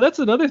well, that's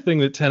another thing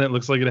that Tenet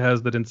looks like it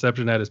has that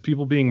Inception had, is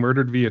people being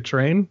murdered via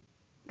train.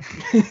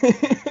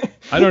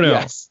 I don't know.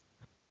 Yes.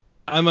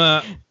 I'm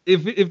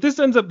if this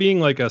ends up being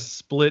like a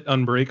split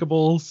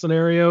Unbreakable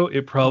scenario,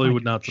 it probably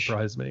would not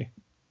surprise me.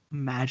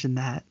 Imagine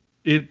that.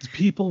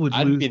 People would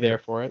I'd lose be there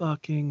for it.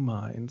 Fucking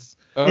minds.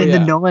 And the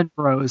Nolan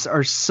bros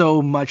are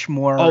so much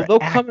more. Oh, they'll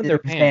come in their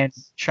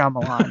pants.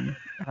 Shyamalan.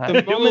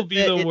 It will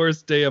be the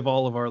worst day of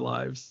all of our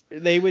lives.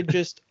 They would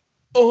just.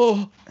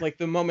 Like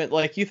the moment,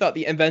 like you thought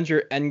the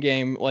Avenger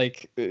Endgame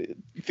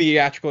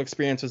theatrical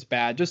experience was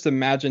bad. Just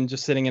imagine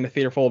just sitting in a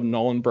theater full of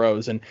Nolan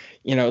bros, and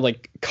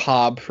like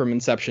Cobb from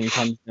Inception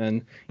comes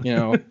in.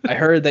 I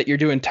heard that you're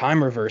doing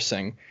time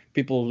reversing.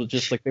 People would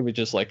just they would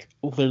just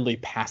literally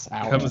pass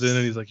out. Comes in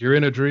and he's like, "You're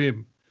in a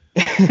dream."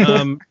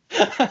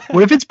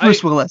 What if it's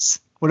Bruce Willis?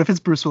 What if it's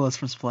Bruce Willis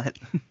from Split?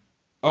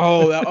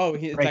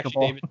 It's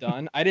actually David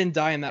Dunn. I didn't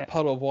die in that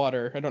puddle of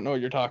water. I don't know what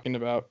you're talking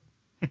about.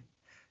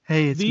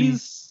 Hey,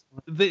 it's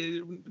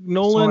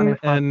Nolan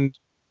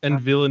and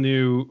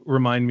Villeneuve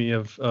remind me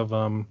of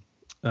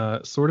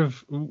sort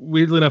of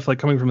weirdly enough, like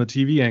coming from the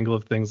TV angle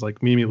of things,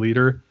 like Mimi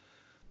Leader,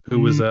 who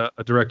was a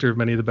director of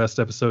many of the best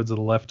episodes of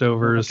The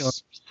Leftovers.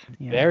 She's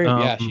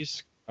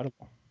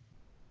incredible.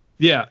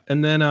 Yeah,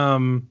 and then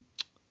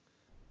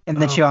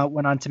she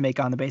went on to make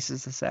On the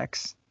Basis of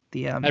Sex,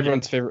 the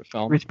everyone's favorite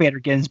film, Ruth Bader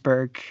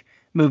Ginsburg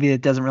movie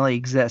that doesn't really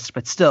exist,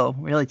 but still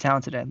really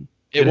talented in.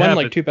 It won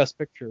like 2 Best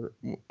Picture.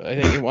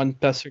 I think it won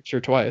Best Picture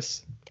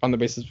twice On the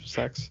Basis of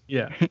Sex.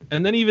 Yeah,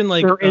 and then even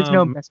like there is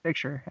no Best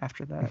Picture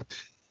after that.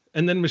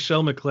 And then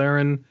Michelle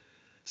McLaren,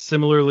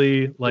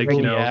 similarly,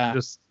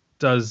 just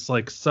does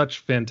like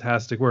such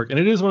fantastic work. And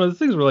it is one of the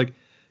things where like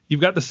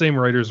you've got the same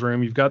writers'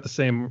 room, you've got the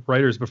same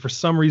writers, but for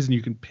some reason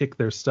you can pick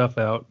their stuff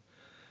out.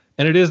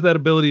 And it is that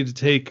ability to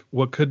take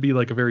what could be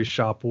like a very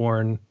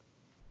shop-worn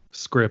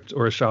script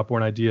or a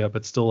shop-worn idea,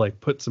 but still like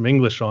put some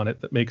English on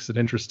it that makes it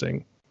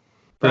interesting.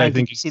 Brian,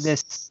 did you see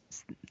this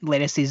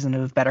latest season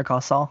of Better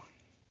Call Saul?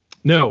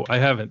 No, I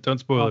haven't. Don't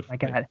spoil it. Oh my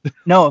God.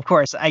 No, of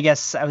course. I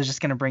guess I was just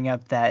going to bring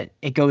up that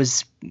it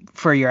goes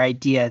for your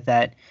idea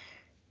that,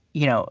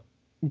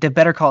 the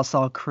Better Call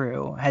Saul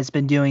crew has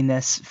been doing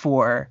this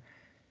for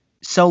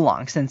so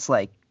long, since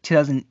like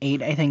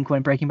 2008, I think,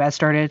 when Breaking Bad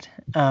started.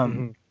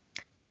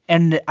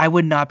 And I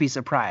would not be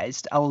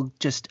surprised. I'll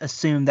just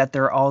assume that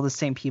they're all the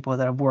same people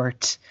that have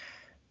worked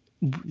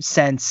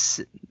since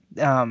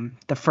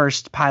the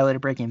first pilot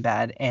of Breaking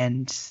Bad,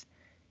 and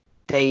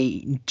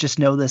they just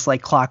know this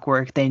like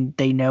clockwork. They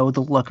know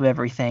the look of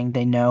everything.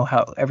 They know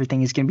how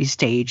everything is going to be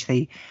staged.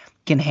 They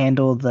can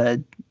handle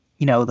the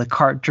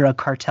drug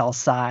cartel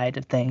side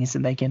of things,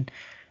 and they can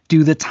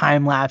do the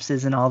time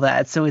lapses and all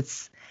that. So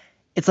it's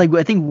like,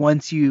 I think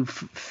once you've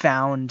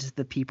found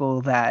the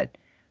people that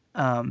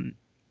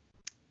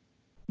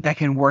that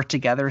can work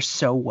together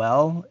so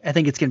well, I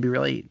think it's going to be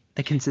really,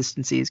 the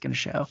consistency is going to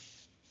show.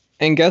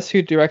 And guess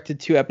who directed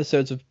 2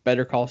 episodes of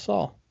Better Call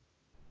Saul?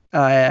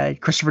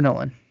 Christopher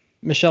Nolan.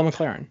 Michelle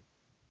McLaren.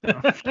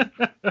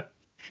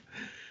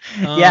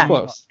 Yeah,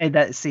 close. And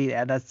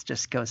that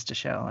just goes to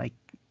show, like,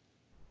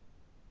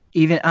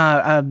 even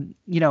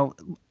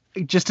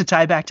just to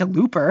tie back to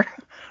Looper,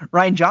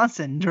 Rian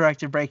Johnson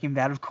directed Breaking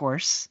Bad, of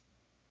course.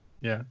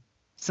 Yeah.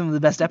 Some of the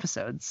best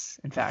episodes,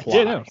 in fact.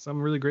 Yeah, no, some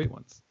really great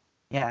ones.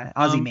 Yeah,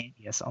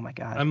 Ozymandias. Oh my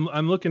God.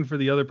 I'm looking for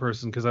the other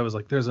person because I was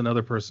like, there's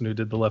another person who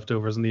did The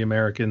Leftovers and The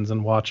Americans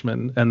and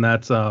Watchmen, and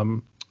that's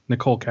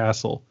Nicole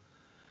Castle.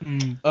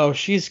 Oh,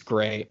 she's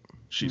great.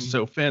 She's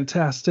so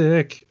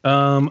fantastic.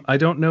 I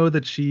don't know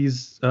that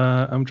she's.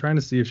 I'm trying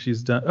to see if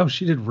she's done. Oh,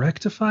 she did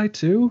Rectify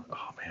too.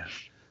 Oh man,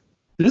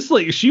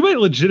 she might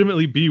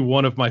legitimately be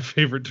one of my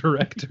favorite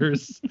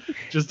directors,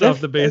 just off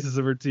the basis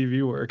of her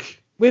TV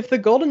work. With the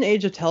golden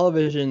age of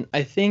television,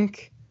 I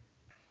think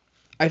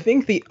I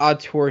think the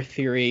auteur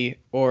theory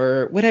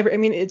or whatever. I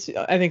mean,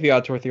 I think the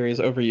auteur theory is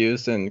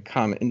overused in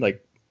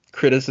like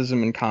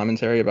criticism and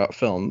commentary about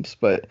films,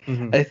 but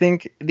I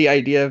think the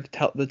idea of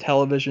the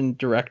television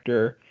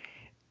director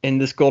in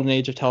this golden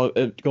age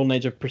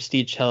of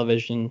prestige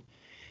television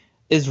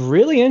is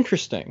really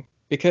interesting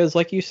because,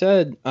 like you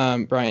said,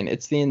 Brian,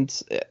 it's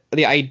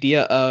the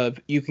idea of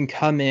you can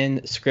come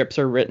in, scripts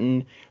are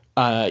written,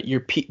 they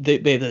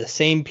the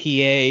same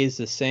PAs,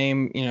 the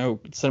same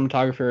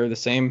cinematographer, the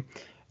same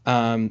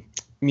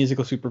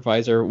musical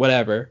supervisor,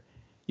 whatever.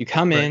 You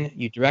come in,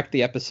 you direct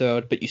the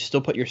episode, but you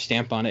still put your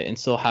stamp on it and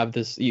still have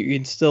this. You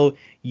can still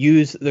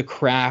use the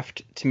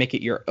craft to make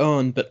it your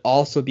own, but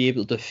also be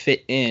able to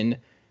fit in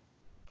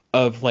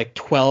of like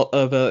 12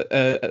 of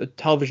a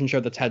television show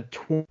that's had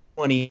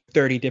 20,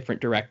 30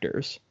 different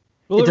directors.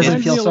 Well, it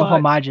doesn't feel so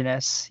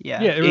homogenous.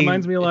 Yeah, it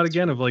reminds me a lot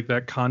again of like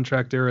that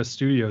contract era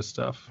studio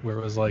stuff where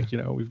it was like,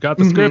 we've got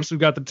the scripts, we've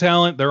got the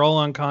talent, they're all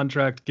on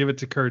contract, give it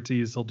to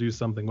Curtis, he'll do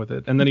something with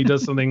it. And then he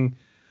does something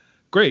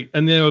great.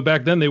 And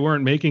back then they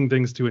weren't making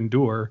things to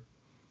endure.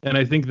 And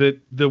I think that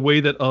the way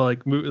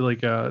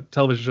that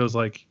television shows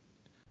like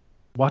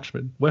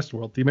Watchmen,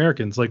 Westworld, The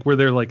Americans, like where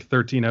they're like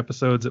 13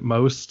 episodes at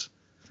most,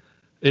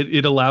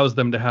 it allows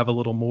them to have a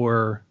little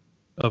more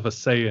of a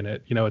say in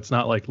it. It's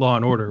not like Law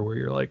and Order where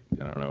you're like,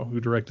 I don't know who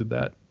directed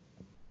that.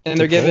 And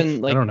they're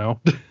given like I don't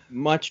know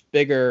much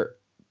bigger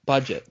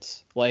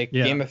budgets. Like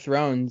Game of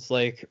Thrones,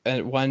 like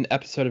one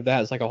episode of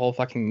that is like a whole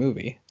fucking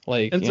movie.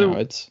 Like, and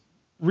it's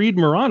Reed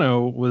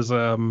Morano was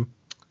I don't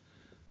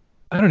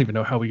even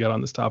know how we got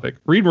on this topic.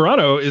 Reed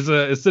Morano is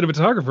a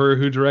cinematographer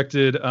who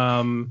directed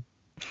the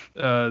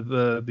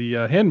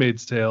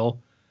Handmaid's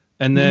Tale.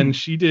 And then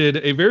she did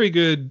a very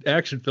good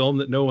action film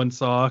that no one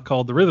saw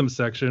called The Rhythm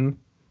Section.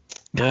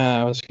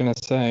 Yeah, I was going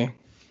to say.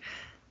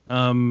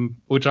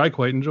 Which I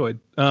quite enjoyed.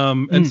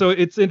 And so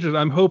it's interesting.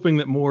 I'm hoping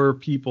that more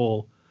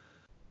people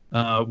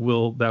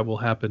will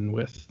happen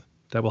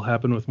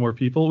with more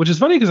people, which is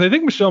funny because I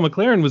think Michelle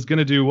McLaren was going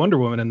to do Wonder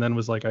Woman and then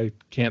was like, I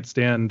can't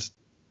stand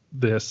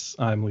this.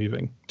 I'm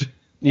leaving.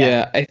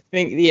 Yeah, I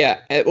think,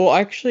 well,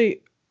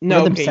 actually,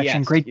 no. Rhythm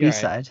Section, great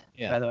B-side,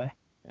 by the way.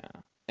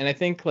 Yeah. And I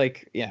think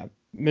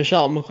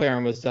Michelle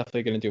McLaren was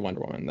definitely going to do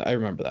Wonder Woman. I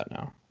remember that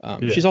now.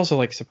 She's also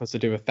like supposed to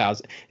do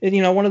 1,000.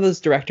 And, one of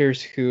those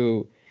directors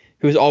who's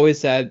always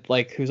said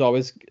who's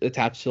always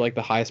attached to like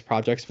the highest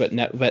projects, but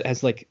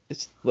has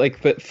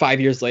but 5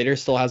 years later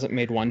still hasn't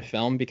made one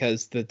film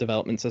because the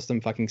development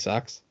system fucking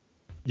sucks.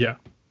 Yeah.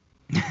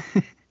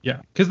 Yeah,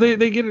 because they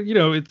get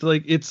it's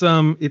like it's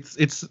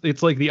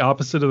like the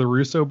opposite of the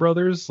Russo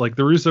brothers. Like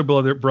the Russo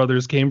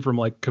brothers came from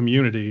like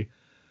Community.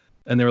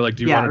 And they were like,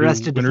 do you want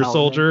to do Winter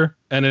Soldier?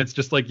 And it's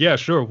just like, yeah,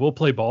 sure, we'll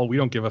play ball. We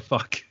don't give a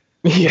fuck.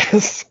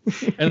 Yes.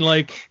 And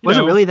like, was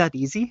it really that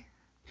easy?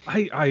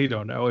 I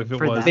don't know if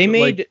it was. They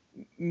made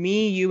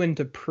Me, You, and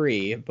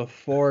Dupree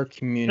before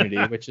Community,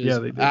 which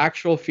is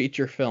actual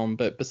feature film.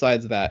 But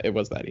besides that, it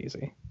was that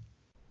easy.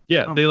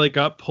 Yeah, they like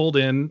got pulled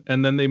in,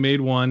 and then they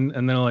made one,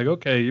 and they're like,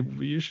 okay,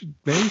 you should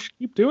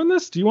keep doing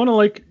this. Do you want to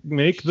like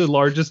make the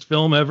largest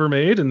film ever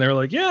made? And they're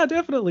like, yeah,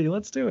 definitely,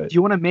 let's do it. Do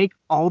you want to make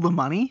all the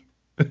money?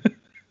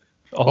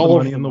 all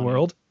the money in the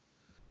world.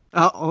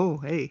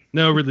 Hey.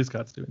 No, Ridley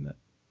Scott's doing that.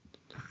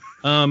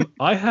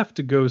 I have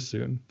to go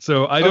soon,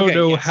 so I don't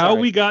know how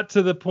we got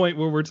to the point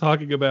where we're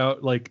talking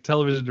about like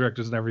television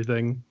directors and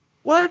everything.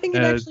 Well, I think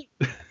it actually,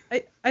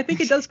 I think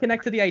it does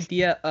connect to the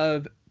idea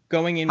of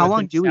going in. How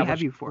long do we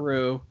have you for?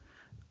 Crew.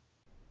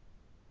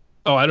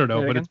 Oh, I don't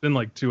know, but it's been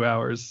like 2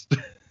 hours.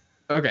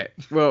 Okay,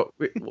 well,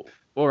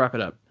 we'll wrap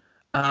it up.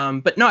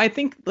 But no, I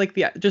think like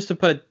just to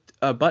put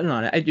a button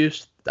on it,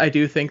 I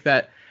do think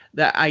that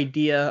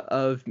idea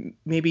of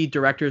maybe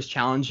directors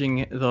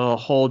challenging the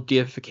whole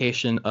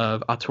deification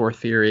of auteur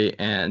theory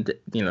and,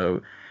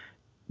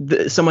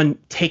 someone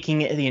taking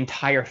the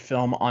entire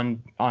film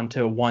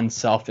onto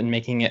oneself and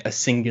making it a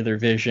singular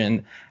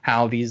vision,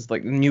 how these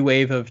like new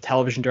wave of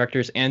television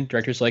directors and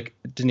directors like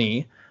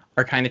Denis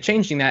are kind of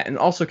changing that, and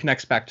also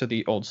connects back to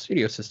the old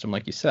studio system,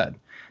 like you said.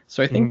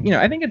 So I think,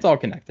 I think it's all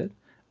connected.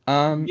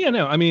 I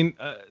mean,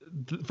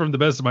 from the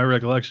best of my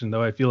recollection,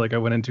 though, I feel like I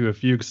went into a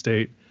fugue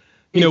state.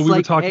 We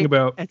were talking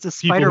about it's a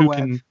spider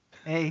web.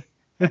 Hey,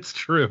 it's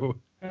true.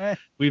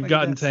 We've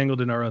gotten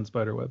tangled in our own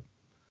spider web.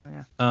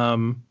 Yeah.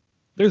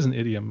 There's an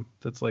idiom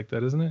that's like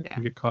that, isn't it? Yeah.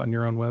 You get caught in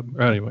your own web.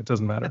 Or anyway, it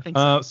doesn't matter. I think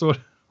so. So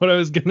what I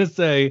was gonna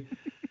say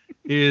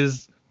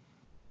is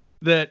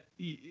that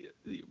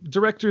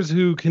directors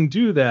who can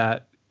do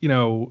that,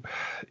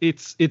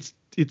 it's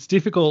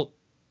difficult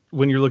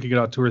when you're looking at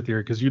auteur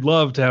theory because you'd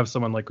love to have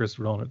someone like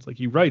Christopher Nolan. It's like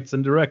he writes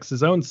and directs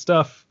his own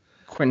stuff.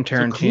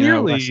 Quentin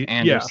Tarantino, Wes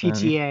Anderson.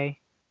 PTA.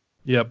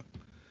 Yep.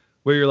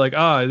 Where you're like,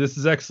 this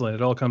is excellent.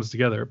 It all comes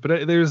together.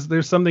 But there's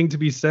something to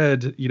be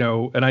said,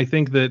 and I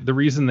think that the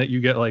reason that you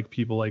get like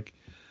people like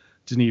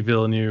Denis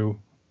Villeneuve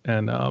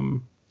and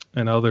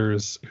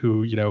others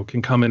who,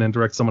 can come in and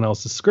direct someone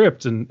else's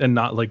script and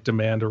not like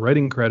demand a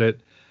writing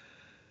credit,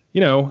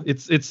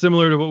 it's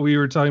similar to what we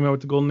were talking about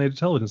with the Golden Age of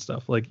television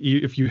stuff. Like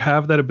if you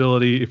have that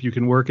ability, if you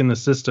can work in the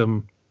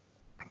system,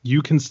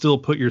 you can still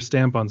put your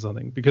stamp on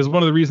something. Because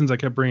one of the reasons I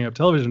kept bringing up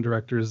television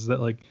directors is that,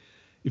 like,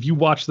 if you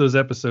watch those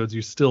episodes,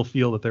 you still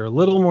feel that they're a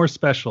little more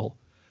special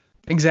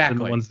than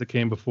the ones that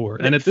came before.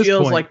 And it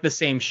feels like the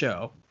same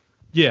show.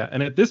 Yeah,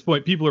 and at this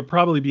point, people are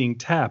probably being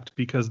tapped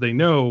because they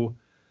know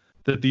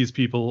that these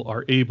people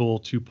are able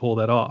to pull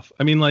that off.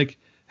 I mean, like,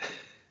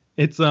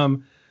 it's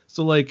so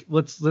like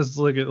let's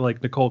look at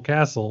like Nicole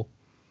Castle.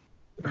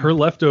 Her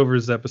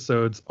Leftovers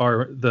episodes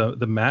are the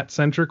Matt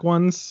centric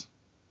ones.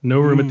 No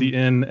Room at the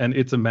Inn and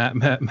It's a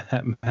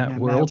Matt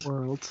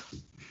World,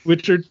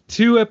 which are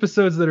 2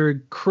 episodes that are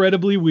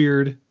incredibly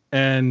weird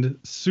and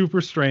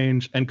super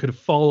strange and could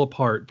fall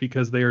apart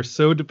because they are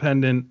so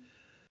dependent.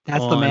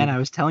 That's the man I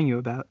was telling you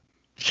about.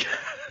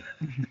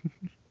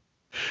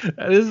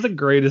 That is the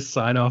greatest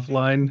sign-off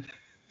line.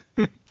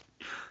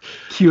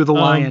 Cue the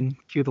lion.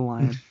 Cue the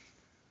lion.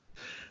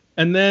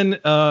 And then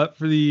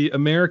for the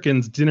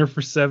Americans, Dinner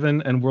for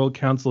Seven and World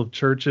Council of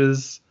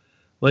Churches.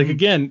 Like,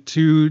 again,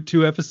 two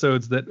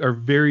episodes that are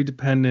very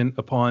dependent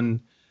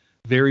upon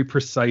very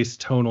precise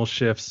tonal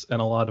shifts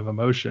and a lot of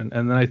emotion.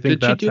 And then I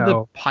think did she do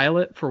the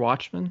pilot for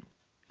Watchmen?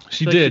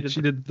 She did.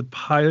 She did the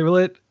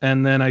pilot,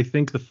 and then I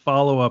think the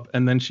follow-up,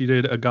 and then she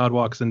did A God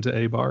Walks into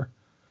A-Bar.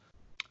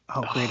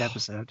 Oh, great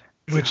episode.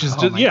 Which is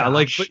just, yeah, gosh.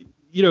 Like, but,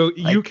 you know,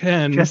 like, you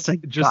can just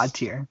God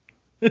tier.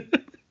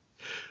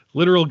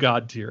 Literal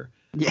God tier.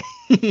 Yeah.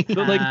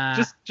 But like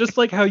just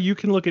like how you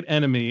can look at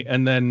Enemy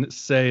and then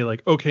say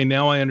like, okay,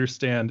 now I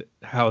understand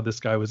how this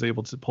guy was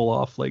able to pull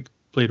off like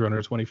Blade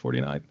Runner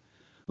 2049.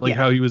 Like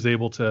how he was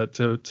able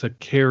to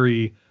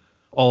carry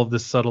all of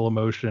this subtle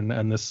emotion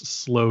and this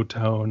slow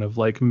tone of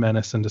like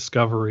menace and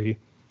discovery.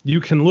 You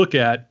can look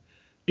at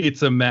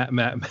It's a Matt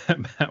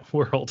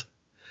World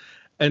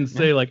and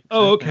say like,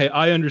 oh, okay,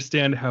 I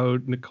understand how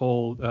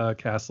Nicole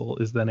Castle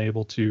is then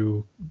able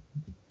to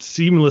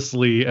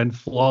seamlessly and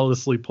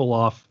flawlessly pull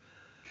off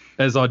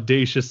as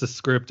audacious a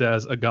script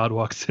as A God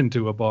Walks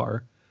into a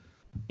Bar.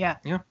 Yeah.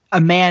 A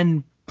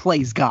man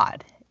plays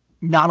God.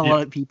 Not a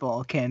lot of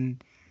people can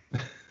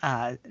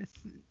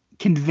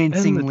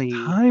convincingly.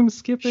 And the time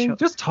skipping.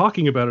 Just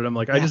talking about it, I'm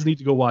like, I just need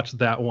to go watch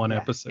that one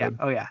episode. Yeah.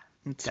 Oh yeah,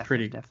 it's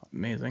definitely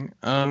amazing.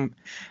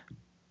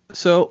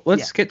 So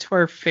let's get to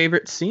our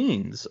favorite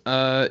scenes.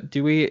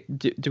 Do we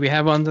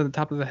have ones on the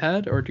top of the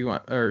head,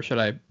 or should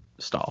I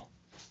stall?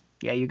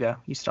 Yeah, you go.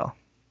 You stall.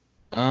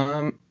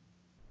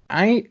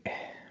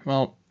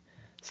 Well,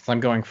 since I'm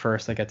going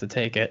first, I get to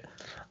take it.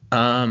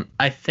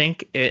 I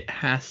think it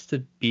has to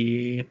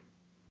be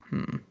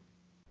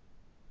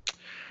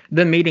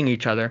them meeting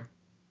each other.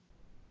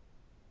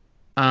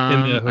 In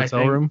the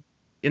hotel room?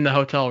 In the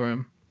hotel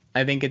room.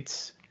 I think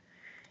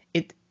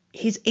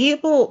he's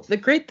able. The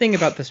great thing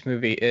about this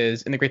movie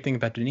is, and the great thing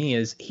about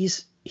Denis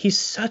is,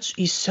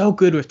 he's so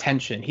good with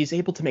tension. He's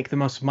able to make the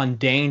most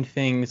mundane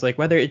things, like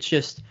whether it's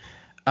just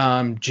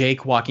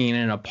Jake walking in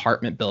an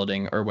apartment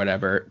building or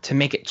whatever, to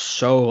make it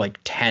so like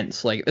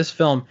tense. Like this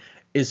film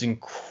is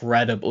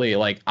incredibly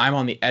like, I'm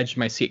on the edge of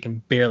my seat,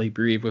 can barely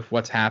breathe with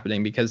what's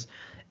happening because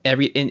I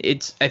think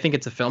it's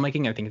the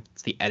filmmaking. I think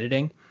it's the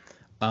editing.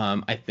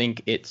 I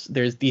think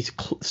there's these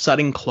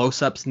sudden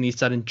close-ups and these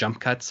sudden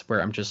jump cuts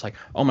where I'm just like,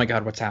 oh my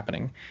God, what's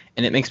happening?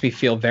 And it makes me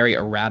feel very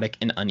erratic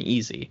and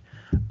uneasy.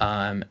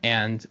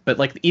 But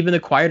like even the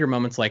quieter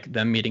moments, like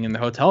them meeting in the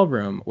hotel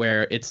room,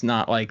 where it's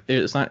not like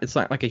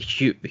like a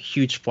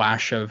huge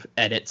flash of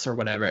edits or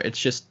whatever. It's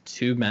just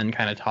 2 men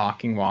kind of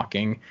talking,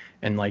 walking,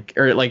 and like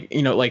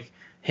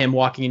him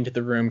walking into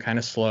the room kind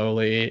of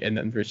slowly, and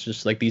then there's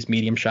just like these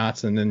medium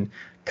shots, and then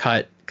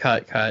cut.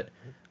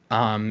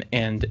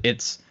 And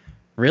it's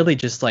really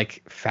just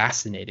like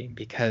fascinating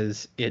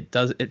because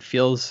it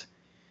feels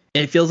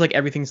like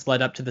everything's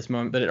led up to this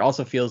moment, but it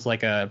also feels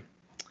like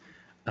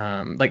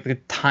like the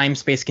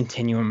time-space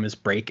continuum is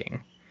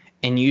breaking,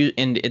 and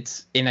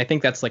I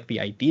think that's like the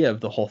idea of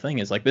the whole thing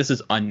is like, this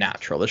is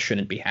unnatural, this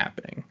shouldn't be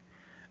happening.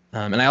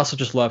 And I also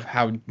just love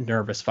how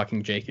nervous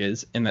fucking Jake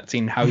is in that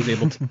scene, how he's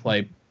able to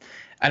play.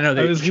 I don't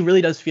know, he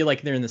really does feel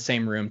like they're in the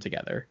same room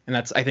together, and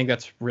I think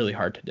that's really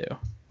hard to do.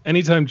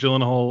 Anytime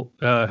Gyllenhaal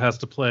has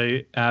to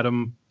play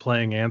Adam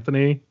playing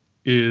Anthony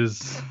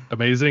is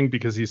amazing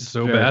because he's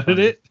so bad at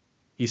it.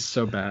 He's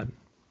so bad.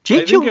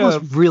 Jake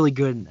Gyllenhaal's really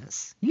good in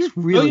this. He's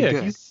really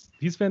good.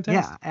 He's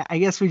fantastic. Yeah, I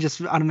guess we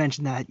just ought to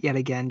mention that yet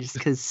again, just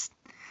because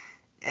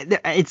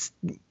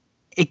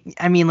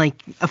I mean,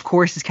 like, of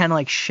course, it's kind of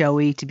like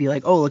showy to be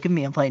like, oh, look at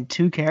me, I'm playing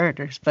 2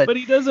 characters, but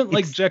he doesn't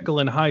like Jekyll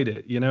and Hyde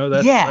it, you know?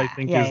 That's I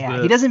think is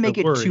the, he doesn't make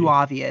it worry. too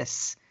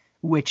obvious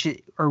which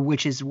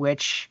is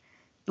which.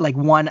 Like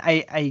one,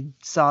 I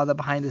saw the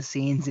behind the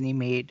scenes, and he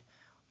made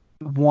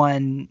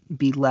one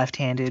be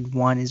left-handed,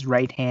 one is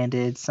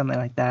right-handed, something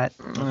like that.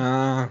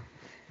 I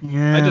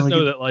just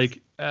know that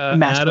like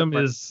Adam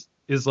is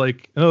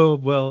like, oh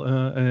well,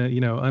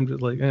 I'm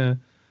just like, and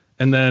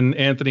then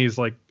Anthony's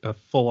like a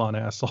full-on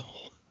asshole.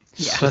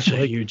 Yeah, such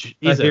a huge,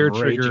 he's a hair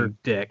trigger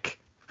dick.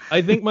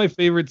 I think my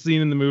favorite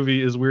scene in the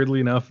movie is, weirdly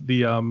enough,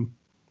 the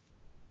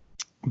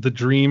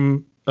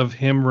dream of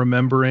him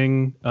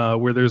remembering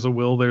where there's a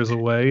will, there's a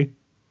way.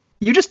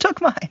 You just took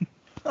mine.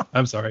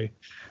 I'm sorry.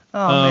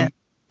 Oh man.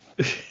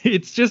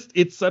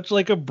 It's such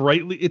like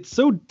it's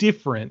so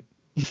different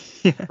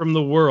from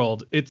the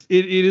world. It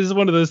is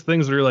one of those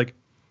things where you're like,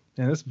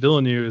 yeah, this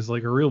Villeneuve is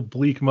like a real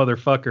bleak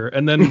motherfucker.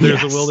 And then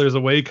there's a will, there's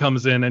a way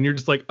comes in, and you're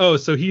just like, oh,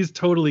 so he's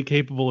totally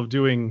capable of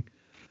doing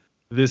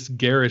this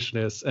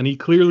garishness, and he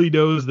clearly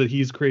knows that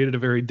he's created a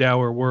very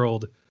dour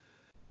world.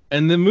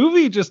 And the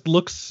movie just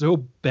looks so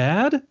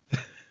bad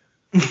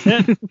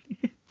that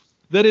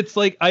it's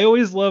like, I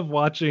always love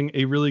watching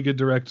a really good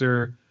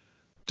director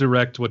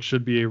direct what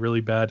should be a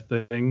really bad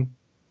thing.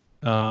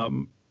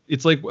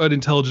 It's like an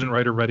intelligent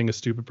writer writing a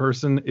stupid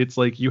person. It's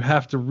like you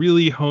have to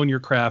really hone your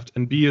craft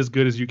and be as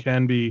good as you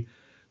can be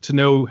to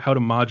know how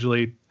to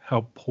modulate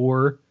how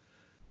poor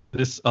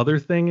this other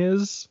thing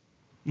is.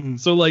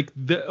 So like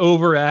the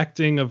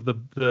overacting of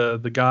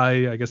the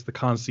guy, I guess the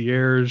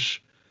concierge,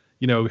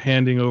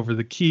 handing over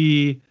the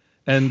key,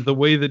 and the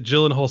way that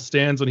Gyllenhaal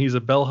stands when he's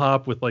a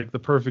bellhop with like the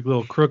perfect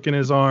little crook in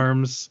his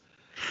arms,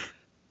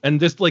 and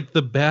just like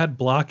the bad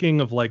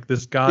blocking of like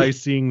this guy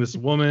seeing this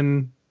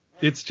woman.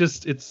 It's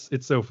just it's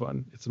so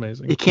fun. It's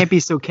amazing. It can't be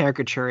so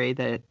caricature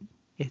that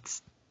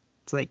it's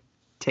like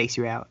takes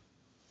you out.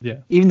 Yeah.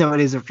 Even though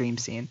it is a dream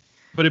scene.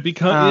 But it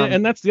becomes,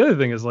 and that's the other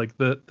thing is like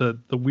the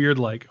weird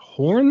like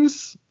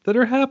horns that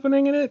are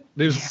happening in it.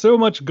 There's so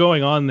much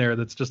going on there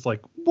that's just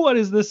like, what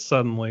is this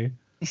suddenly?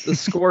 The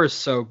score is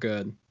so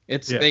good.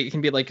 It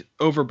can be like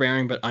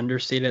overbearing but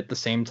understated at the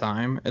same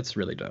time. It's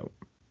really dope.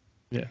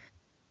 Yeah.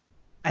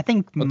 I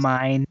think I'm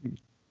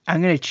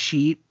gonna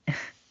cheat.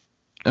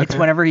 It's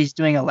whenever he's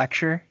doing a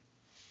lecture.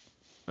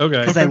 Okay.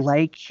 Because I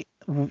like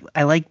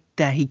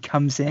that he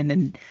comes in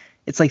and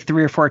it's like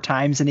 3 or 4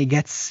 times and he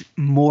gets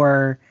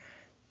more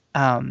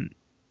kind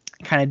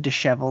of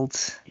disheveled.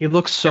 He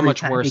looks so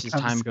much worse as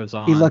time goes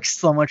on. He looks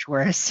so much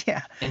worse,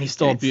 yeah. And he's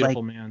still a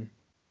beautiful man.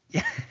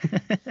 Yeah.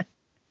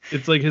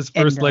 It's like his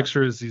first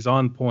lecture is he's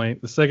on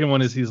point. The second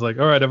one is he's like,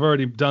 all right, I've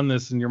already done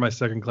this and you're my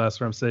second class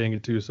where I'm saying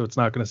it too, so it's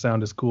not going to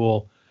sound as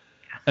cool.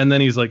 And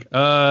then he's like,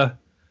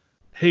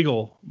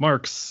 Hegel,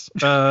 Marx,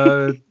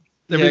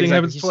 everything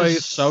happens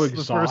twice. So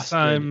the first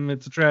time,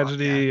 it's a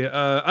tragedy.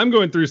 I'm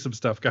going through some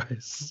stuff,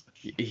 guys.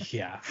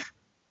 Yeah.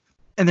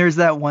 And there's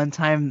that one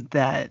time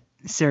that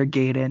Sarah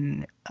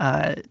Gaydon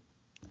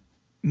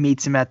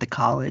meets him at the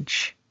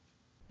college,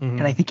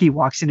 and I think he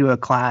walks into a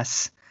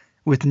class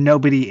with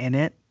nobody in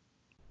it,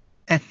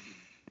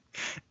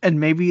 and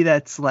maybe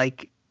that's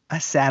like a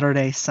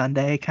Saturday,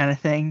 Sunday kind of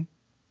thing,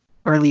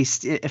 or at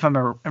least if I'm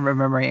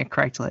remembering it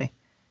correctly.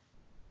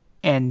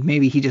 And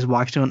maybe he just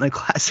walks into the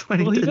class when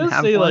he didn't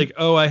have say one. Like,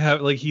 oh, I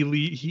have like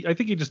he I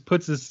think he just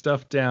puts his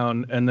stuff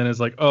down and then is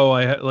like, oh,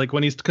 like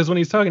when he's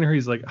talking to her,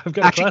 he's like, I've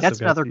got actually a class.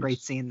 That's another great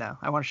scene though.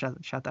 I want to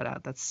shout that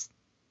out. That's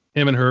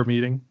him and her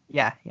meeting.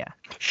 Yeah.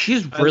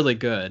 She's really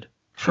good.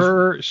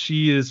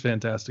 She is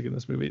fantastic in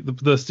this movie.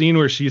 The scene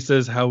where she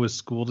says, "How was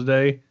school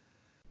today?"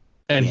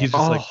 and he's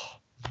just like,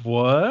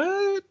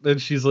 "What?"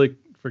 And she's like,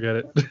 "Forget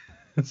it.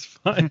 It's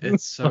fine."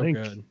 It's so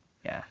good.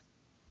 Yeah.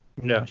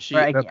 Yeah.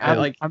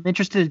 I'm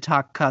interested to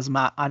talk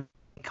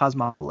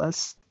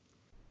Cosmopolis,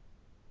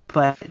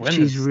 but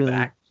she's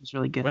really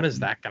good. When is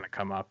that gonna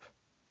come up?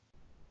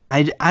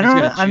 I don't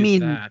know. I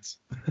mean,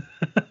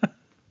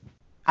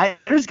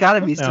 there's got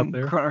to be some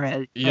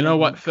Cronenberg. You know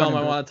what film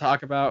I want to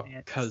talk about?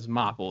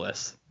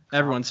 Cosmopolis.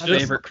 Everyone's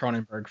favorite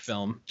Cronenberg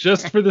film.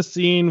 Just for the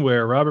scene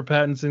where Robert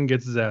Pattinson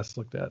gets his ass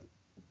looked at.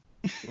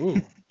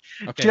 Ooh.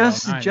 Okay,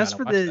 just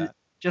for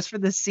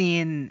the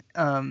scene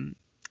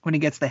when he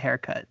gets the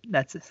haircut.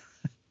 That's it.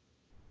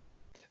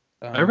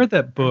 I read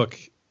that book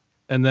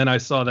and then I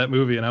saw that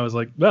movie and I was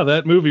like, well,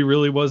 that movie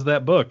really was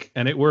that book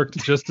and it worked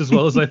just as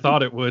well as I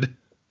thought it would.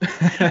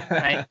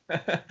 Right.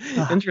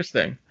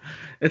 Interesting.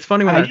 It's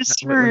funny when I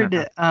just heard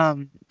Jay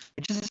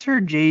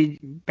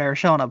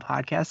Baruchel on a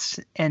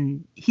podcast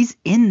and he's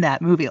in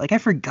that movie. Like I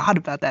forgot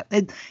about that.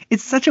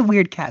 It's such a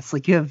weird cast.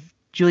 Like you have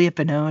Juliette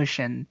Binoche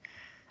and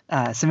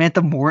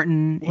Samantha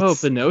Morton. Whoa,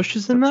 Binoche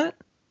is in that?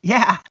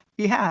 Yeah.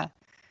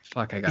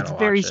 Fuck, I gotta watch it. It's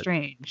very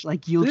strange.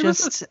 Like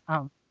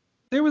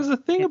there was a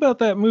thing about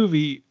that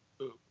movie,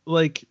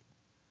 like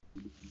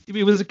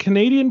it was a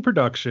Canadian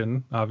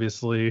production,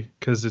 obviously,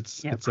 because it's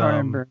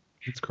Cronenberg.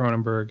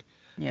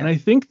 Yeah. And I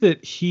think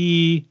that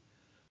he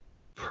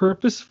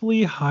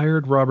purposefully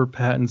hired Robert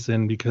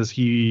Pattinson because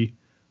he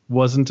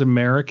wasn't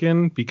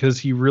American, because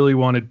he really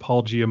wanted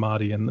Paul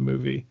Giamatti in the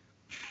movie.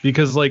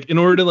 Because like in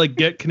order to like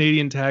get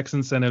Canadian tax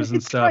incentives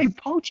and stuff,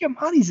 Paul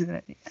Giamatti's in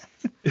it.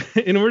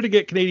 In order to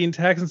get Canadian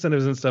tax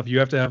incentives and stuff, you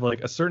have to have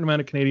like a certain amount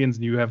of Canadians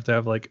and you have to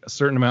have like a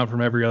certain amount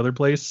from every other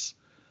place.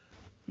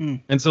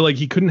 And so like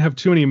he couldn't have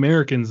too many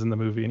Americans in the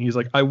movie, and he's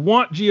like, I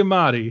want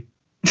Giamatti.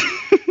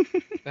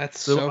 That's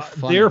so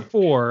funny.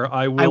 Therefore,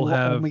 I will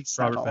have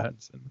Robert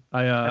Pattinson.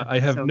 I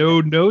have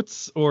no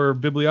notes or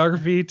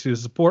bibliography to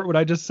support what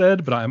I just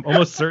said, but I'm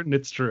almost certain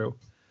it's true.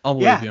 I'll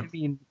believe you. I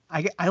mean,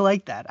 I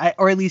like that.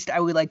 Or at least I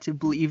would like to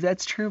believe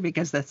that's true,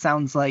 because that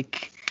sounds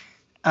like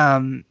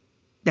a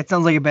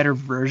better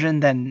version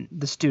than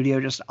the studio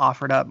just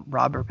offered up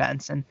Robert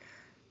Pattinson.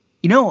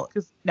 You know,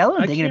 now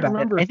that I'm thinking about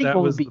it, I think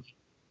what would be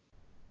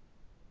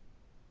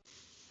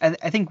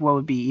I think what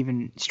would be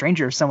even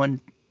stranger if someone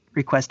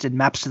requested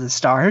Maps to the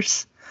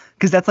Stars,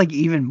 because that's like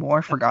even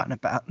more forgotten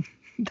about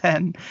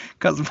than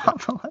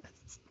Cosmopolis.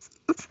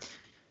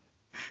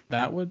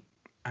 That would,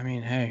 I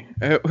mean, hey,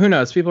 who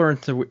knows? People are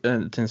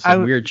into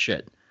some weird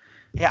shit.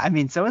 Yeah, I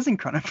mean, so isn't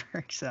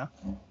Cronenberg. So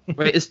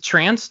wait, is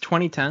Trance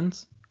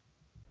 2010s?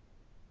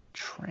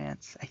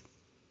 Trance.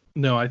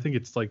 No, I think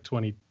it's like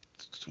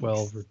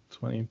 2012 or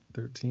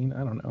 2013. I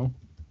don't know.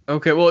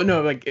 Okay, well,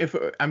 no, like if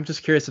I'm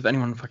just curious if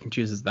anyone fucking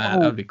chooses that,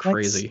 that would be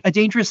crazy. A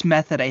Dangerous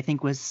Method, I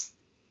think it's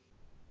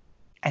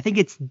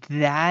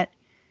that,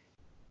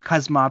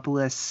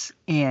 Cosmopolis,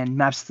 and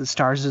Maps to the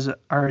Stars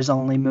are his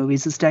only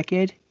movies this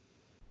decade.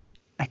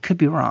 I could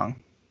be wrong.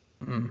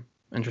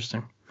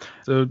 Interesting.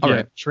 So yeah,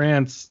 right.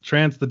 Trance,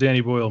 the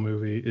Danny Boyle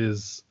movie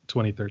is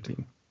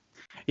 2013.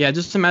 Yeah,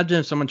 just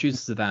imagine if someone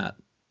chooses that.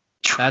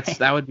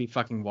 That would be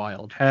fucking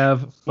wild.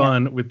 Have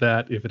fun with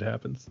that if it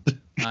happens.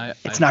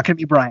 It's not going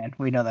to be Brian.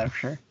 We know that for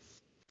sure.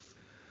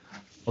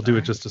 I'll do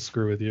it just to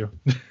screw with you.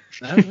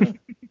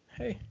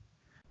 Hey.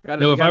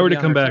 No, if I were to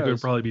come back, it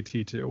would probably be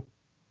T2. Oh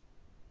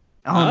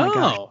my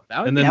god.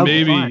 And then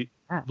maybe,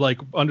 like,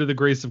 under the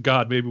grace of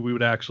God, maybe we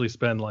would actually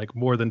spend like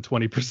more than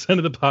 20%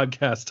 of the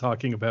podcast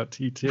talking about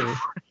T2.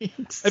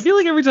 Right. I feel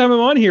like every time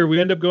I'm on here,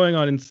 we end up going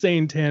on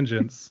insane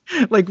tangents.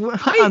 Like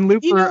on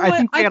Looper, I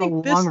think we had a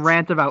long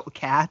rant about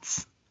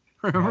cats.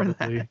 Remember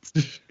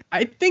that?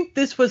 I think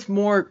this was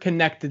more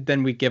connected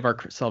than we give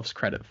ourselves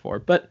credit for,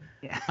 but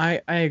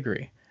I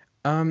agree.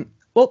 Well,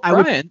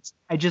 Brian,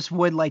 I just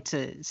would like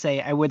to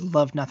say I would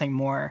love nothing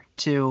more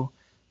to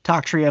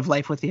talk Tree of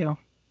Life with you.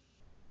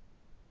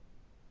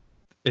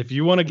 If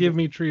you want to give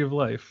me Tree of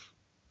Life,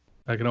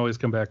 I can always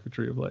come back for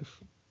Tree of Life.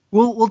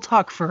 We'll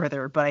talk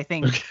further, but I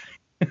think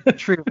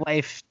Tree of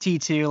Life,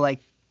 T2, like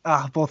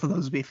both of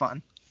those would be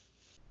fun.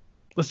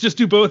 Let's just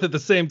do both at the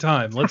same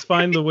time. Let's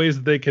find the ways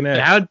that they connect.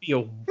 That would be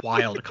a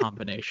wild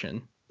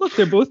combination. Look,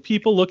 they're both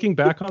people looking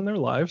back on their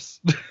lives,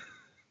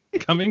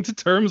 coming to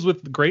terms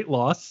with great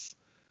loss.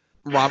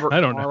 Robert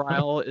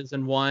Carlyle is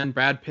in one,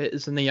 Brad Pitt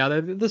is in the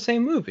other. They're the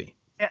same movie.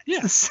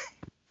 Yes.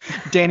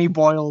 Danny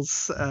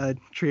Boyle's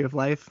Tree of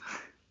Life.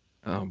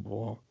 Oh,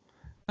 boy.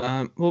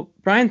 Well,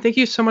 Brian, thank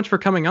you so much for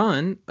coming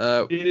on.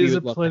 It is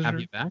a pleasure to have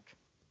you back.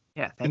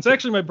 Yeah, it's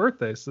actually my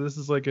birthday, so this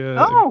is like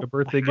a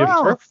birthday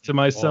gift to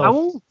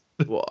myself.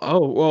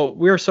 Well,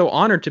 we are so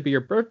honored to be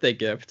your birthday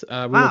gift. We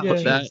will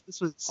put that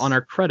on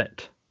our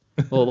credit.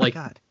 Well, like,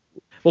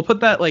 we'll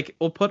put that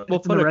we'll put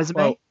a resume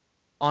quote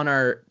on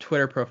our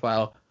Twitter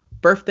profile.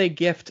 Birthday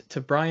gift to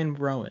Brian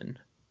Roan.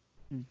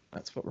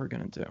 That's what we're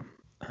gonna do.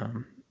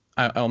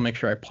 I'll make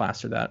sure I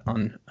plaster that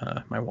on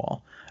my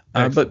wall.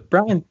 But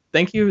Brian,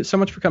 thank you so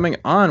much for coming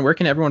on. Where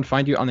can everyone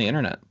find you on the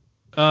internet?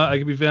 I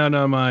can be found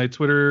on my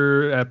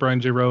Twitter at Brian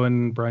J.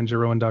 Rowan,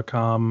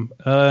 brianjrowan.com,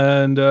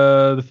 and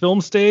the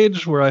Film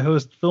Stage, where I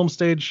host Film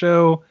Stage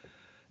show.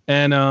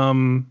 And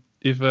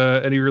if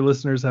any of your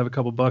listeners have a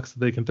couple bucks that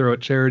they can throw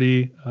at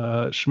charity,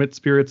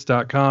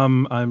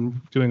 schmidtspirits.com.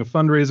 I'm doing a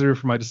fundraiser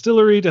for my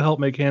distillery to help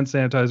make hand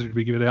sanitizer to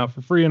be given out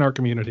for free in our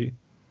community.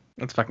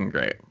 That's fucking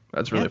great.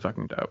 That's really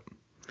fucking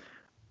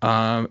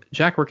dope.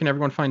 Jack, where can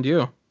everyone find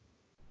you?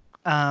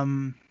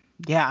 I'm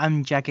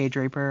Jack A.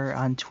 Draper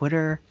on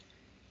Twitter,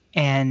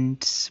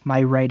 and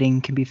my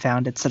writing can be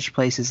found at such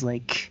places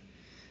like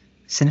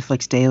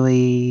Cineflix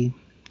Daily,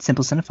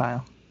 Simple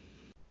Cinephile.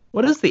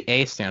 What does the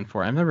A stand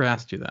for? I've never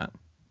asked you that.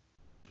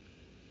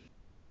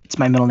 It's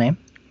my middle name.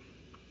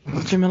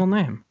 What's your middle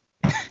name?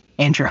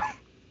 Andrew.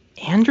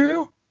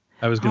 Andrew?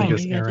 I was going to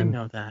guess Aaron. I didn't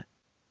know that.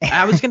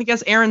 I was going to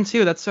guess Aaron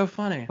too. That's so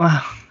funny.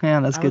 Wow.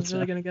 Yeah, that's good. I was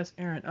really going to guess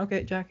Aaron.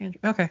 Okay, Jack Andrew.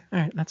 Okay, all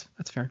right. That's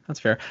fair. That's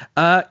fair.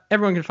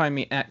 Everyone can find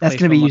me at That's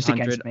going to be used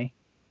against me.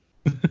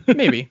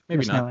 Maybe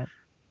not.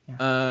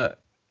 Yeah.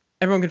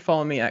 Everyone can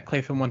follow me at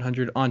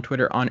Clayfilm100 on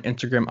Twitter, on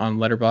Instagram, on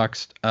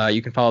Letterboxd.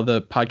 You can follow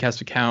the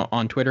podcast account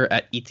on Twitter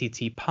at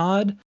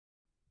ETTPod.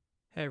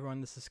 Hey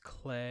everyone, this is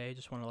Clay.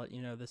 Just want to let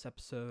you know this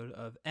episode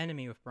of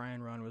Enemy with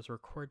Brian Roan was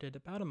recorded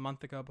about a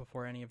month ago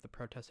before any of the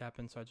protests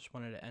happened, so I just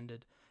wanted to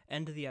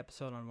end the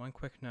episode on one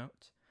quick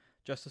note.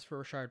 Justice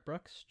for Rashard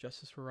Brooks,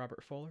 justice for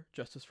Robert Fuller,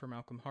 justice for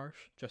Malcolm Harsh,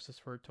 justice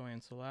for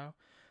Toyin Salau,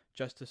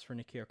 justice for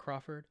Nikia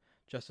Crawford,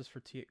 justice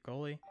for Tiet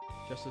Goli,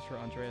 justice for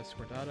Andrea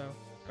Scordato,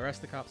 arrest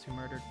the cops who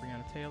murdered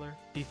Breonna Taylor,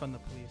 defund the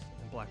police,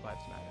 and Black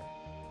Lives Matter.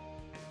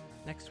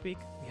 Next week,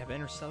 we have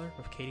Interstellar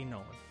with Katie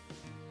Nolan.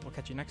 We'll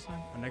catch you next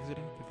time on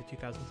Exiting Through the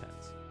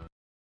 2010s.